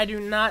stream? I do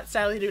not,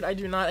 sadly, dude. I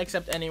do not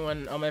accept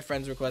anyone on my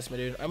friend's request, my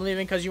dude. I'm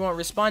leaving because you won't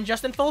respond.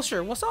 Justin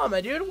Fulcher, what's up, my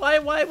dude?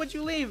 Why would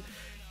you leave?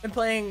 Been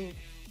playing,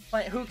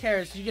 who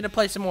cares? You get to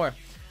play some more.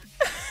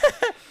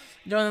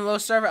 Doing the low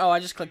server. Oh, I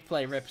just clicked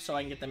play, rip, so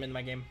I can get them in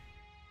my game.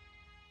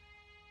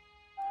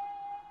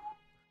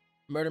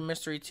 Murder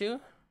Mystery 2.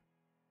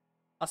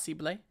 I'll see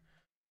play.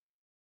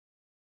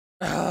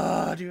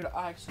 Dude,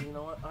 actually, you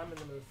know what? I'm in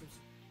the mood for.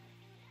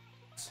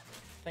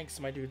 Thanks,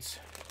 my dudes.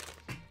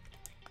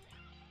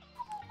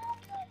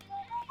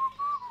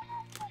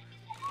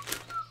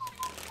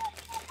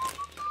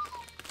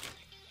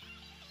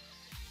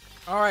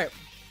 All right.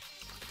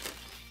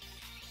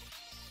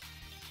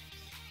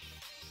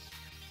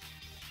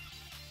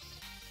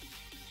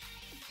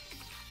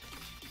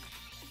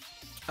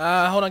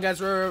 Hold on,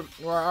 guys. We're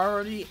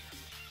already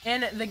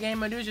in the game,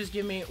 my dudes. Just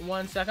give me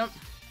 1 second.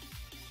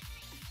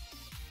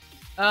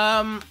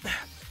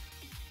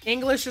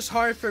 English is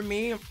hard for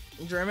me.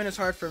 German is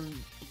hard for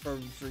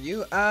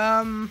you.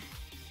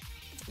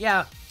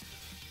 Yeah.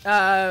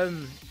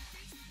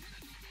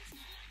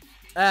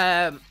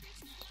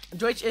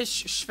 Deutsch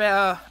ist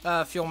schwer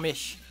für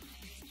mich.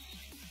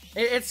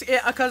 It's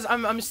because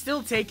I'm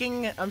still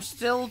taking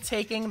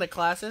the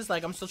classes.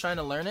 Like I'm still trying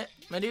to learn it,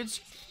 my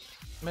dudes.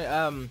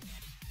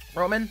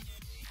 Roman.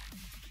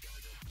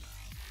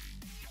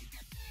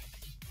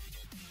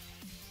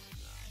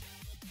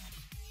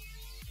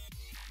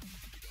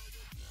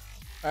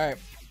 All right.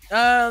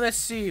 Let's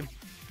see.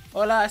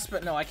 Hola,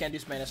 no, I can't do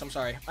Spanish. I'm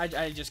sorry.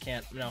 I just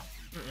can't. No.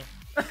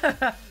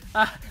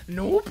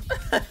 Nope.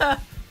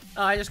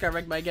 Oh, I just got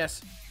wrecked by a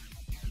guess.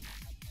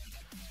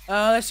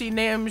 Let's see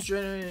names.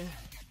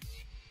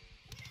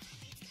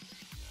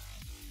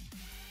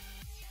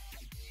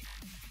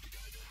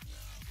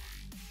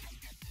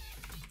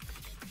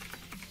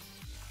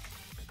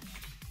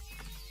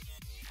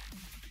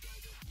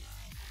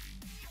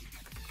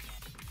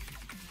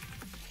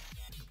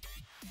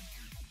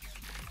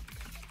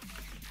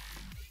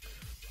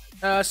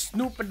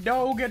 Snoop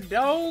Dogg.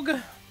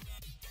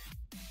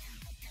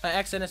 My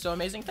accent is so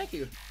amazing. Thank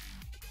you.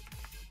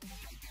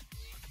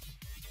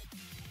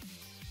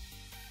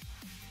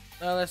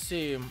 Let's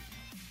see.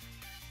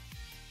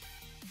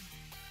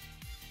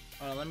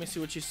 Let me see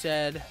what you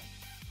said.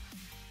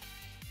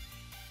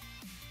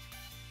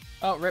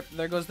 Oh, rip!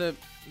 There goes the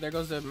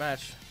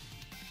match.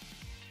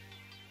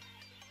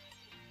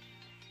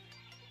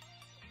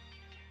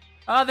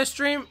 Oh, the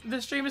stream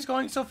is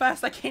going so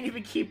fast I can't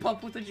even keep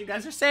up with what you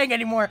guys are saying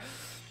anymore.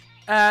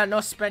 No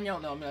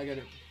Spaniel. No, I'm not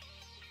gonna.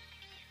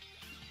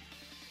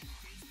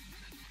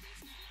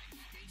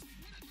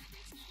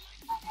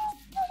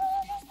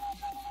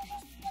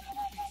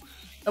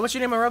 What's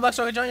your name on Roblox?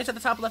 So I can join you to the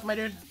top left, my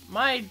dude.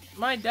 My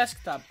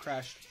desktop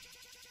crashed.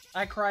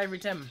 I cry every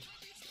time.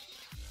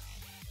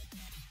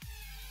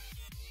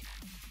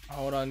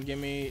 Hold on, give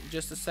me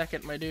just a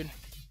second, my dude.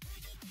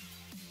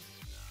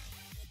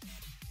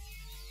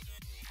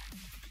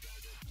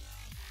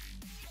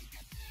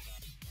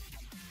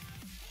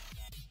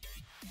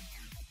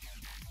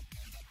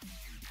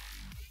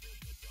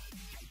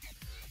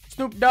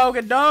 Snoop Dogg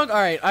and Dog. All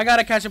right, I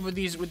gotta catch up with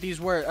these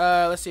words.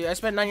 Let's see. I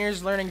spent 9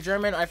 years learning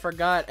German. I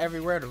forgot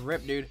every word.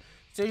 Rip, dude.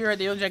 So you're at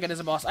the Yellow Jacket as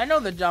a boss. I know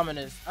the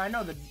Dominus. I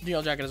know the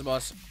Yellow Jacket as a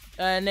boss.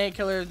 Nate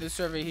Killer, the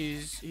survey.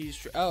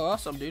 He's. Oh,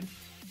 awesome, dude.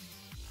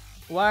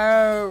 Why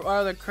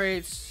are the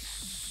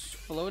crates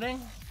floating?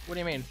 What do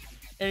you mean?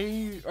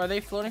 Are they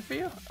floating for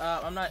you?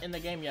 I'm not in the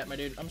game yet, my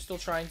dude. I'm still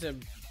trying to.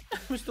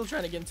 I'm still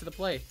trying to get into the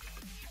play.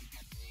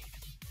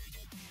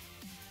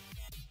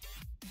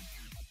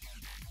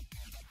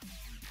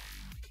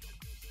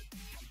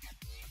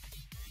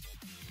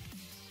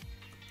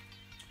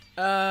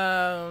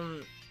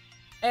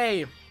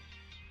 Hey,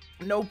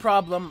 no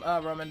problem,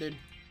 Roman, dude.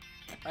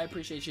 I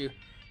appreciate you.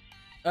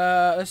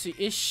 Let's see.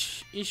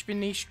 Ich bin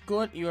nicht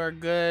gut. You are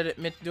good.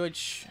 Mit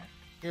Deutsch.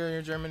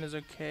 Your German is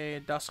okay.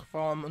 Das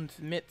Form und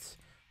mit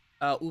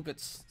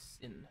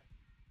Ubitsin.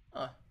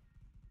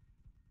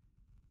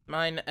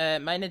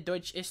 Meine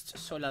Deutsch ist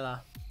so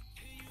lala.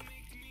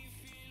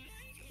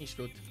 Nicht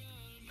gut.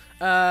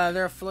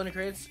 There are floating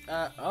crates.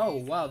 Oh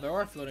wow, there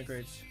are floating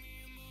crates.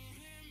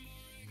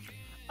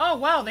 Oh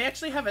wow, they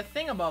actually have a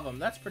thing above them.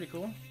 That's pretty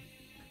cool.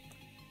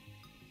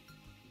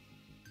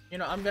 You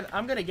know, I'm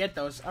gonna get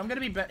those. I'm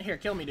gonna be here.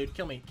 Kill me, dude.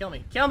 Kill me. Kill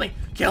me. Kill me.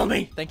 Kill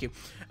me. Thank you.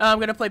 I'm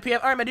gonna play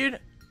PF. All right, my dude.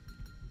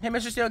 Hey,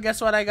 Mr. Steel.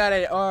 Guess what? I got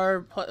a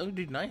R. Oh,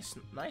 dude, nice.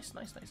 All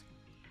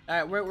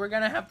right, we're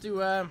gonna have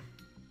to.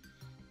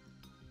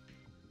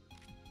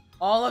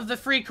 All of the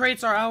free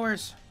crates are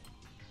ours.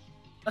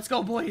 Let's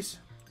go, boys.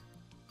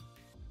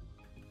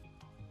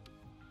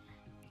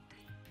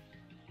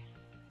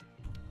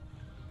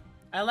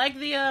 I like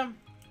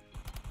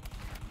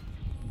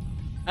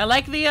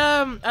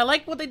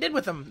what they did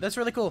with them. That's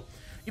really cool.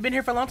 You've been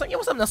here for a long time. Yo,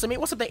 what's up, Nelson? Mate?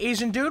 What's up, the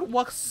Asian dude?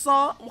 What's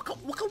up?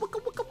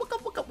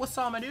 What's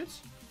up, my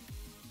dudes?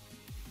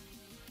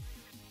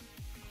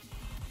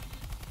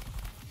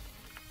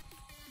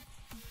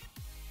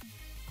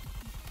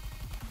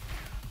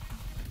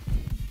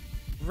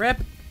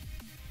 Rip.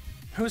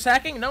 Who's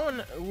hacking? No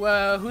one.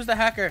 Who's the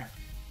hacker?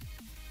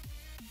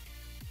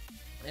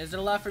 Is it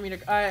allowed for me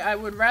to... I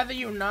would rather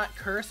you not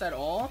curse at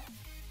all.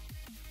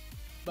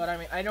 But, I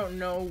mean, I don't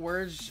know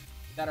words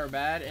that are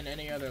bad in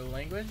any other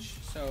language.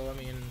 So, I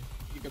mean,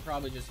 you could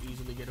probably just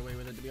easily get away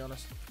with it, to be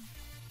honest.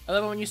 I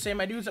love it when you say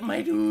my dudes.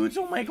 My dudes!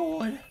 Oh my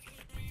god!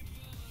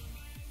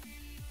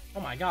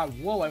 Oh my god,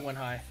 whoa, I went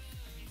high.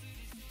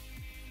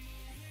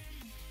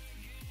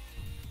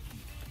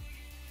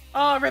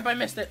 Oh, rip, I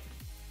missed it.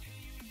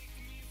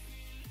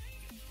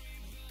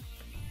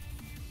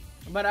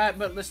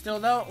 But still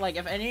though, like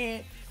if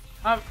any,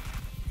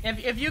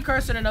 if you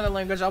curse in another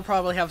language, I'll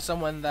probably have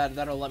someone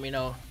that'll let me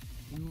know.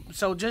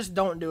 So just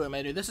don't do it,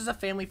 my dude. This is a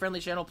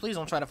family-friendly channel. Please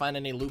don't try to find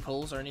any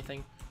loopholes or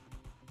anything,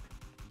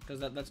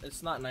 because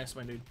it's not nice,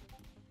 my dude.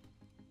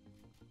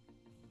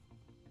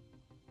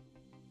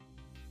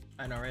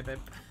 I know, right, babe?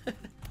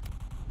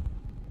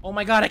 Oh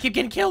my god, I keep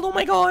getting killed. Oh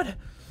my god.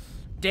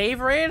 Dave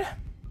raid.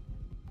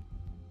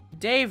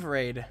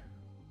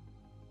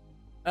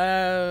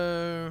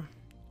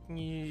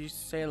 You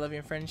say I love you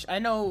in French. I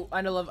know I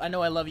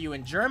love you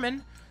in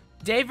German.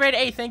 Dave Raid,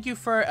 hey, thank you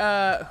for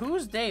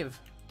who's Dave?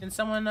 Can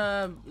someone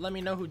let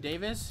me know who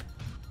Dave is?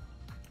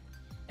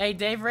 Hey,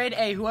 Dave Raid,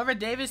 hey, whoever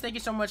Dave is, thank you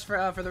so much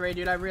for the raid,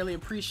 dude. I really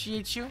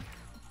appreciate you.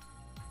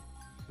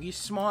 You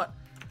smart,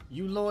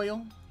 you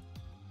loyal.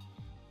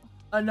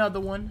 Another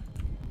one.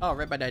 Oh,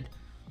 rip, I died.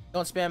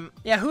 Don't spam.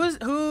 Yeah,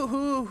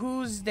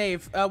 who's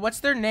Dave?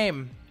 What's their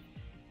name?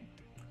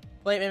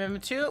 Play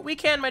MM2? We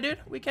can, my dude.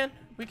 We can.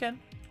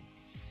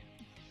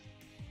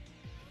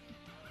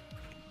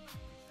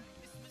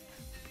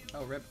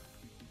 Oh, rip.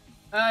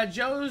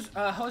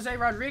 Jose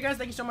Rodriguez,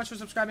 thank you so much for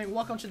subscribing.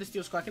 Welcome to the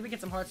Steel Squad. Can we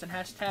get some hearts and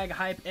hashtag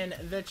hype in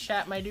the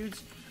chat, my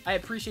dudes? I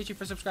appreciate you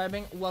for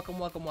subscribing. Welcome.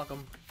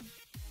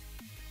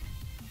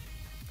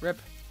 Rip.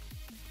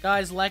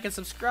 Guys, like and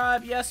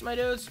subscribe. Yes, my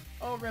dudes.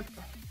 Oh, rip.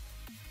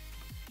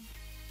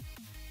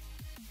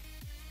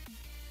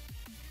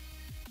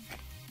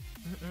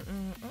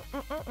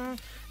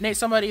 Nate,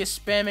 somebody is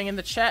spamming in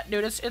the chat,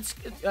 dude. It's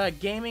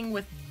gaming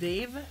with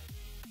Dave.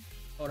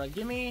 Hold on,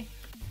 give me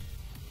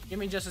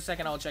just a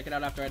second. I'll check it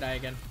out after I die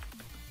again.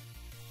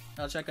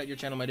 I'll check out your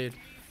channel, my dude.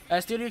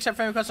 Stu, do you accept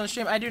friend requests on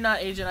stream? I do not,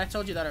 Agent. I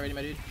told you that already,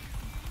 my dude.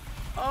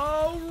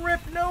 Oh,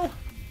 rip, no.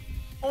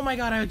 Oh my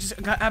god, I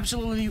just got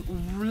absolutely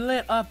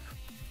lit up.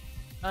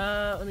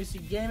 Let me see.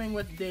 Gaming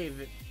with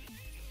Dave.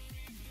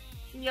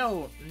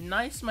 Yo,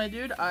 nice, my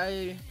dude.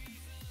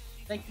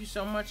 Thank you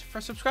so much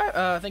for subscribe.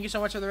 Thank you so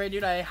much for the raid,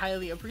 dude. I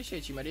highly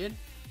appreciate you, my dude.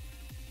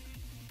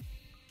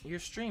 Your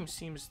stream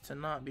seems to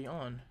not be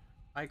on.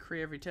 I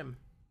create every Tim.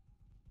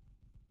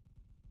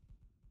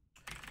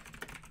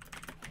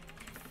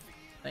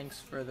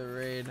 Thanks for the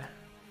raid.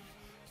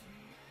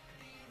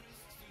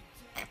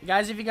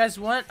 Guys, if you guys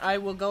want, I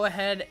will go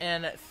ahead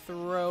and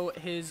throw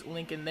his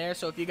link in there.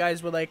 So if you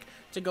guys would like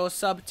to go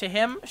sub to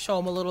him, show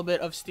him a little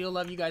bit of steel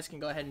love, you guys can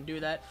go ahead and do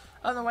that.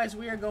 Otherwise,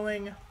 we are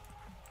going...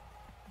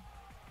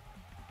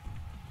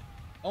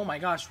 Oh my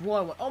gosh,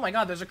 whoa. Oh my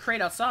god, there's a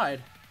crate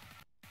outside.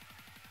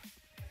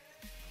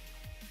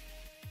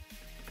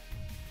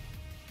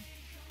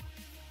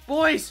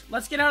 Boys,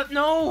 let's get out.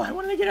 No, I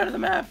wanted to get out of the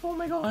map. Oh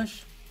my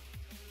gosh.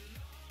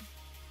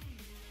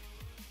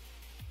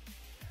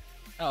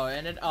 Oh,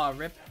 and it. Oh,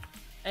 rip.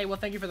 Hey, well,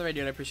 thank you for the raid,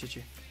 dude. I appreciate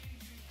you.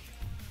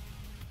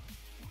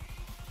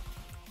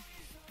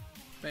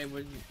 Wait,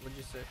 what'd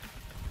you say?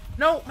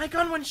 No, my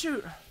gun wouldn't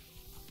shoot.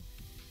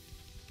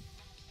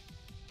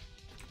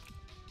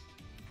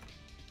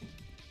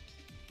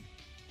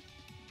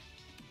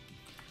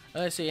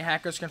 Let's see.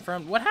 Hackers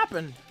confirmed. What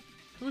happened?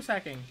 Who's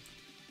hacking?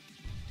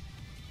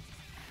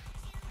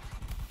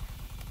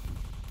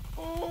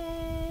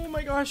 Oh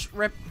my gosh,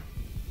 rip.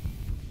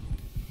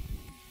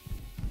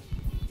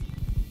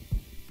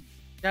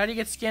 How do you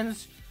get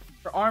skins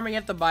for armor? You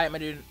have to buy it, my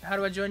dude. How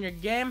do I join your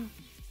game?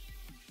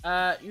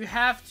 You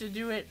have to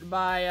do it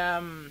by,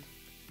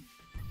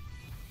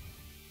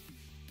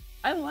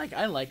 I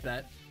like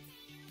that.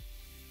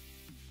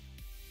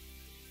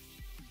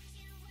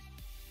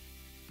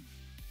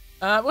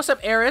 What's up,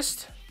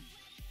 Arist?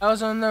 I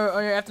was on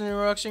your afternoon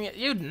ROBLOX stream.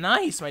 Dude,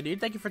 nice, my dude.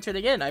 Thank you for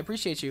tuning in. I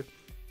appreciate you.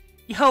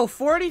 Yo,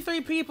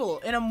 43 people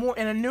in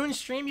a noon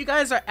stream. You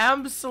guys are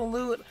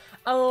absolute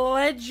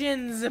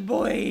legends,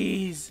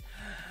 boys.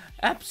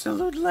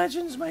 Absolute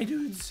legends, my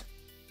dudes.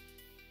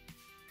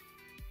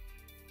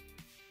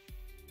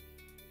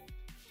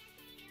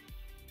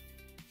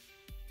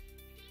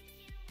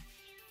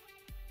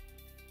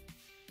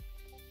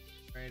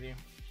 Alrighty.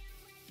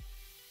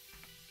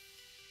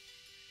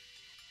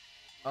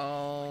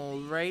 All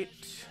right.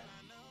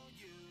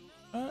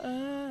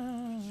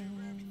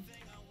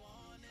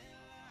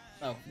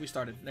 Oh, we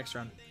started. Next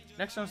round.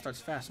 Next round starts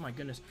fast. Oh my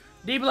goodness.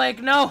 D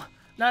Blake, no!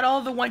 Not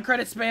all the 1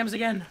 credit spams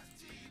again.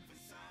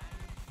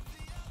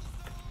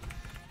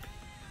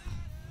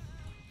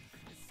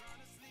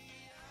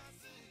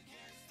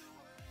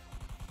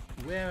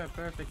 We're a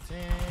perfect team.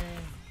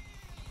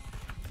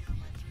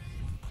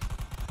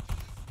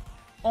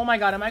 Oh my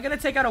god, am I gonna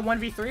take out a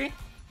 1v3?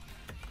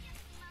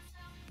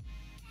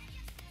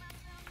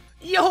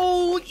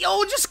 Yo,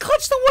 just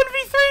clutch the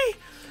 1v3!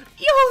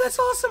 Yo, that's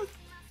awesome!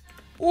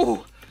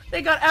 Ooh,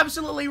 they got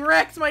absolutely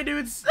wrecked, my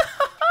dudes!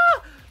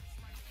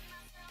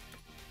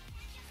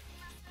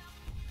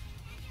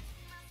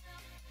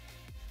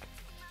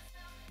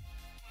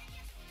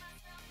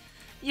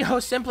 Yo,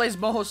 Sim plays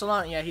Boho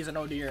Salon. Yeah, he's an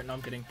ODer. No,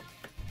 I'm kidding.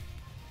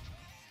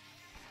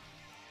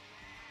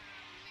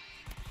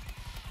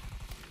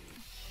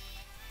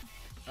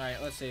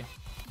 Alright, let's see.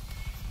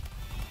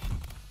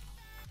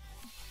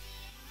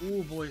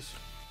 Ooh, boys.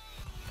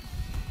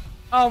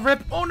 Oh,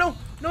 rip. Oh, no.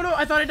 No,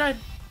 I thought I died.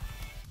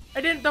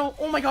 I didn't, though.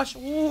 Oh, my gosh.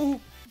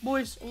 Ooh,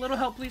 boys. A little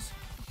help, please.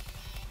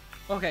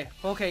 Okay.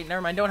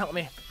 Never mind. Don't help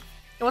me. Hey,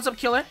 what's up,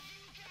 killer?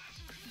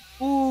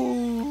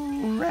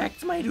 Ooh,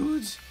 wrecked, my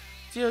dudes.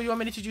 Steel, you want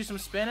me to teach you some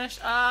Spanish?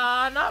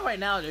 Not right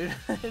now, dude.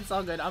 It's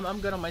all good. I'm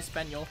good on my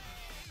Spaniel.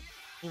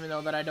 Even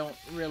though that I don't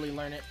really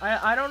learn it.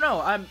 I don't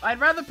know. I'd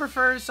rather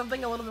prefer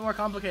something a little bit more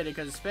complicated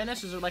because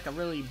Spanish is like a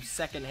really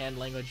second-hand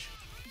language.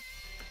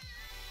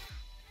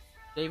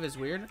 Dave is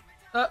weird.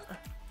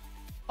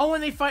 Oh,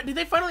 and did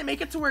they finally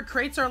make it to where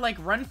crates are like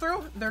run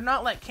through? They're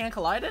not like can't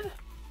collided?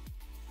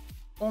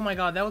 Oh my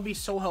god, that would be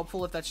so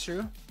helpful if that's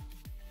true.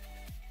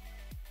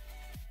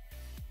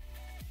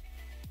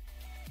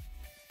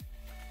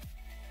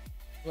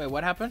 Wait,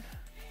 what happened?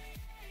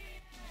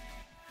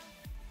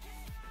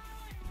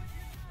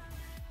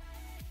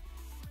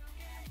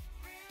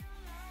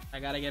 I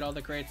gotta get all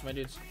the crates, my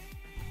dudes.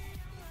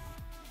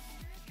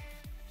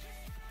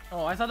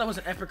 Oh, I thought that was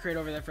an epic crate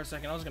over there for a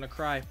second. I was gonna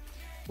cry.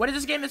 What is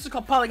this game? This is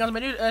called Polyguns, my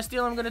dude.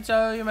 Steel, I'm gonna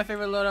tell you my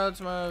favorite loadout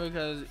tomorrow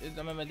because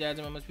I'm at my dad's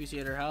and my mom's PC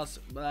at her house.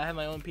 But I have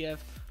my own PF,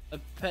 a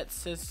pet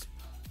sis.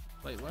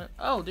 Wait, what?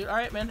 Oh, dude. All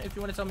right, man. If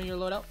you want to tell me your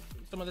loadout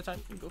some other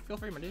time, go feel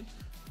free, my dude.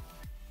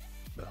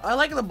 I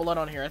like the blood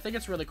on here. I think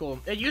it's really cool.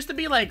 It used to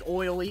be like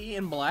oily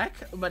and black,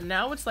 but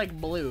now it's like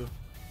blue.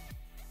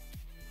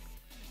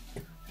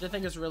 Which I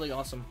think is really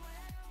awesome.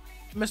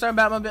 Mr.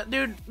 Batmobile,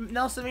 dude,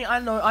 Nelson, I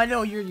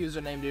know your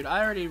username, dude.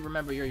 I already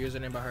remember your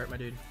username by heart, my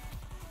dude.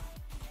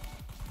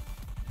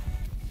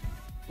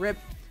 Rip.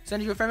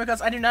 Send you a friend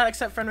request. I do not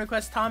accept friend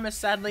requests, Thomas,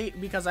 sadly,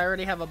 because I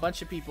already have a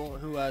bunch of people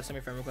who send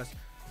me friend requests.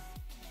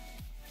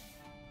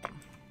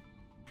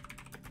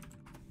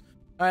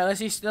 Alright, let's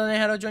see. Still know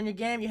how to join your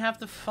game. You have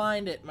to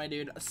find it, my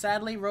dude.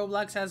 Sadly,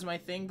 Roblox has my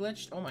thing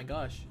glitched. Oh my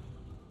gosh.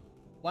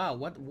 Wow,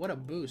 what a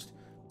boost.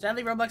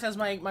 Sadly, Roblox has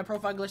my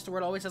profile glitched to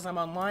where it always says I'm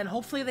online.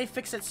 Hopefully they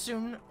fix it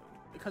soon,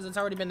 because it's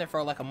already been there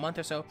for like a month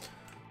or so.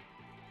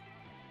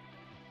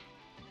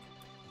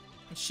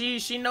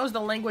 She knows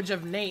the language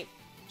of Nate.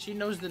 She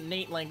knows the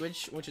Nate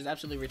language, which is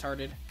absolutely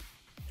retarded.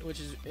 Which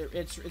is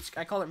it's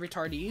I call it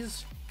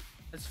retardese.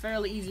 It's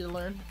fairly easy to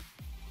learn.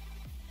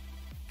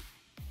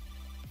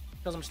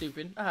 Because I'm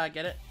stupid. I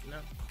get it. No.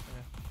 Okay.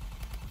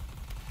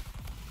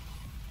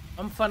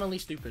 I'm funnily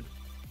stupid.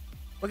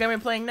 What game are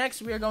we playing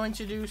next? We are going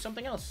to do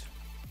something else.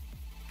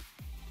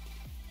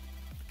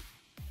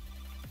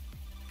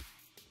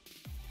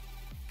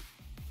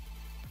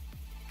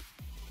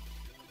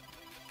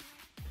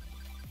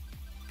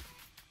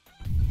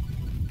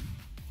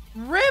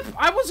 RIP!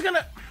 I was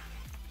gonna...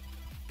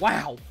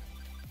 Wow.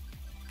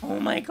 Oh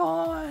my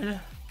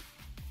god.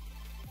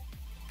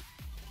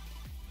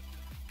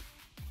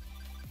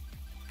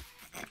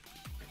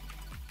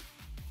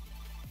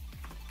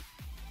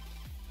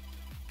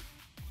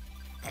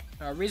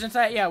 Reason to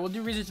Die? Yeah, we'll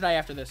do Reason to Die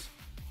after this.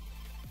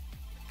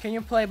 Can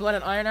you play Blood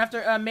and Iron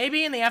after?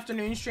 Maybe in the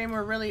afternoon stream.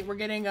 We're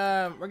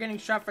getting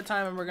strapped for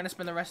time, and we're gonna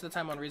spend the rest of the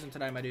time on Reason to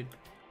Die, my dude.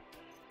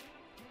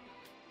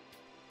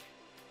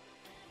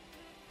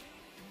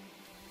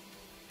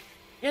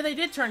 Yeah, they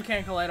did turn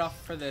Cancel Light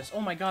off for this. Oh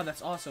my god,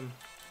 that's awesome.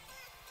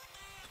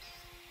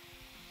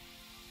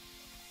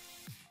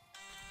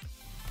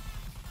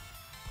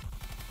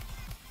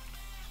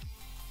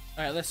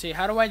 Alright, let's see.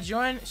 How do I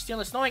join?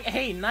 Still, it's snowing.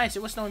 Hey, nice.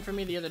 It was snowing for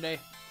me the other day.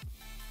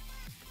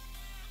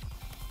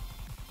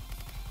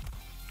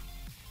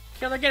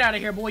 Killer, get out of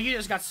here, boy. You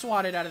just got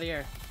swatted out of the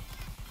air.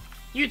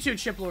 You too,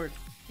 Chip Lord.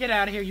 Get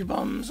out of here, you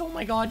bums. Oh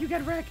my god, you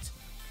got wrecked.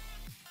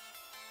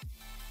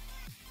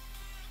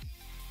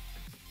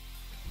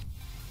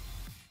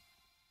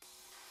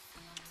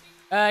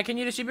 Can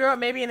you distribute it?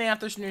 Maybe in the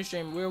afternoon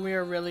stream where we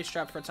are really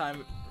strapped for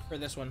time for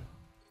this one.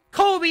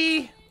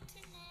 Kobe!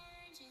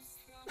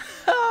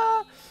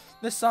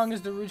 This song is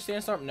the Rude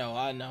Sandstorm?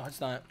 No, no,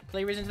 it's not.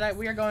 Play Reason tonight.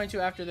 We are going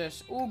to after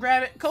this. Ooh,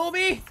 grab it.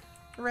 Kobe!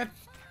 Rip.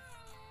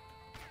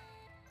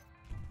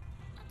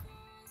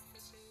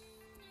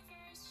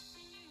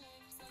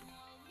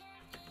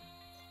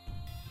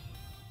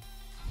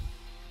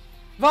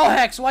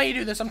 Volhex, why you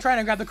do this? I'm trying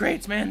to grab the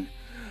crates, man.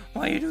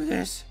 Why you do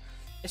this?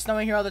 It's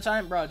snowing here all the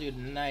time? Bro, dude,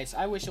 nice.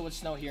 I wish it would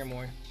snow here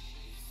more.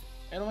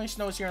 It only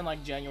snows here in,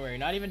 like, January.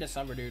 Not even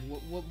December, dude.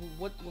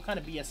 What kind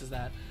of BS is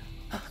that?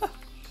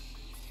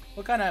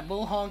 What kind of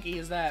bull honky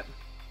is that?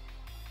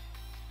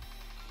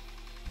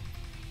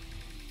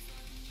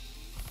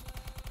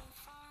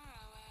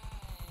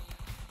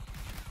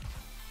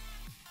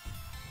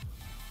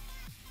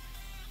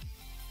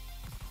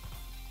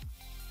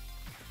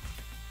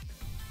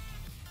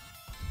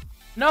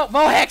 No,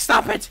 Volhex,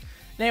 stop it!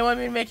 They want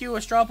me to make you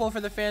a straw poll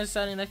for the fans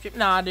signing next year.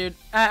 Nah, dude.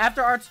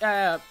 After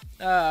R2D,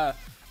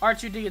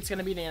 it's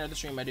gonna be the end of the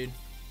stream, my dude.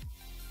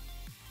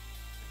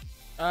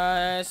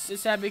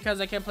 It's sad because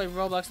I can't play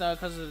Roblox now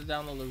because of the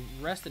download.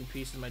 Rest in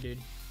peace, my dude.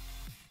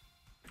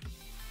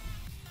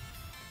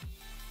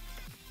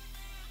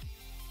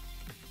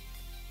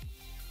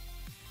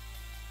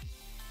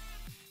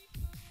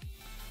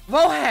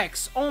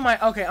 Volhex! Oh my,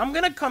 okay, I'm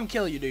gonna come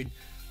kill you, dude.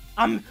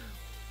 I'm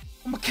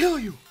gonna kill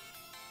you.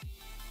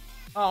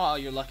 Oh,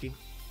 you're lucky.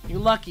 You're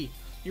lucky.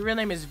 Your real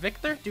name is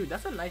Victor? Dude,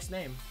 that's a nice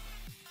name.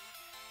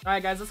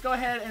 Alright, guys, let's go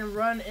ahead and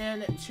run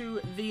into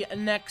the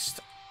next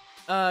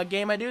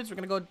game, my dudes. We're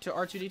gonna go to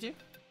R2D2.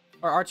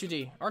 Or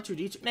R2D.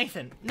 R2D2.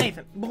 Nathan.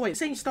 Boy, it's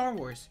saying Star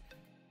Wars.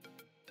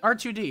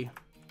 R2D.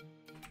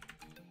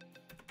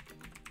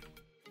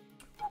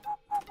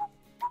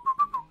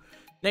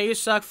 Now you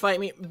suck, fight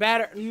me.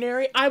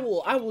 Battery. I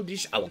will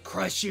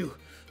crush you.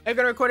 I'm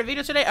gonna record a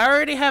video today. I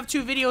already have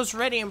 2 videos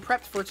ready and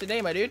prepped for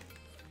today, my dude.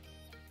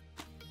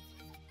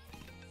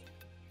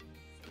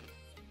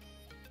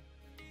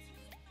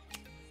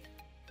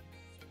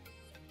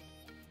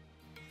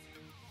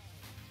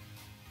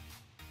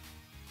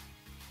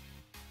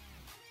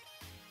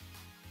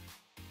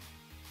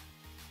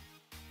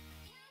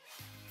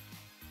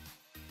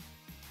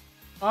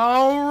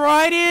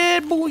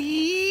 Alrighty,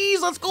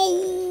 boys, let's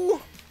go.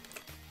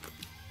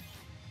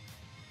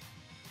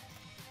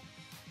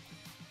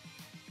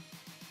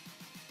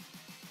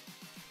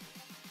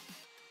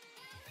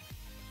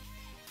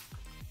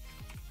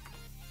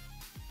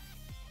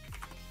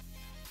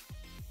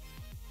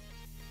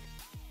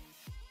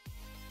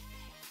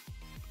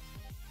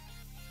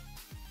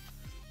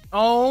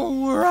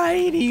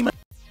 Alrighty, my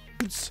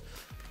dudes.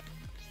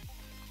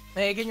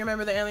 Hey, can you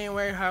remember the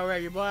Alienware? However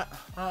you bought?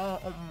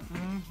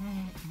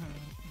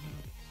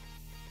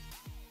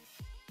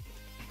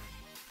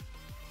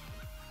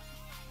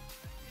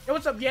 Hey,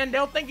 what's up,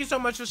 Yandel? Thank you so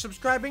much for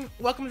subscribing.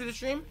 Welcome to the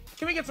stream.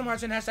 Can we get some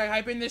hearts and hashtag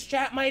hype in this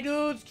chat, my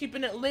dudes?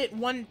 Keeping it lit.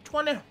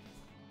 120.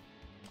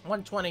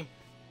 120.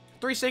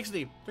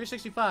 360.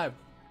 365.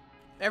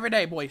 Every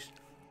day, boys.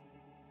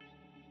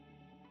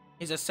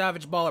 He's a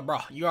savage baller,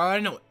 bro. You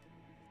already know it.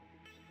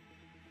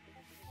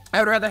 I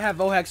would rather have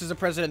Vohex as a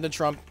president than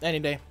Trump any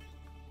day.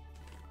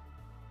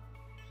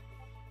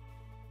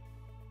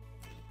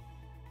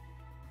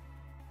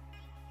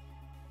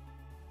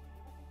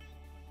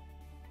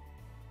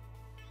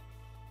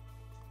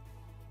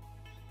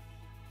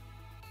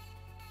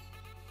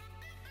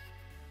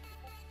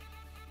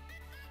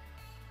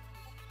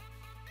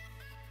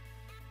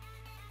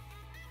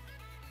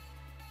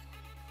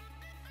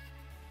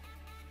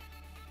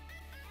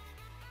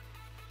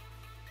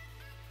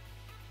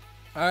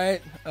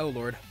 Alright. Oh,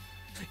 Lord.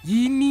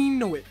 You need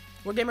know it.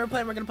 What game are we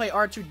playing? We're gonna play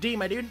R2D,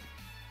 my dude.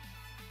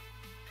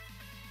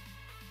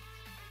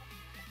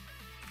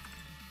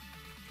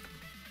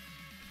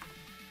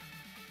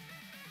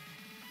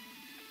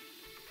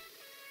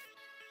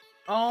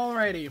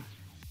 Alrighty.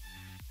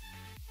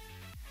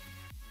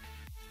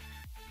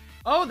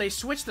 Oh, they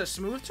switched the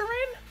smooth terrain?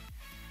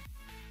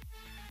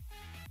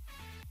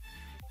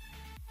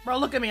 Bro,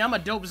 look at me. I'm a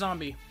dope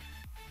zombie.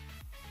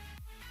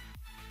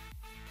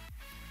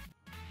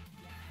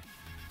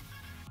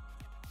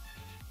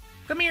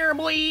 Come here,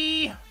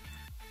 boy.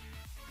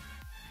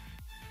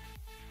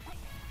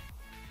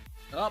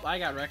 Oh, I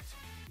got wrecked.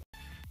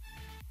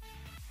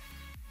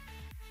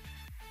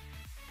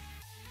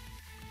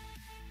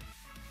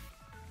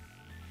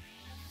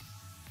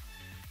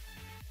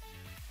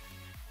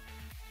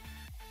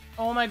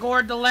 Oh my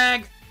god, the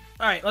lag.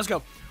 Alright, let's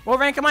go. What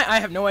rank am I?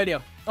 I have no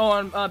idea. Oh,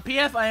 on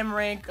PF, I am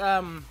rank,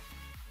 on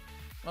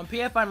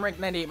PF, I'm rank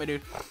 98, my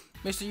dude.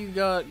 Mister, you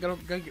go,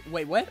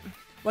 wait, what?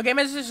 What game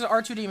is this? This is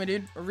R2D, my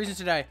dude. A Reason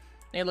to Die.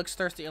 It looks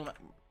thirsty.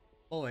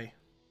 Boy.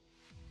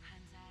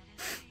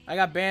 I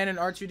got banned in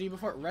R2D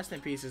before. Rest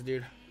in pieces,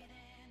 dude.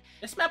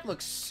 This map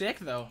looks sick,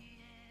 though.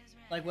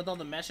 Like, with all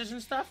the meshes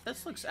and stuff.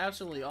 This looks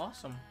absolutely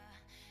awesome.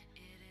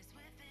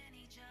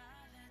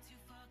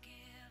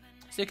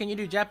 See, can you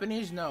do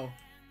Japanese? No.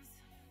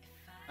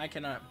 I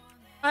cannot.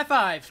 High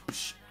five!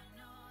 Psh.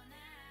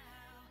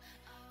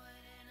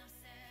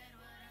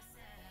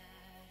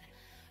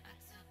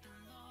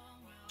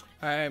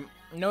 Alright,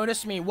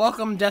 notice me.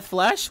 Welcome, Death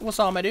Flash. What's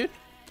up, my dude?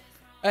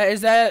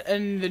 Is that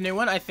in the new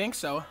one? I think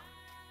so.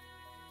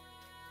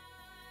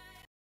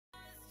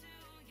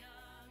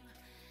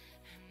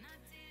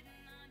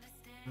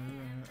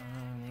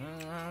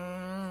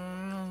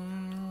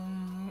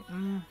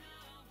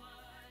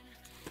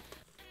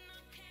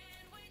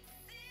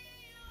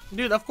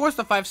 Dude, of course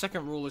the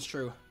 5-second rule is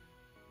true.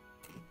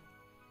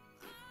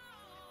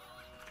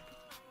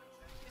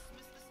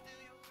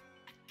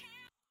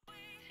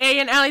 Hey,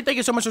 and Ali, thank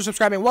you so much for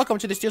subscribing. Welcome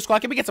to the Steel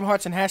Squad. Can we get some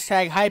hearts and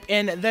hashtag hype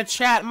in the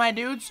chat, my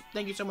dudes?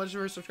 Thank you so much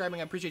for subscribing.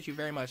 I appreciate you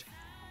very much.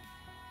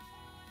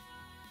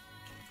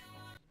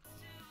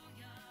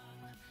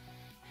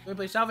 We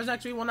play salvage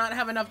next. We will not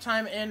have enough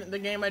time in the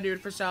game, my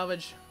dude, for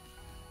salvage.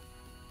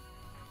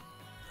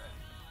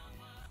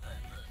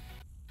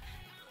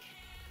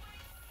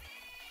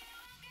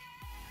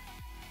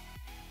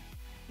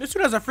 This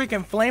dude has a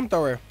freaking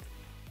flamethrower.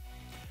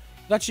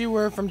 Thought you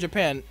were from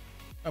Japan.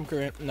 I'm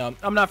Korean. No,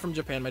 I'm not from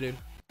Japan, my dude.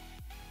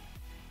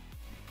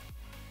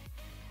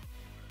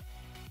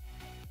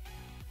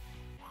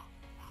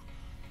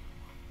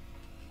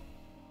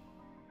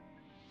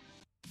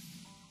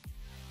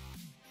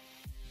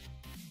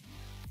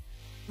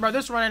 Bro,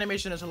 this run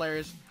animation is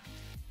hilarious.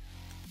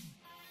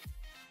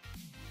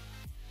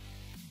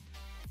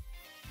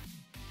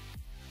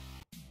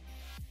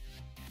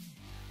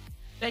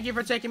 Thank you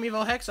for taking me,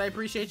 Volhex. I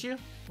appreciate you.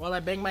 While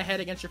I bang my head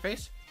against your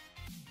face.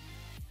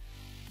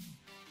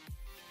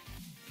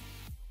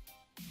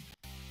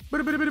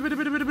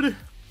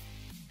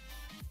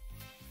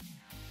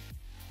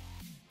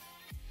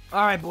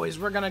 Alright, boys.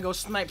 We're gonna go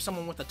snipe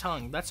someone with a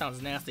tongue. That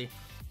sounds nasty.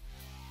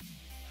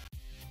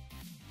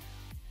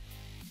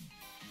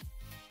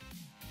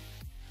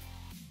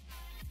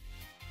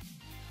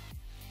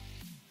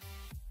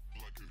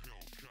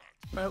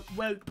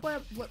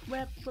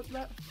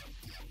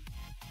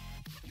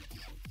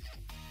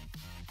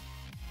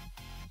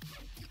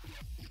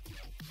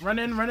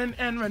 Running.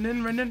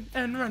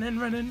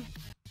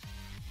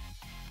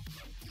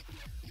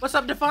 What's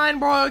up, Define,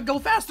 bro? Go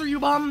faster, you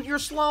bum. You're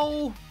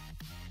slow.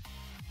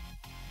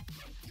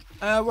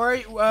 Where are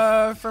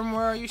you, from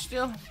where are you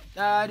still?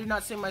 I do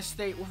not say my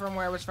state from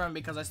where I was from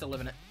because I still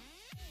live in it.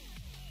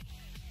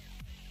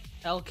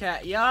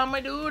 Hellcat. Yeah,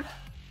 my dude.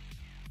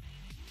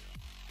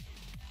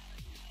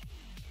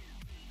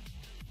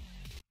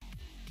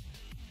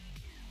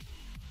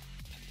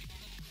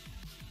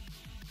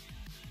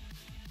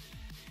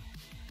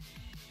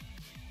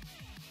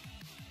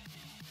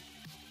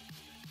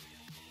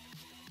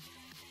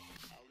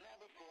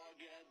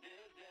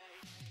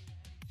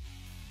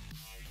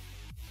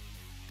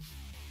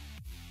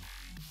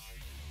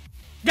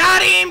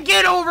 Got him!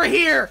 Get over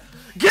here!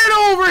 Get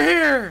over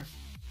here!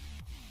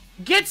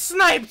 Get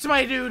sniped,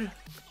 my dude!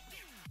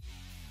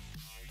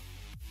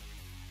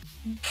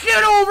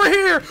 Get over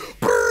here!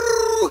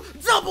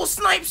 Brrr! Double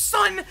snipe,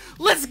 son!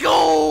 Let's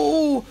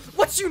go!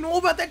 What you know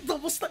about that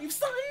double snipe,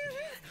 son?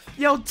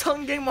 Yo,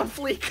 tongue game on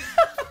fleek.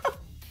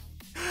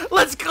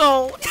 Let's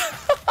go!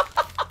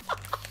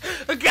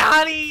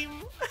 Got him!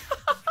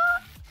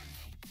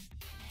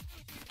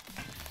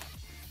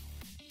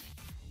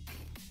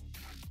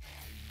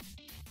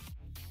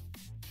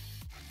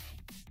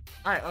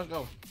 Alright, let's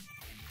go.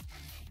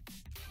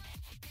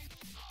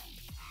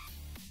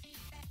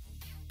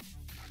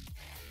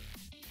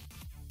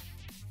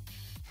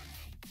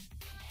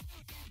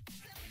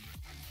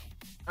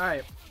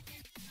 Alright.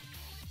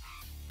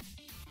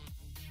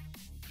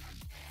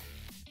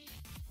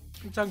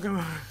 I'm talking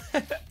about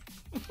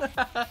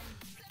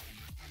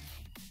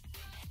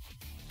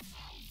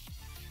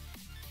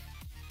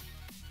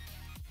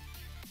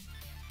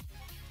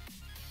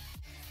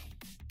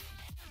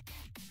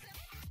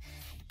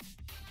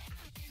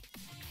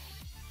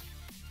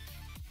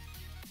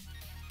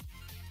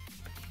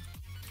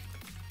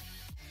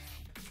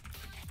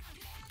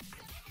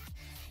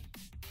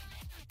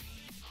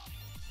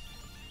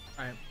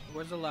Alright,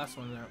 where's the last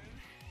one there?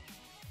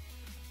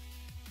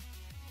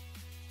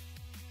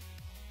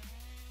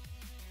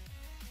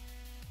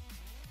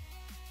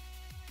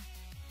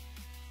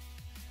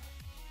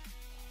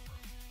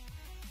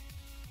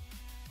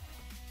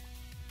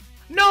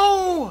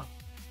 No!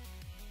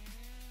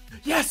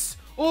 Yes!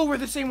 Oh, we're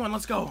the same one.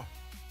 Let's go.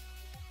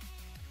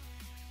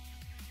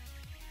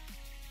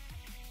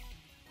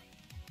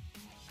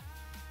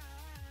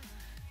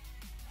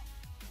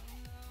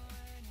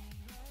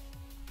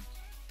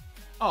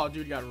 Oh,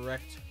 dude got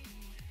wrecked.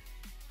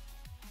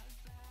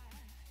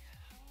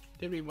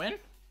 Did we win?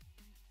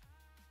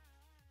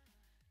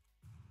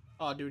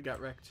 Oh, dude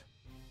got wrecked.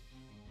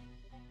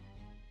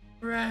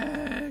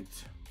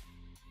 Wrecked.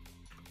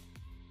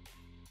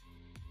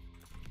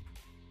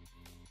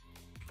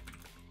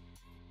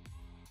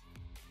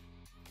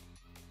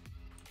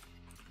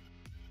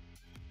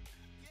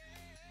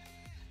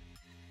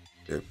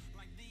 Yep.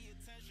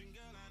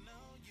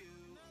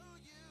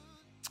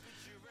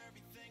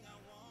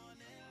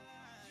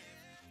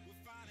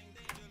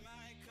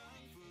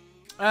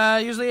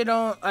 Usually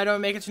I don't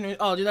make it to New.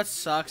 Oh, dude, that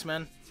sucks,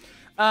 man.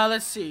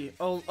 Let's see.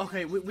 Oh,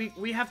 okay.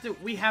 We have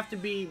to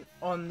be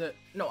on the.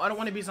 No, I don't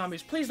want to be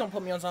zombies. Please don't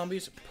put me on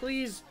zombies.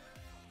 Please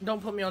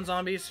don't put me on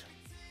zombies.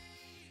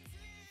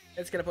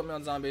 It's gonna put me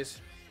on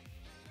zombies.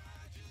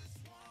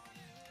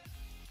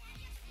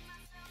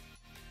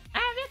 I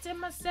have it to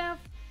myself.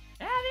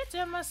 I have it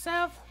to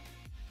myself.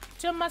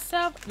 To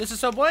myself. This is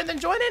so boring. Then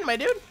join in, my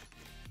dude.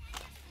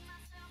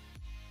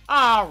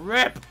 Ah,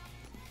 rip.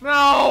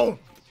 No.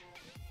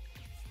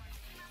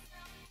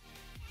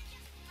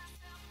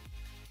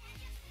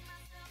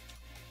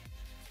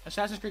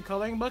 Assassin's Creed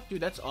coloring book?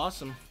 Dude, that's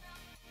awesome.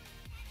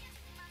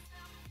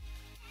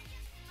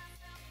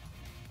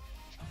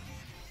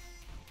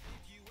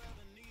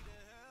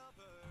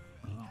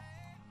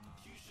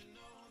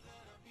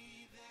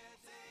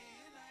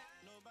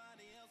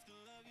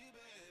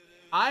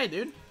 Hi,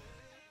 dude.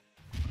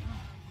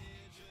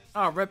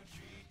 Oh, rip.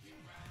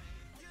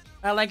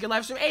 I like your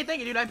live stream. Hey, thank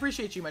you, dude. I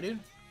appreciate you, my dude.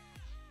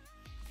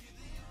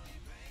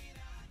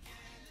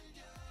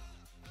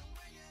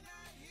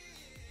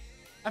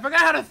 I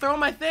forgot how to throw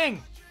my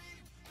thing.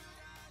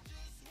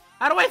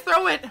 How do I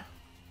throw it?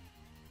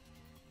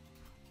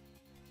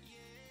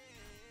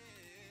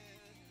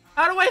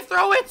 How do I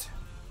throw it?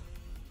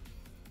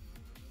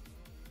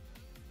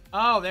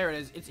 Oh, there it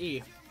is. It's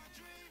E.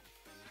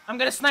 I'm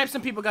gonna snipe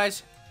some people,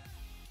 guys.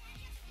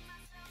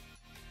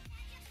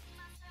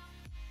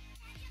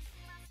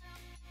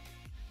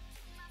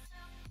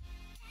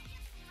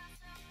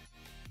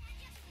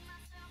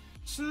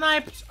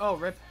 Sniped. Oh,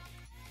 rip.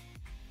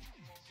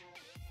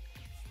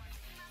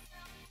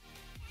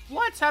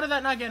 What? How did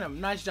that not get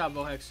him? Nice job,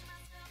 Bohex.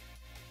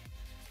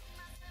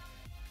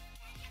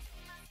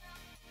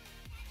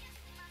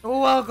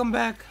 Welcome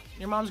back.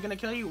 Your mom's gonna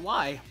kill you?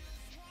 Why?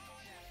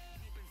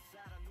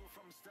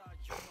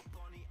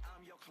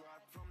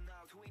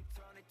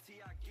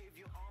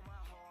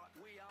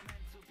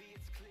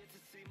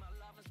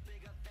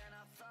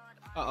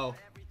 Uh-oh.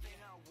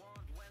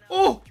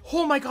 Oh!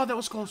 Oh my god, that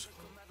was close.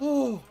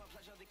 Oh!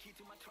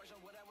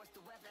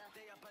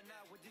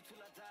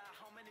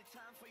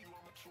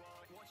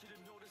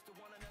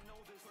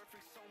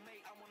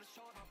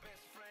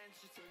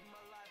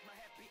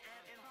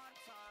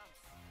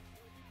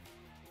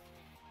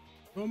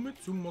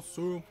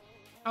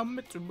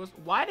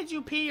 Why did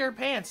you pee your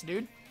pants,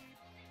 dude?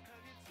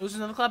 Losing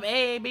to the club.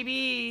 Hey,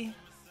 baby.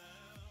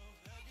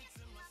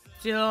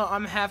 Still,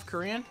 I'm half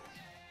Korean.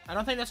 I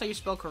don't think that's how you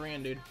spell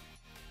Korean, dude.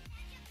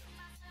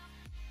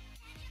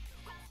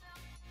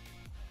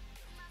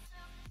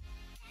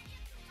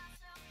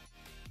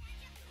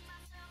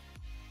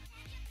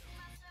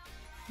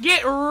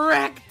 Get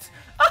wrecked!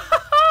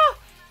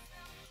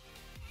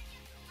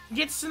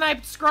 Get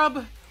sniped,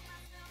 scrub!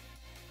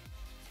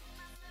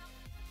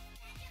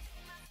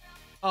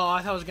 Oh,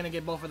 I thought I was gonna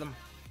get both of them.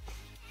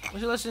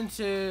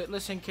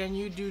 Listen, can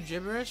you do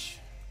gibberish?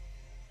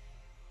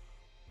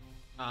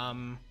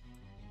 I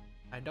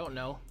don't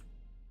know.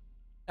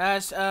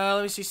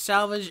 Let me see,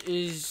 salvage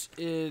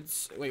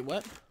wait,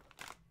 what?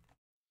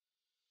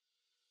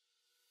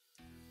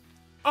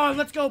 Oh,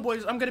 let's go,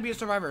 boys. I'm gonna be a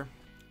survivor.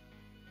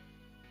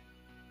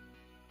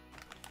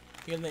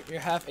 You're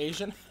half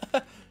Asian?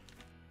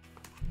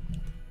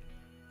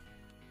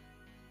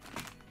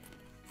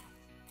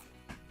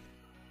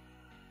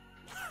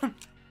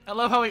 I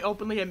love how he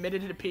openly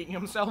admitted to peeing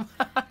himself.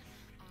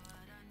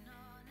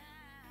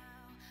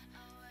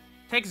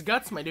 Takes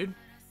guts, my dude.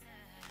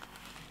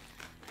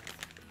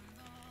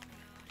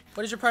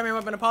 What is your primary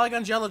weapon? A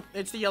Polyguns? Yellow.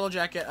 It's the yellow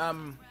jacket.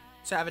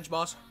 Savage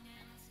boss.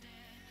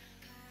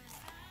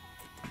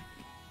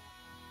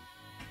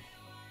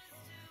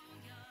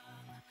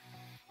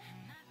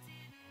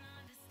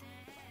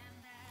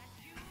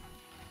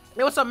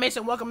 Hey, what's up,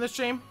 Mason? Welcome to the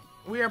stream.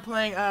 We are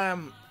playing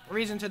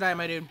Reason to Die,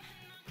 my dude.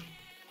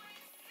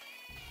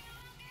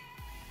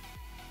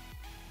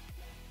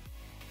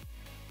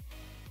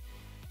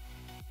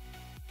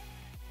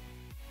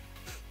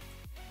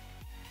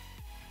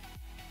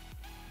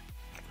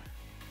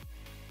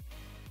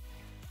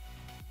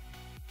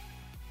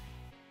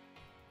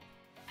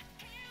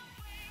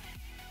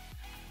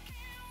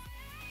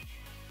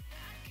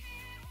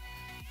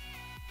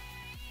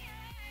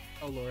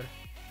 Oh lord.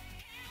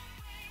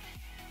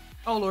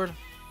 Oh lord.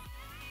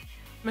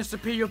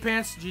 Mr. Pee Your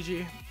Pants,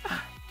 GG.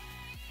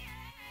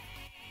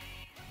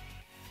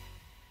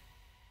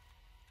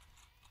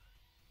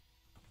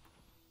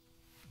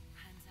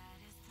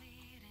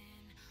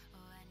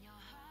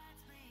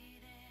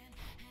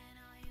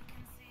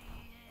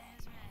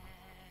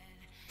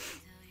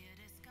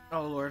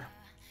 Oh lord.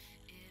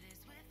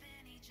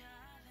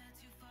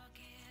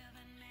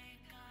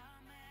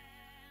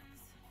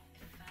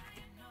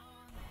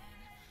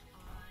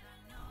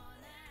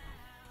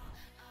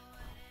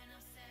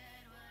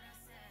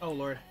 Oh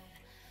lord.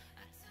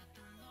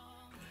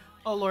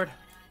 Oh lord.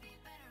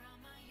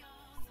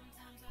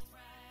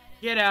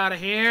 Get out of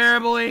here,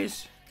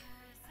 boys.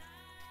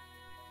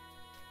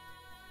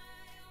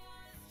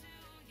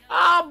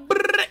 Oh,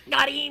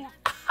 got him.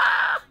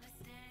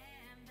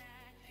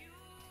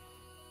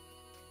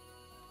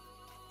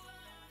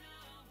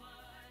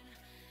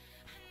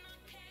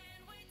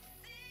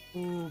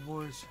 Ooh,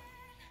 boys.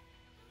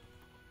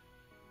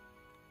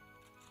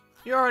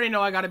 You already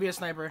know I gotta be a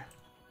sniper.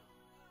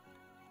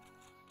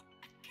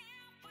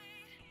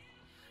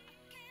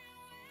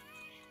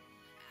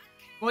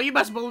 Well, you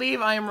best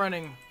believe I am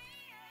running.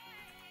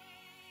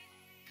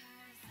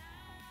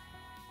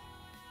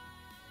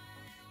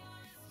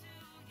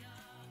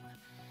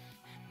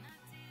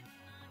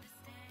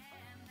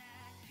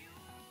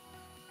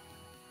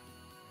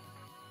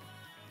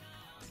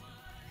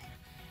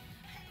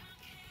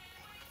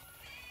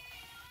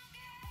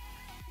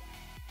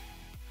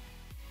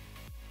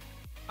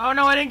 Oh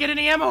no, I didn't get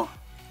any ammo.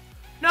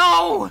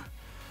 No!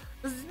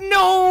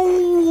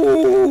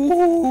 No!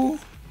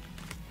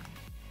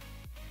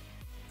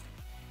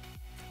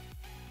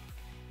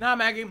 Nah,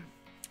 Maggie.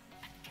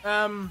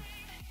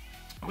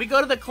 We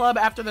go to the club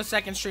after the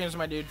second streams,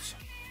 my dudes.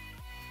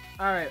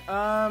 Alright,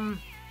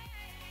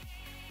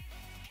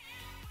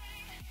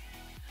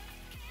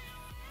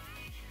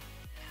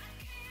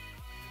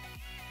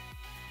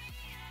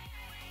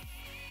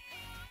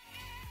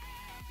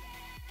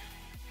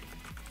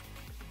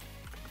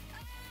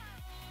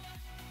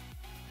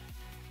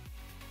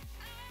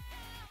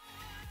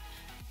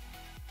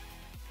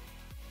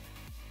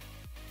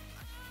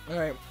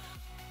 Alright.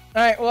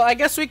 Alright, well, I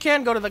guess we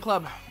can go to the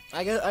club.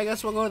 I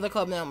guess we'll go to the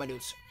club now, my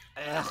dudes.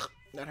 Ugh,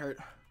 that hurt.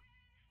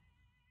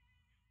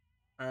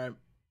 Alright.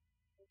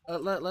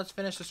 Let's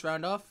finish this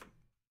round off.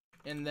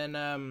 And then,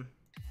 oh,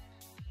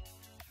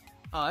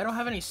 I don't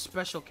have any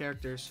special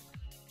characters.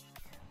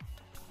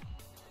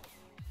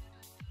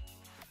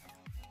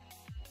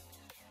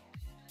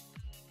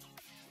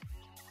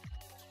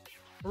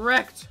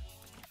 Wrecked!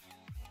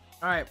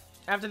 Alright,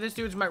 after this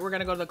dude's mic, we're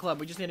gonna go to the club.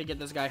 We just need to get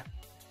this guy.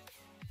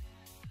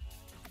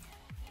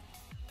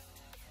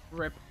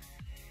 Rip.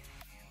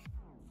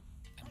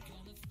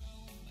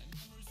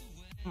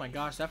 Oh my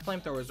gosh, that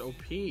flamethrower is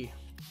OP.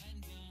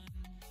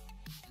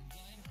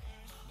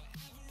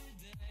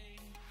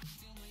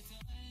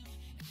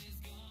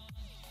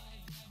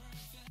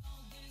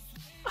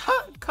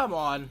 Come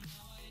on.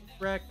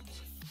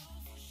 Wrecked.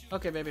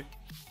 Okay, baby.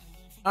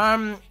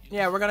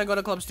 Yeah, we're gonna go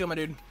to Club Steel, my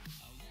dude.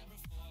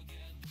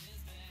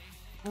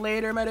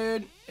 Later, my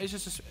dude. It's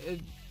just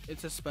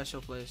it's a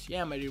special place.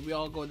 Yeah, my dude. We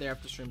all go there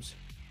after streams.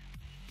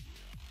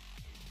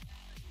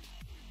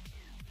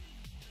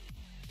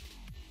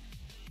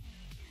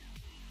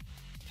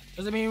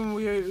 Does it mean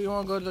we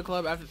won't go to the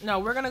club after? No,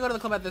 we're gonna go to the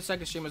club at the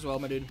second stream as well,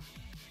 my dude.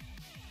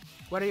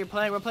 What are you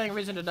playing? We're playing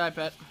Reason to Die,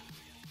 pet.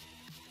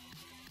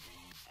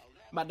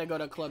 About to go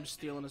to Club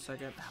Steel in a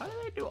second. How did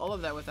I do all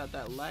of that without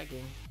that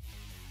lagging?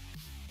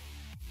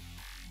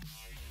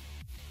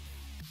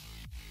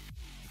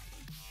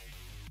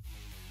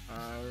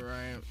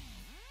 Alright.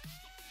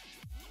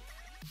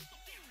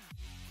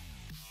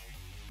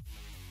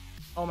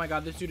 Oh my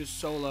god, this dude is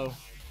so low.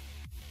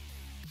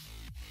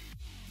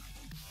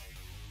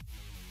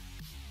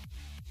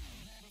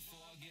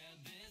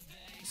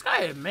 This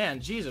guy,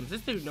 man, Jesus,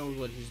 this dude knows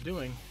what he's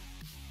doing.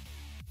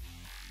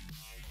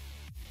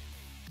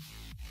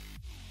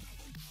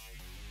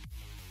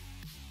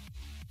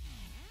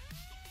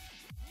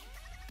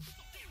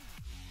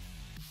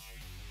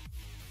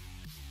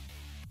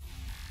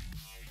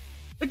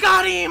 I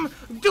got him!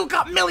 Dude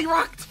got Millie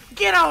rocked!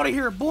 Get out of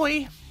here,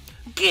 boy!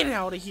 Get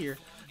out of here!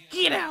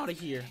 Get out of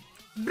here!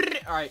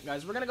 Alright,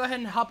 guys, we're gonna go ahead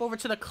and hop over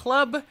to the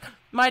club.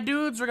 My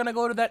dudes, we're gonna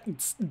go to that.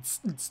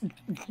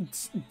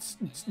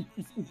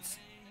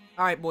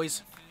 Alright,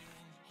 boys.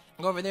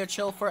 Go over there,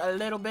 chill for a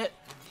little bit.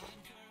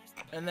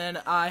 And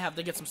then I have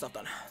to get some stuff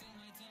done.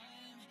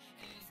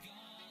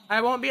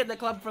 I won't be at the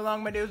club for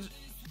long, my dudes.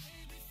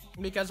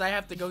 Because I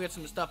have to go get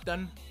some stuff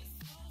done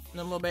in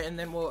a little bit. And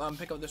then we'll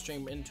pick up the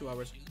stream in 2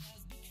 hours.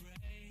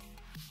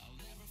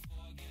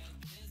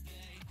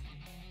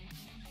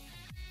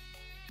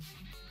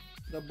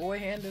 The boy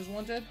hand is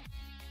wanted.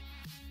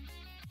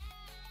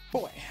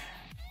 Boy.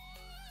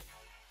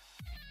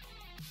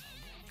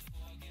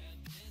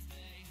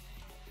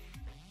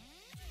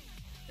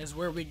 Is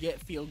where we get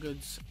feel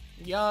goods.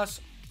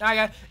 Yes. Alright,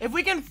 guys. If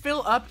we can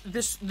fill up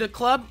the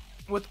club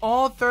with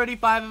all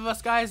 35 of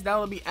us, guys, that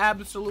would be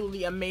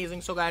absolutely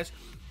amazing. So, guys,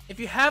 if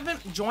you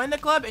haven't joined the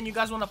club and you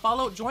guys want to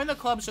follow, join the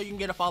club so you can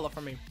get a follow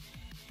from me.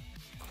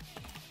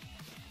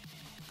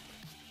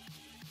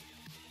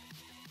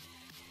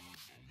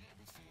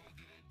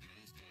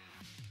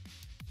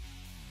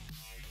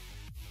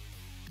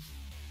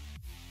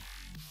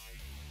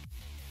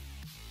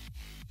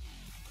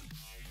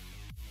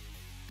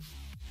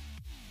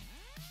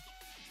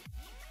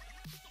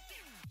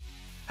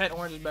 Pet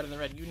orange is better than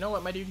red. You know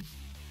what, my dude?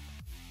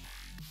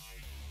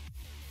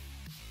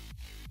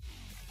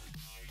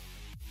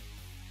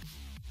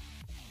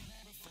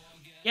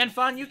 Yan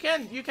Fun, you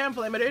can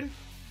play, my dude.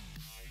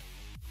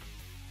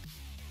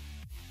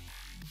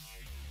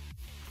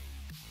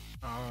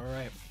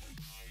 Alright.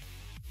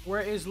 Where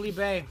is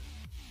Libe?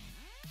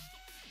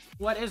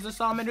 What is the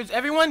song, my dudes?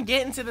 Everyone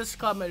get into this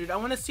club, my dude. I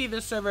want to see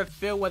this server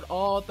filled with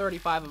all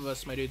 35 of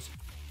us, my dudes.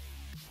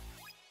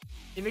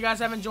 If you guys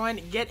haven't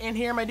joined, get in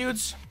here, my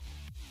dudes.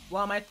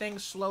 While my thing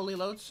slowly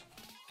loads.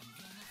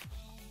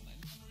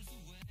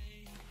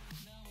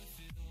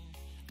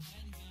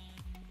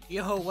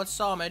 Yo, what's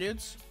up, my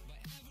dudes?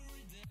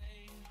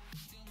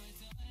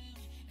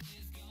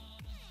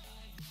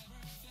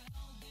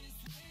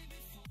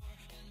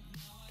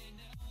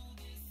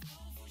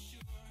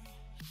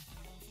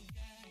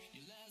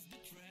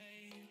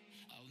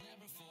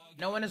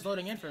 No one is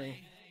loading in for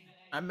me.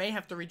 I may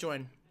have to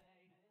rejoin.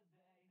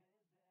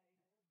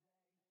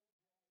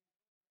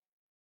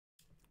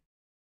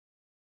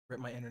 Rip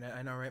my internet.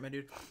 I know, right, my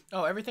dude?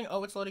 Oh, everything.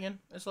 Oh, it's loading in.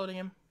 It's loading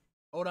in.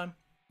 Hold on.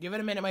 Give it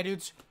a minute, my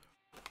dudes.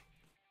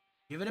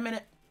 Give it a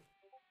minute.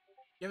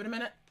 Give it a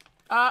minute.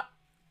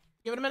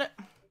 Give it a minute.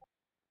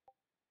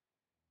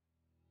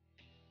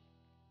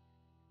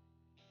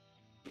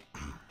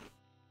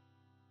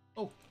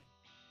 Oh.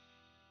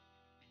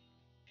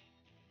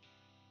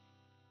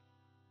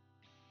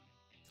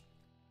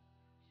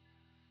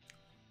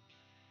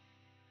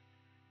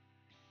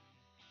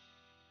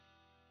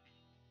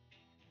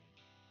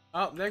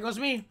 Oh, there goes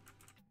me.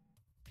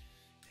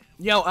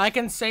 Yo, I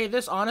can say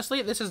this,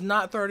 honestly, this is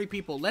not 30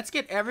 people. Let's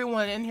get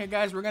everyone in here,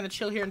 guys. We're going to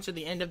chill here until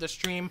the end of the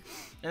stream,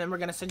 and then we're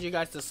going to send you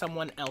guys to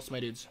someone else, my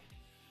dudes.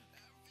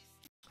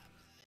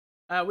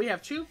 We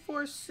have 2,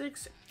 4,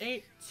 6,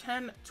 8,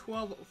 10,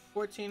 12,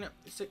 14,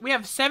 16. We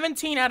have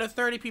 17 out of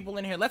 30 people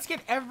in here. Let's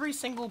get every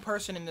single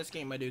person in this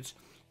game, my dudes.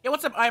 Yo,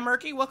 what's up,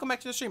 iMurky? Welcome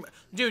back to the stream.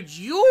 Dude,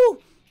 you're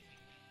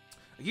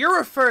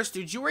a first,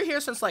 dude. You were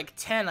here since, like,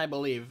 10, I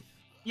believe.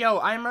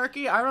 Yo,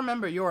 iMurky, I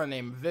remember your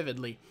name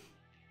vividly.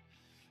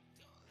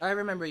 I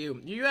remember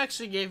you. You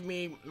actually gave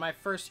me my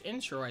first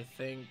intro, I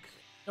think.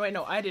 No, wait,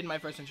 no, I did my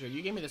first intro.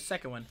 You gave me the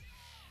second one.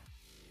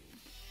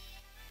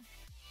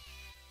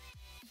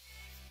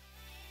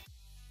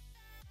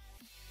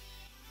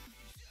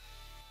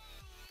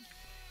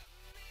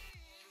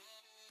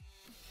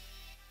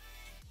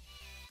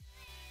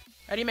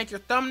 How do you make your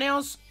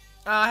thumbnails?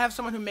 I have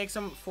someone who makes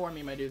them for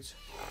me, my dudes.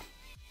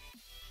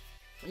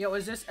 Yo,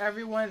 is this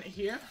everyone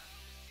here?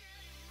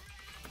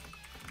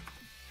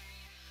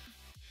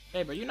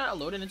 Hey, bro, you not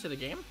loaded into the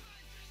game?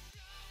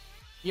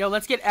 Yo,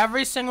 let's get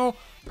every single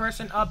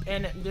person up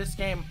in this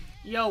game.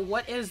 Yo,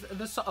 what is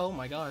this? Oh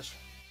my gosh.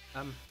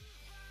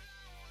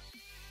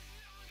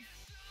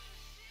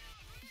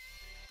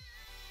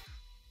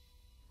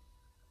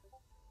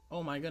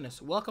 Oh my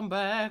goodness. Welcome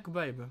back,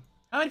 baby.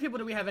 How many people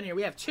do we have in here?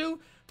 We have 2,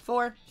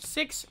 4,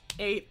 6,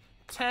 8,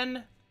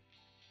 10,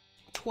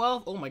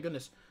 12. Oh my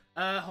goodness.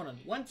 Hold on.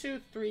 1,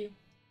 2, 3,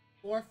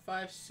 4,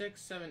 5, 6,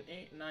 7,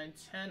 8, 9,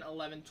 10,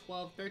 11,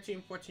 12,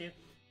 13, 14,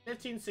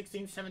 15,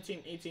 16,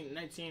 17, 18,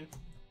 19,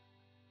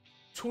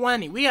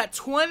 20. We got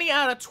 20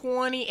 out of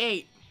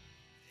 28.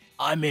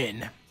 I'm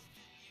in.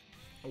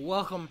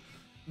 Welcome,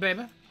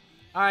 baby.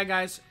 Alright,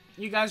 guys.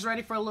 You guys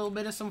ready for a little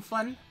bit of some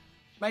fun,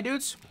 my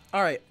dudes?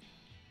 Alright.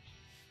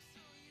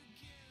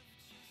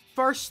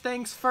 First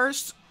things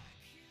first.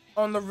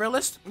 On the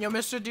realist, yo,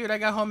 Mr. Dude, I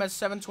got home at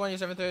 7:20,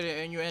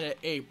 7:30, and you end at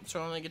 8, so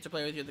I only get to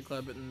play with you at the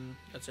club, and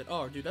that's it.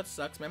 Oh, dude, that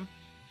sucks, man.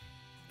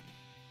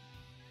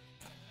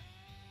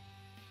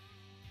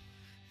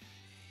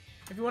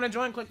 If you want to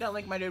join, click that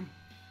link, my dude.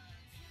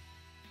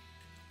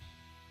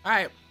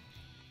 Alright.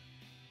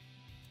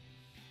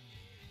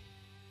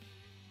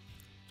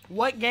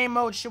 What game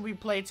mode should we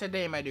play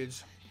today, my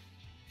dudes?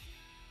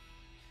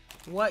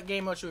 What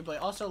game mode should we play?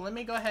 Also, let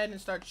me go ahead and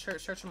start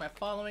searching my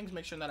followings,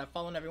 make sure that I'm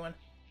following everyone.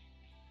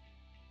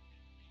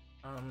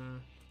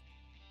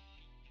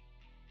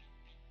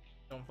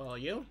 Don't follow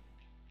you.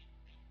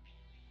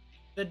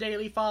 The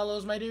daily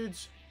follows, my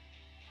dudes.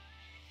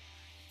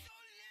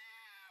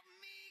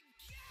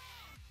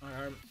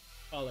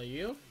 Follow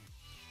you.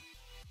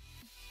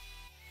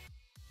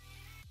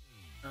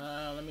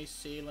 Let me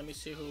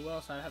see who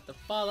else I have to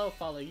follow.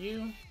 Follow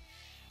you,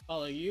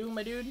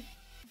 my dude.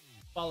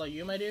 Follow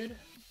you, my dude.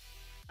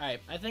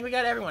 Alright, I think we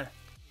got everyone.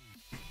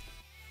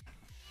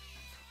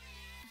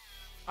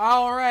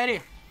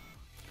 Alrighty.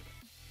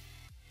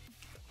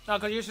 Oh,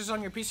 because yours is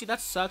on your PC?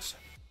 That sucks.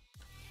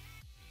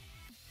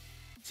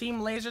 Team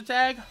laser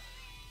tag.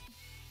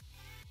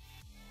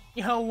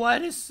 Yo,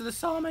 what is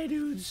this, all my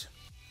dudes?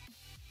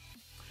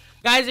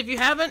 Guys, if you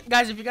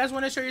guys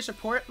want to show your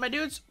support, my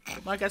dudes,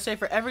 like I say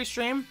for every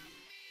stream,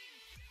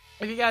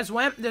 if you guys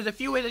went, there's a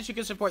few ways that you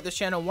can support this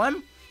channel.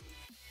 One,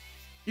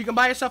 you can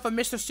buy yourself a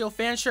Mr. Steel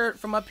fan shirt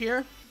from up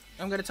here.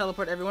 I'm gonna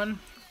teleport everyone.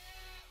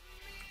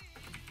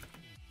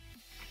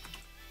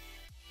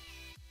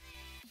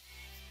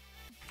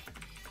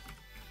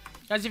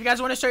 Guys, if you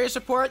guys want to show your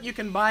support, you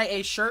can buy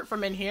a shirt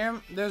from in here.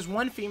 There's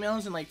 1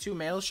 females and like 2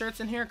 male shirts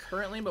in here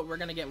currently, but we're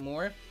gonna get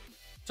more.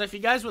 So if you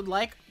guys would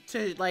like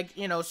to, like,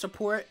 you know,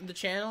 support the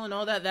channel and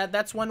all that,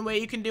 that's one way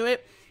you can do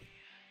it.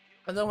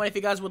 Another way, if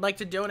you guys would like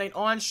to donate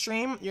on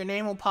stream, your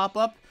name will pop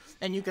up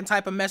and you can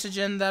type a message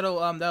in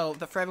that'll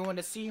for everyone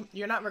to see.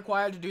 You're not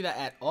required to do that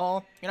at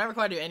all. You're not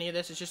required to do any of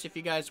this. It's just if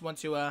you guys want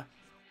to show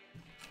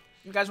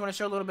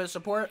a little bit of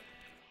support.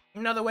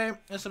 Another way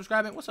is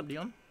subscribing. What's up,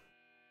 Dion?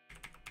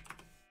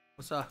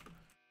 What's up?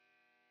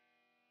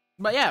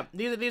 But yeah,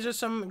 these are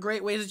some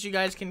great ways that you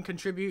guys can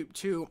contribute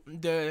to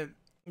the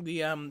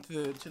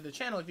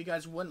channel if you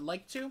guys wouldn't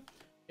like to.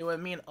 It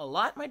would mean a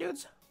lot, my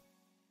dudes.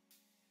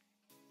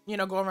 You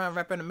know, go around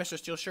repping a Mr.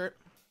 Steel shirt.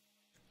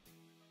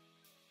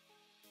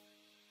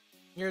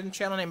 Your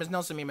channel name is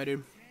Nelson Me, my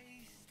dude.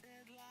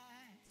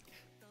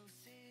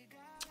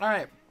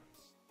 Alright.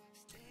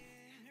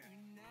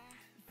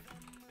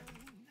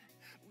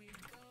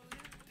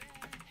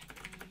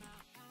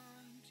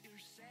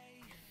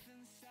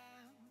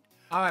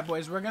 Alright,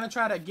 boys, we're gonna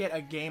try to get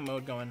a game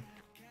mode going.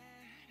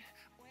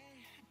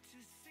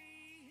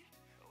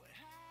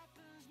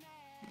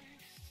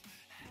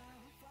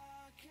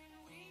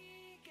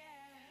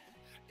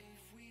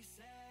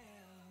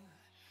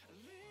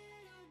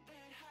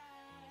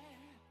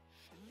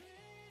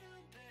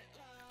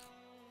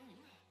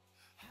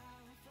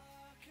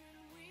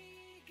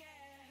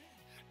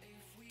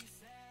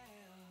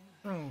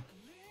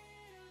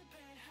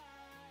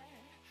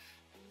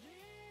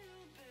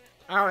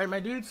 Alright, my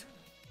dudes.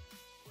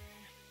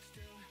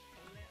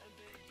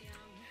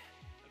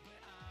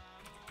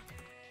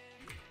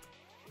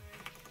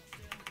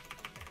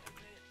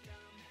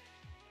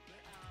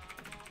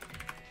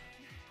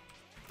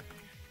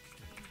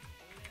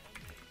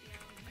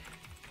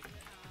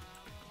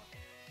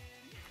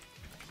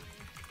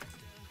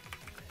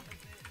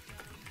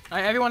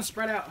 Alright, everyone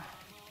spread out.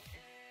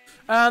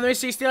 Let me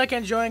see. Still, I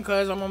can't join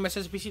because I'm on my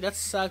sister's PC. That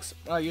sucks.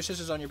 Oh, your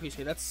sister's on your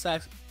PC. That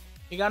sucks.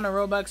 You got no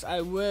Robux?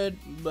 I would,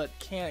 but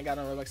can't. Got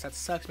no Robux. That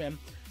sucks, man.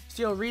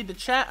 Still, read the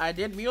chat. I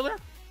did, Mueller.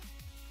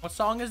 What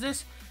song is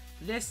this?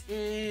 This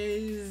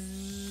is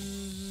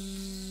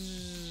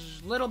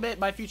Little Bit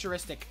by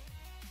Futuristic.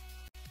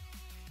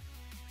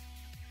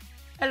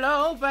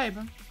 Hello,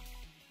 baby.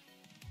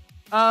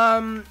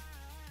 Yo,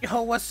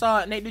 what's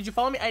up, Nate? Did you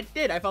follow me? I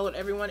did. I followed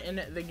everyone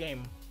in the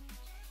game.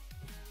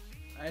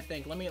 I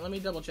think. Let me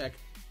double check.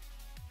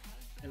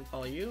 Didn't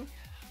follow you.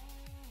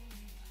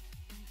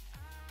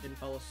 Didn't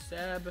follow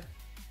Seb.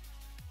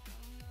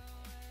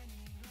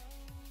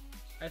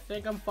 I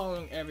think I'm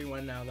following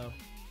everyone now, though.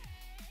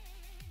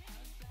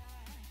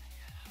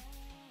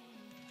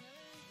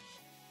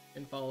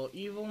 Didn't follow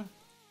Evil.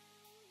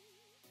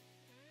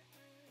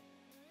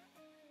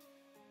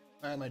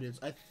 Alright, my dudes.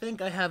 I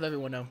think I have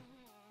everyone now.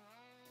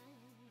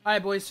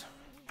 Alright, boys.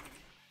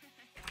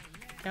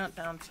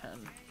 Countdown 10.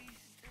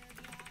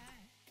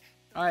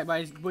 Alright,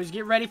 boys,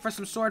 get ready for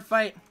some sword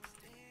fight.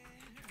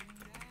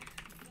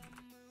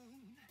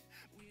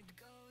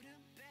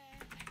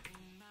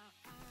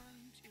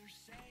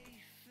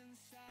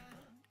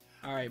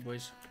 Alright,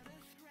 boys.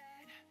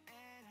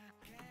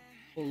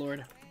 Oh,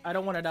 Lord. I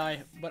don't want to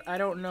die, but I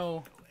don't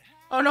know.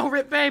 Oh, no,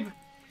 rip, babe!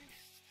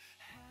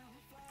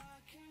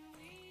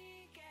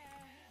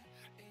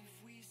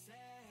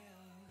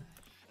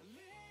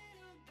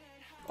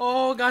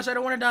 Oh, gosh, I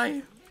don't want to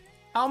die.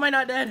 How am I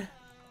not dead?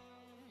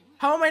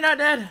 How am I not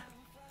dead?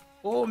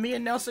 Oh, me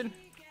and Nelson.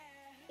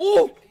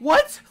 Oh,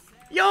 what?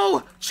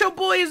 Yo, Chub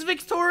Boy is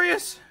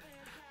victorious.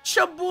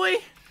 Chub Boy.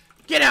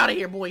 Get out of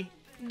here, boy.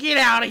 Get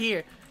out of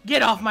here.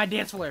 Get off my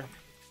dance floor.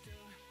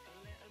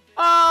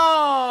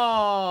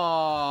 Oh.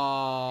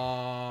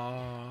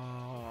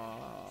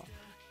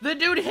 The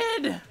dude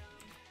hid.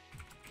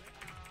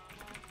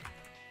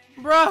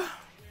 Bruh.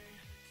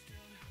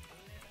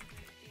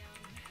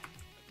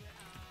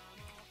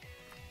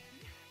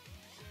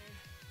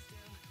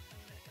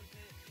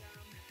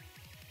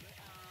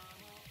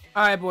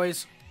 Alright,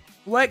 boys.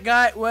 What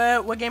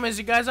game is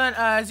you guys on?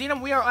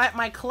 Xenom, we are at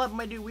my club,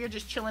 my dude. We are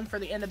just chilling for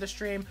the end of the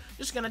stream.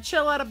 Just gonna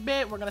chill out a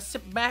bit. We're gonna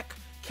sit back,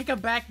 kick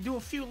it back, do a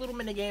few little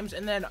mini games,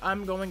 and then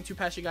I'm going to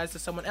pass you guys to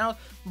someone else.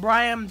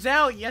 Brian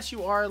Zell, yes,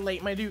 you are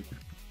late, my dude.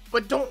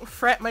 But don't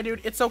fret, my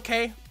dude. It's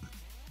okay.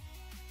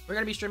 We're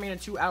gonna be streaming in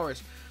 2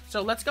 hours.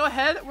 So let's go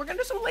ahead. We're gonna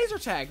do some laser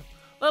tag.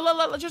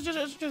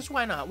 Just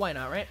why not? Why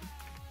not, right?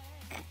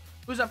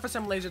 Who's up for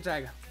some laser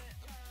tag?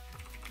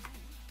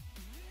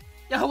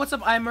 Yo, what's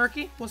up,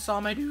 iMurky? What's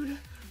up, my dude?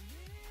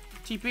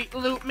 TP,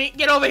 loot me.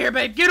 Get over here,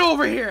 babe. Get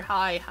over here.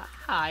 Hi.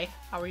 How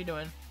are you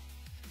doing?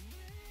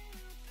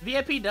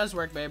 VIP does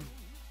work, babe.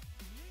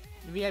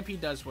 VIP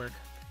does work.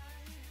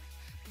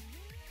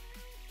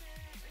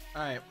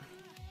 Alright.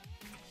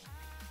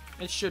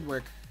 It should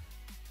work.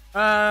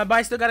 But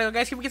I still gotta go,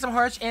 guys. Can we get some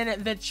hearts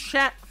in the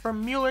chat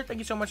from Mueller? Thank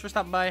you so much for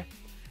stopping by.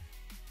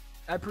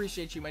 I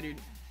appreciate you, my dude.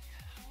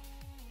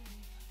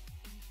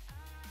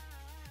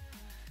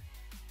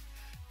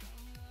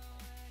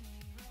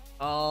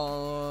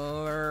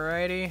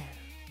 Alrighty.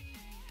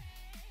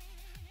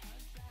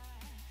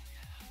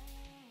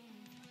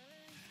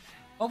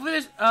 Hopefully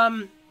this,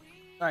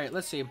 alright,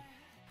 let's see.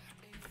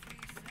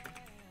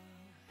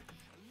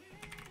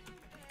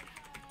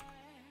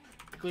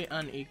 Quickly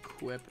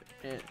unequip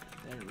it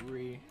and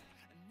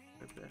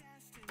re-equip it.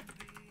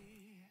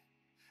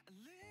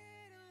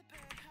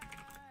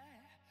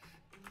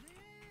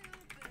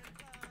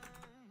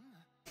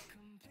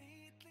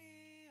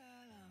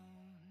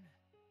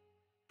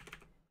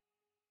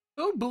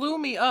 Who blew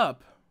me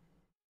up?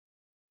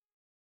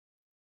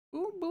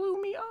 Who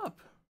blew me up?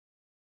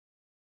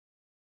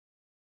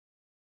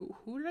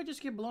 Who did I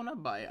just get blown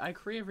up by? I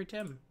create every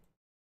Tim.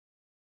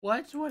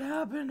 What? What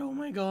happened? Oh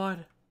my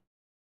god.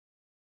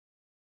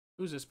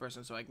 Who's this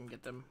person so I can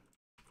get them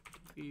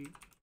being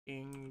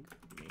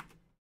me?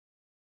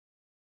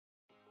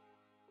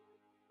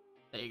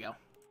 There you go.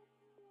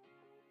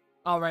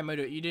 All right, my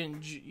dude. You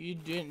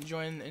didn't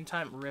join in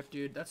time. Rip,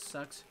 dude. That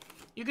sucks.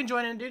 You can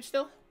join in, dude.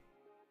 Still.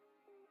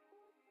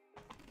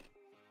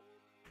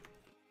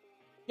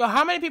 Yo,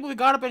 how many people we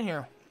got up in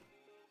here?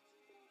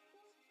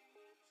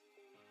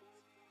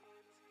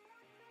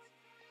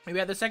 Maybe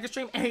at the second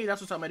stream. Hey,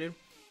 that's what's up, my dude.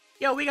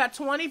 Yo, we got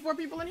 24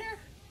 people in here.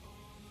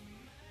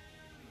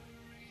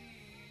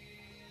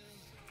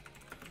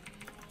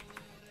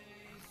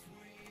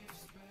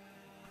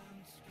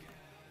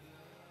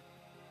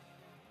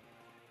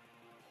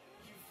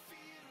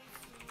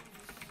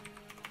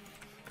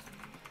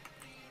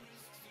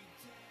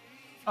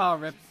 Oh,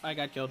 rip. I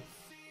got killed.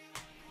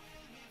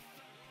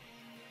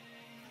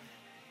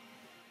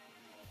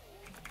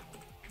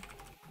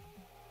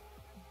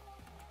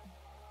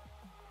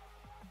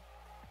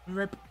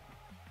 Rip.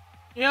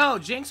 Yo,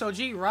 Jinx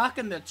OG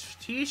rocking the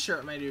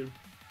t-shirt, my dude.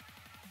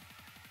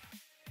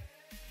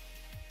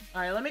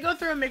 Alright, let me go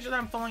through and make sure that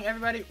I'm following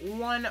everybody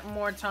one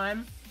more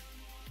time.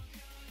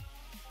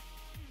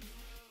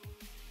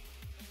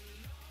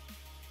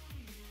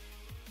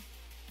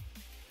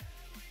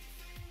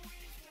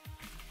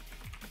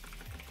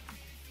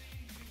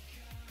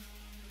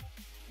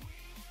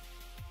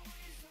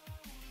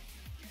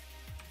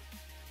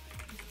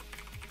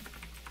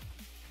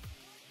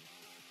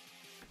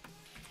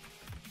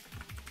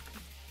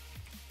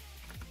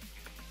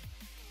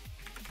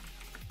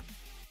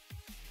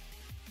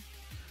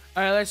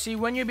 Alright, let's see.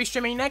 When you'll be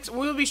streaming next?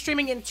 We'll be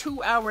streaming in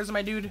 2 hours,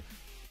 my dude.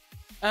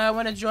 I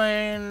want to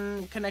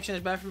join. Connection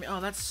is bad for me. Oh,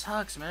 that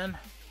sucks, man.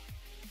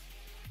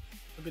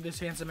 Look at this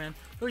handsome man.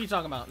 Who are you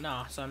talking about?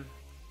 Nah, son.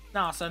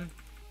 Nah, son.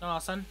 Nah,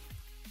 son.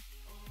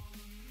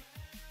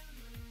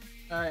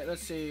 Alright,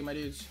 let's see, my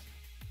dudes.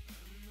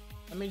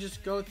 Let me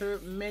just go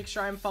through, make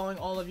sure I'm following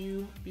all of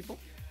you people.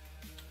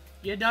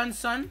 You done,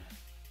 son?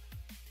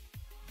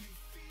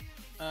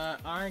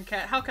 Iron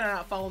Cat. How can I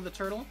not follow the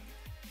turtle?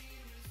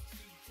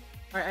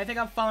 Alright, I think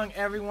I'm following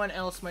everyone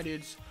else, my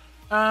dudes.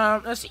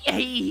 Let's see.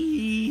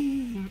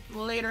 Hey,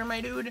 later,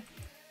 my dude.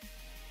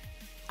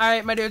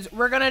 Alright, my dudes.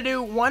 We're gonna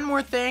do one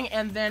more thing,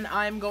 and then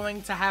I'm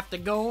going to have to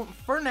go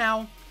for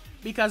now,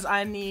 because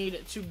I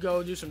need to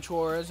go do some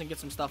chores and get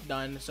some stuff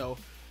done, so.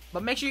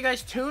 But make sure you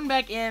guys tune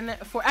back in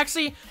for...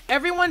 Actually,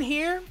 everyone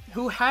here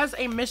who has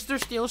a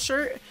Mr. Steel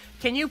shirt,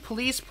 can you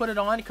please put it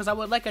on? Because I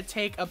would like to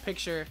take a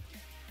picture...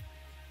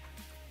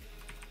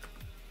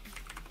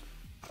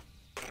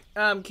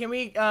 can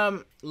we,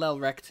 Lel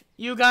wrecked.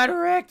 You got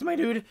wrecked, my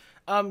dude.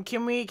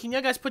 Can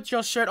you guys put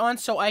your shirt on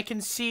so I can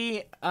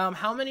see,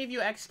 how many of you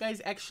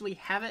guys actually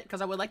have it?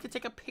 Because I would like to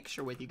take a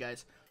picture with you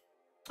guys.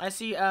 I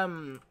see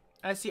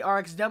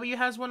RXW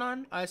has one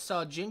on. I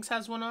saw Jinx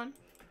has one on.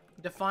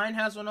 Define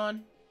has one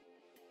on.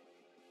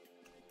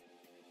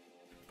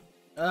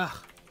 Ugh.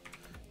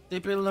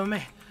 Deep below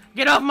me.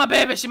 Get off my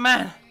baby, she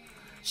mine.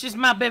 She's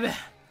my baby.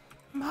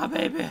 My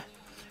baby.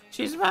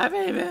 She's my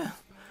baby.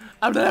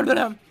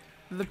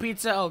 The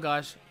pizza. Oh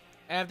gosh,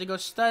 I have to go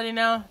study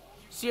now.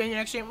 See you in your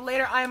next stream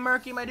later. I'm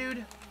Murky, my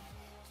dude.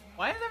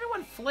 Why is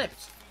everyone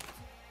flipped?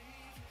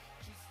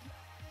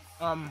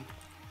 All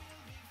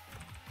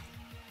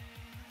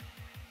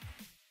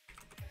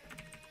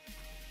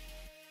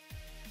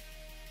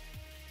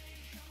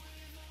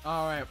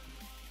right.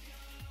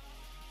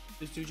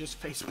 This dude just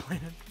face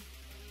planted.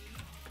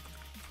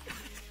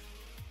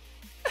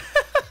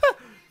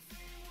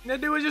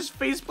 That dude was just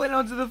face planted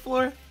onto the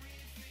floor.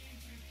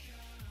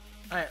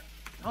 All right.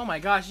 Oh my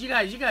gosh, you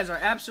guys are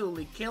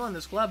absolutely killing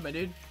this club, my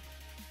dude.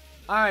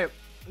 Alright,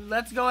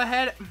 let's go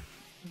ahead.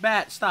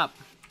 Bat, stop.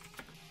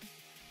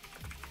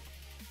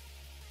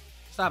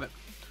 Stop it.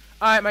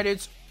 Alright, my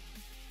dudes.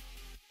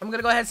 I'm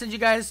gonna go ahead and send you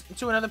guys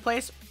to another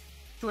place.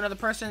 To another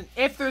person.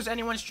 If there's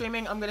anyone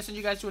streaming, I'm gonna send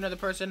you guys to another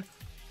person.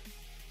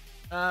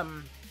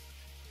 And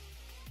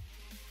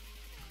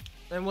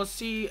we'll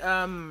see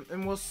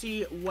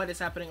what is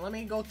happening. Let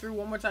me go through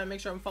one more time,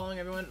 make sure I'm following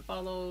everyone.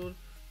 Followed.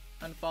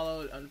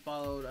 Unfollowed,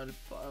 unfollowed,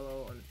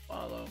 unfollow,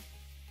 unfollow.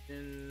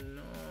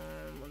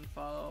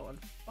 Unfollow,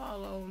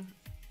 unfollow.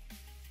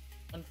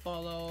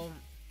 Unfollow,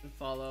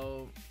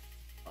 unfollow,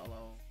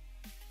 follow.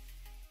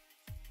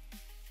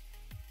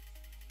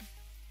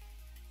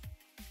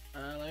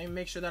 Let me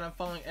make sure that I'm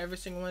following every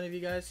single one of you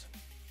guys.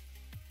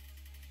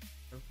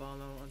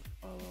 Unfollow,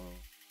 unfollow.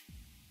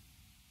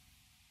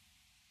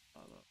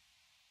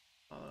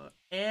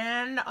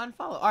 And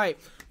unfollow. Alright,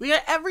 we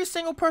got every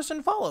single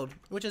person followed,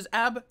 which is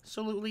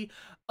absolutely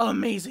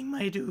amazing,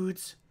 my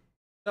dudes.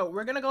 So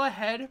we're gonna go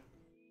ahead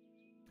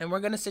and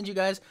we're gonna send you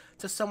guys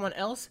to someone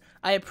else.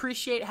 I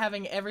appreciate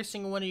having every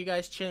single one of you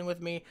guys chilling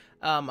with me.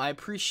 I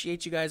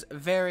appreciate you guys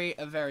very,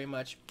 very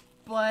much.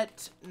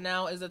 But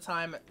now is the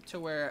time to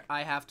where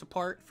I have to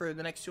part for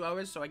the next 2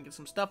 hours so I can get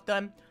some stuff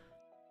done.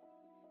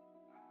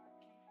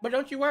 But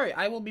don't you worry,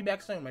 I will be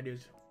back soon, my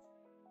dudes.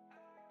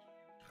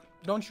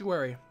 Don't you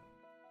worry.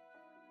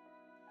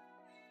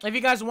 If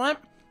you guys want,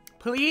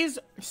 please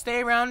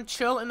stay around,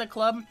 chill in the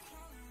club.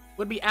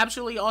 Would be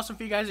absolutely awesome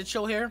for you guys to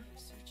chill here.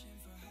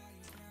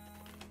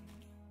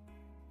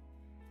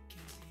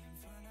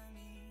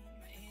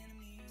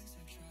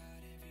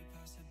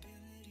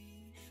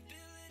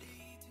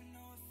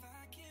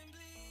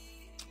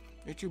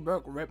 You're too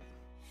broke, Rip.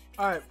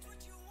 Alright.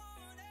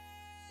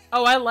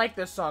 Oh, I like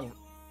this song.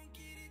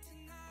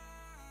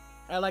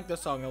 I like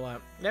this song a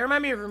lot. They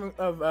remind me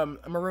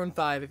of Maroon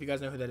 5, if you guys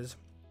know who that is.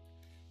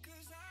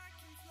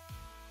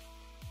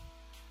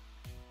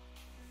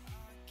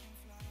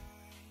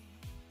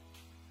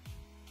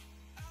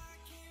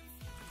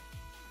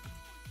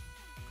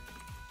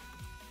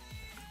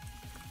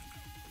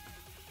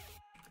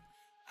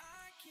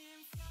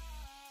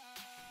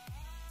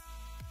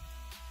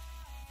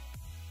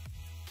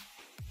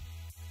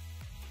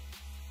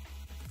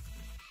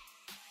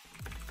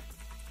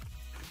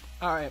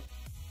 Alright.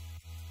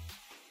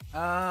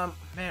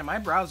 Man, my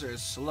browser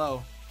is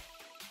slow.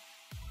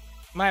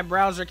 My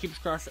browser keeps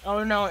crashing.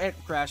 Oh no, it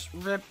crashed.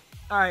 Rip.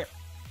 Alright.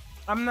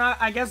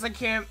 I guess I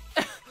can't.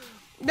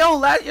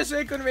 No, yesterday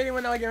I couldn't read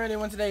anyone, now I can read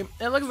anyone today.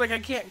 It looks like I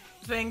can't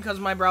sing because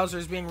my browser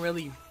is being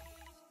really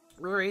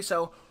roory,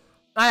 so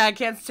I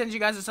can't send you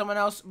guys to someone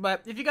else.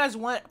 But if you guys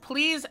want,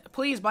 please,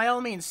 by all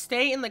means,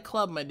 stay in the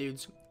club, my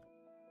dudes.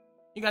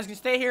 You guys can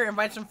stay here,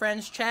 invite some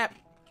friends, chat.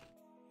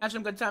 Have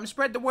some good time.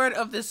 Spread the word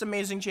of this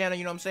amazing channel,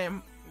 you know what I'm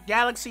saying?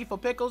 Galaxy for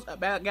Pickles,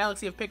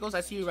 Galaxy of Pickles.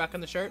 I see you rocking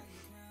the shirt.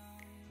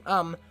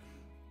 But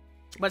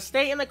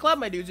stay in the club,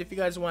 my dudes, if you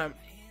guys want.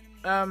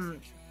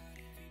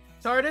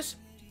 Tardis,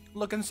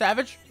 looking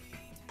savage.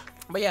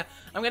 But yeah,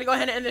 I'm gonna go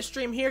ahead and end this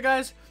stream here,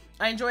 guys.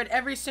 I enjoyed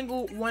every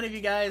single one of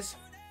you guys.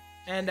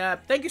 And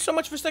thank you so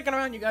much for sticking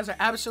around. You guys are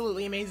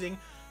absolutely amazing.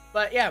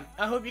 But yeah,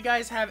 I hope you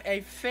guys have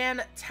a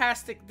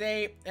fantastic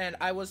day. And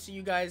I will see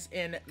you guys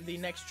in the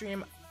next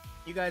stream.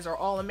 You guys are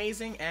all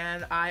amazing,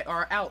 and I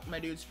are out, my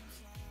dudes.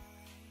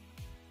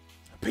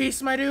 Peace,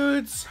 my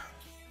dudes.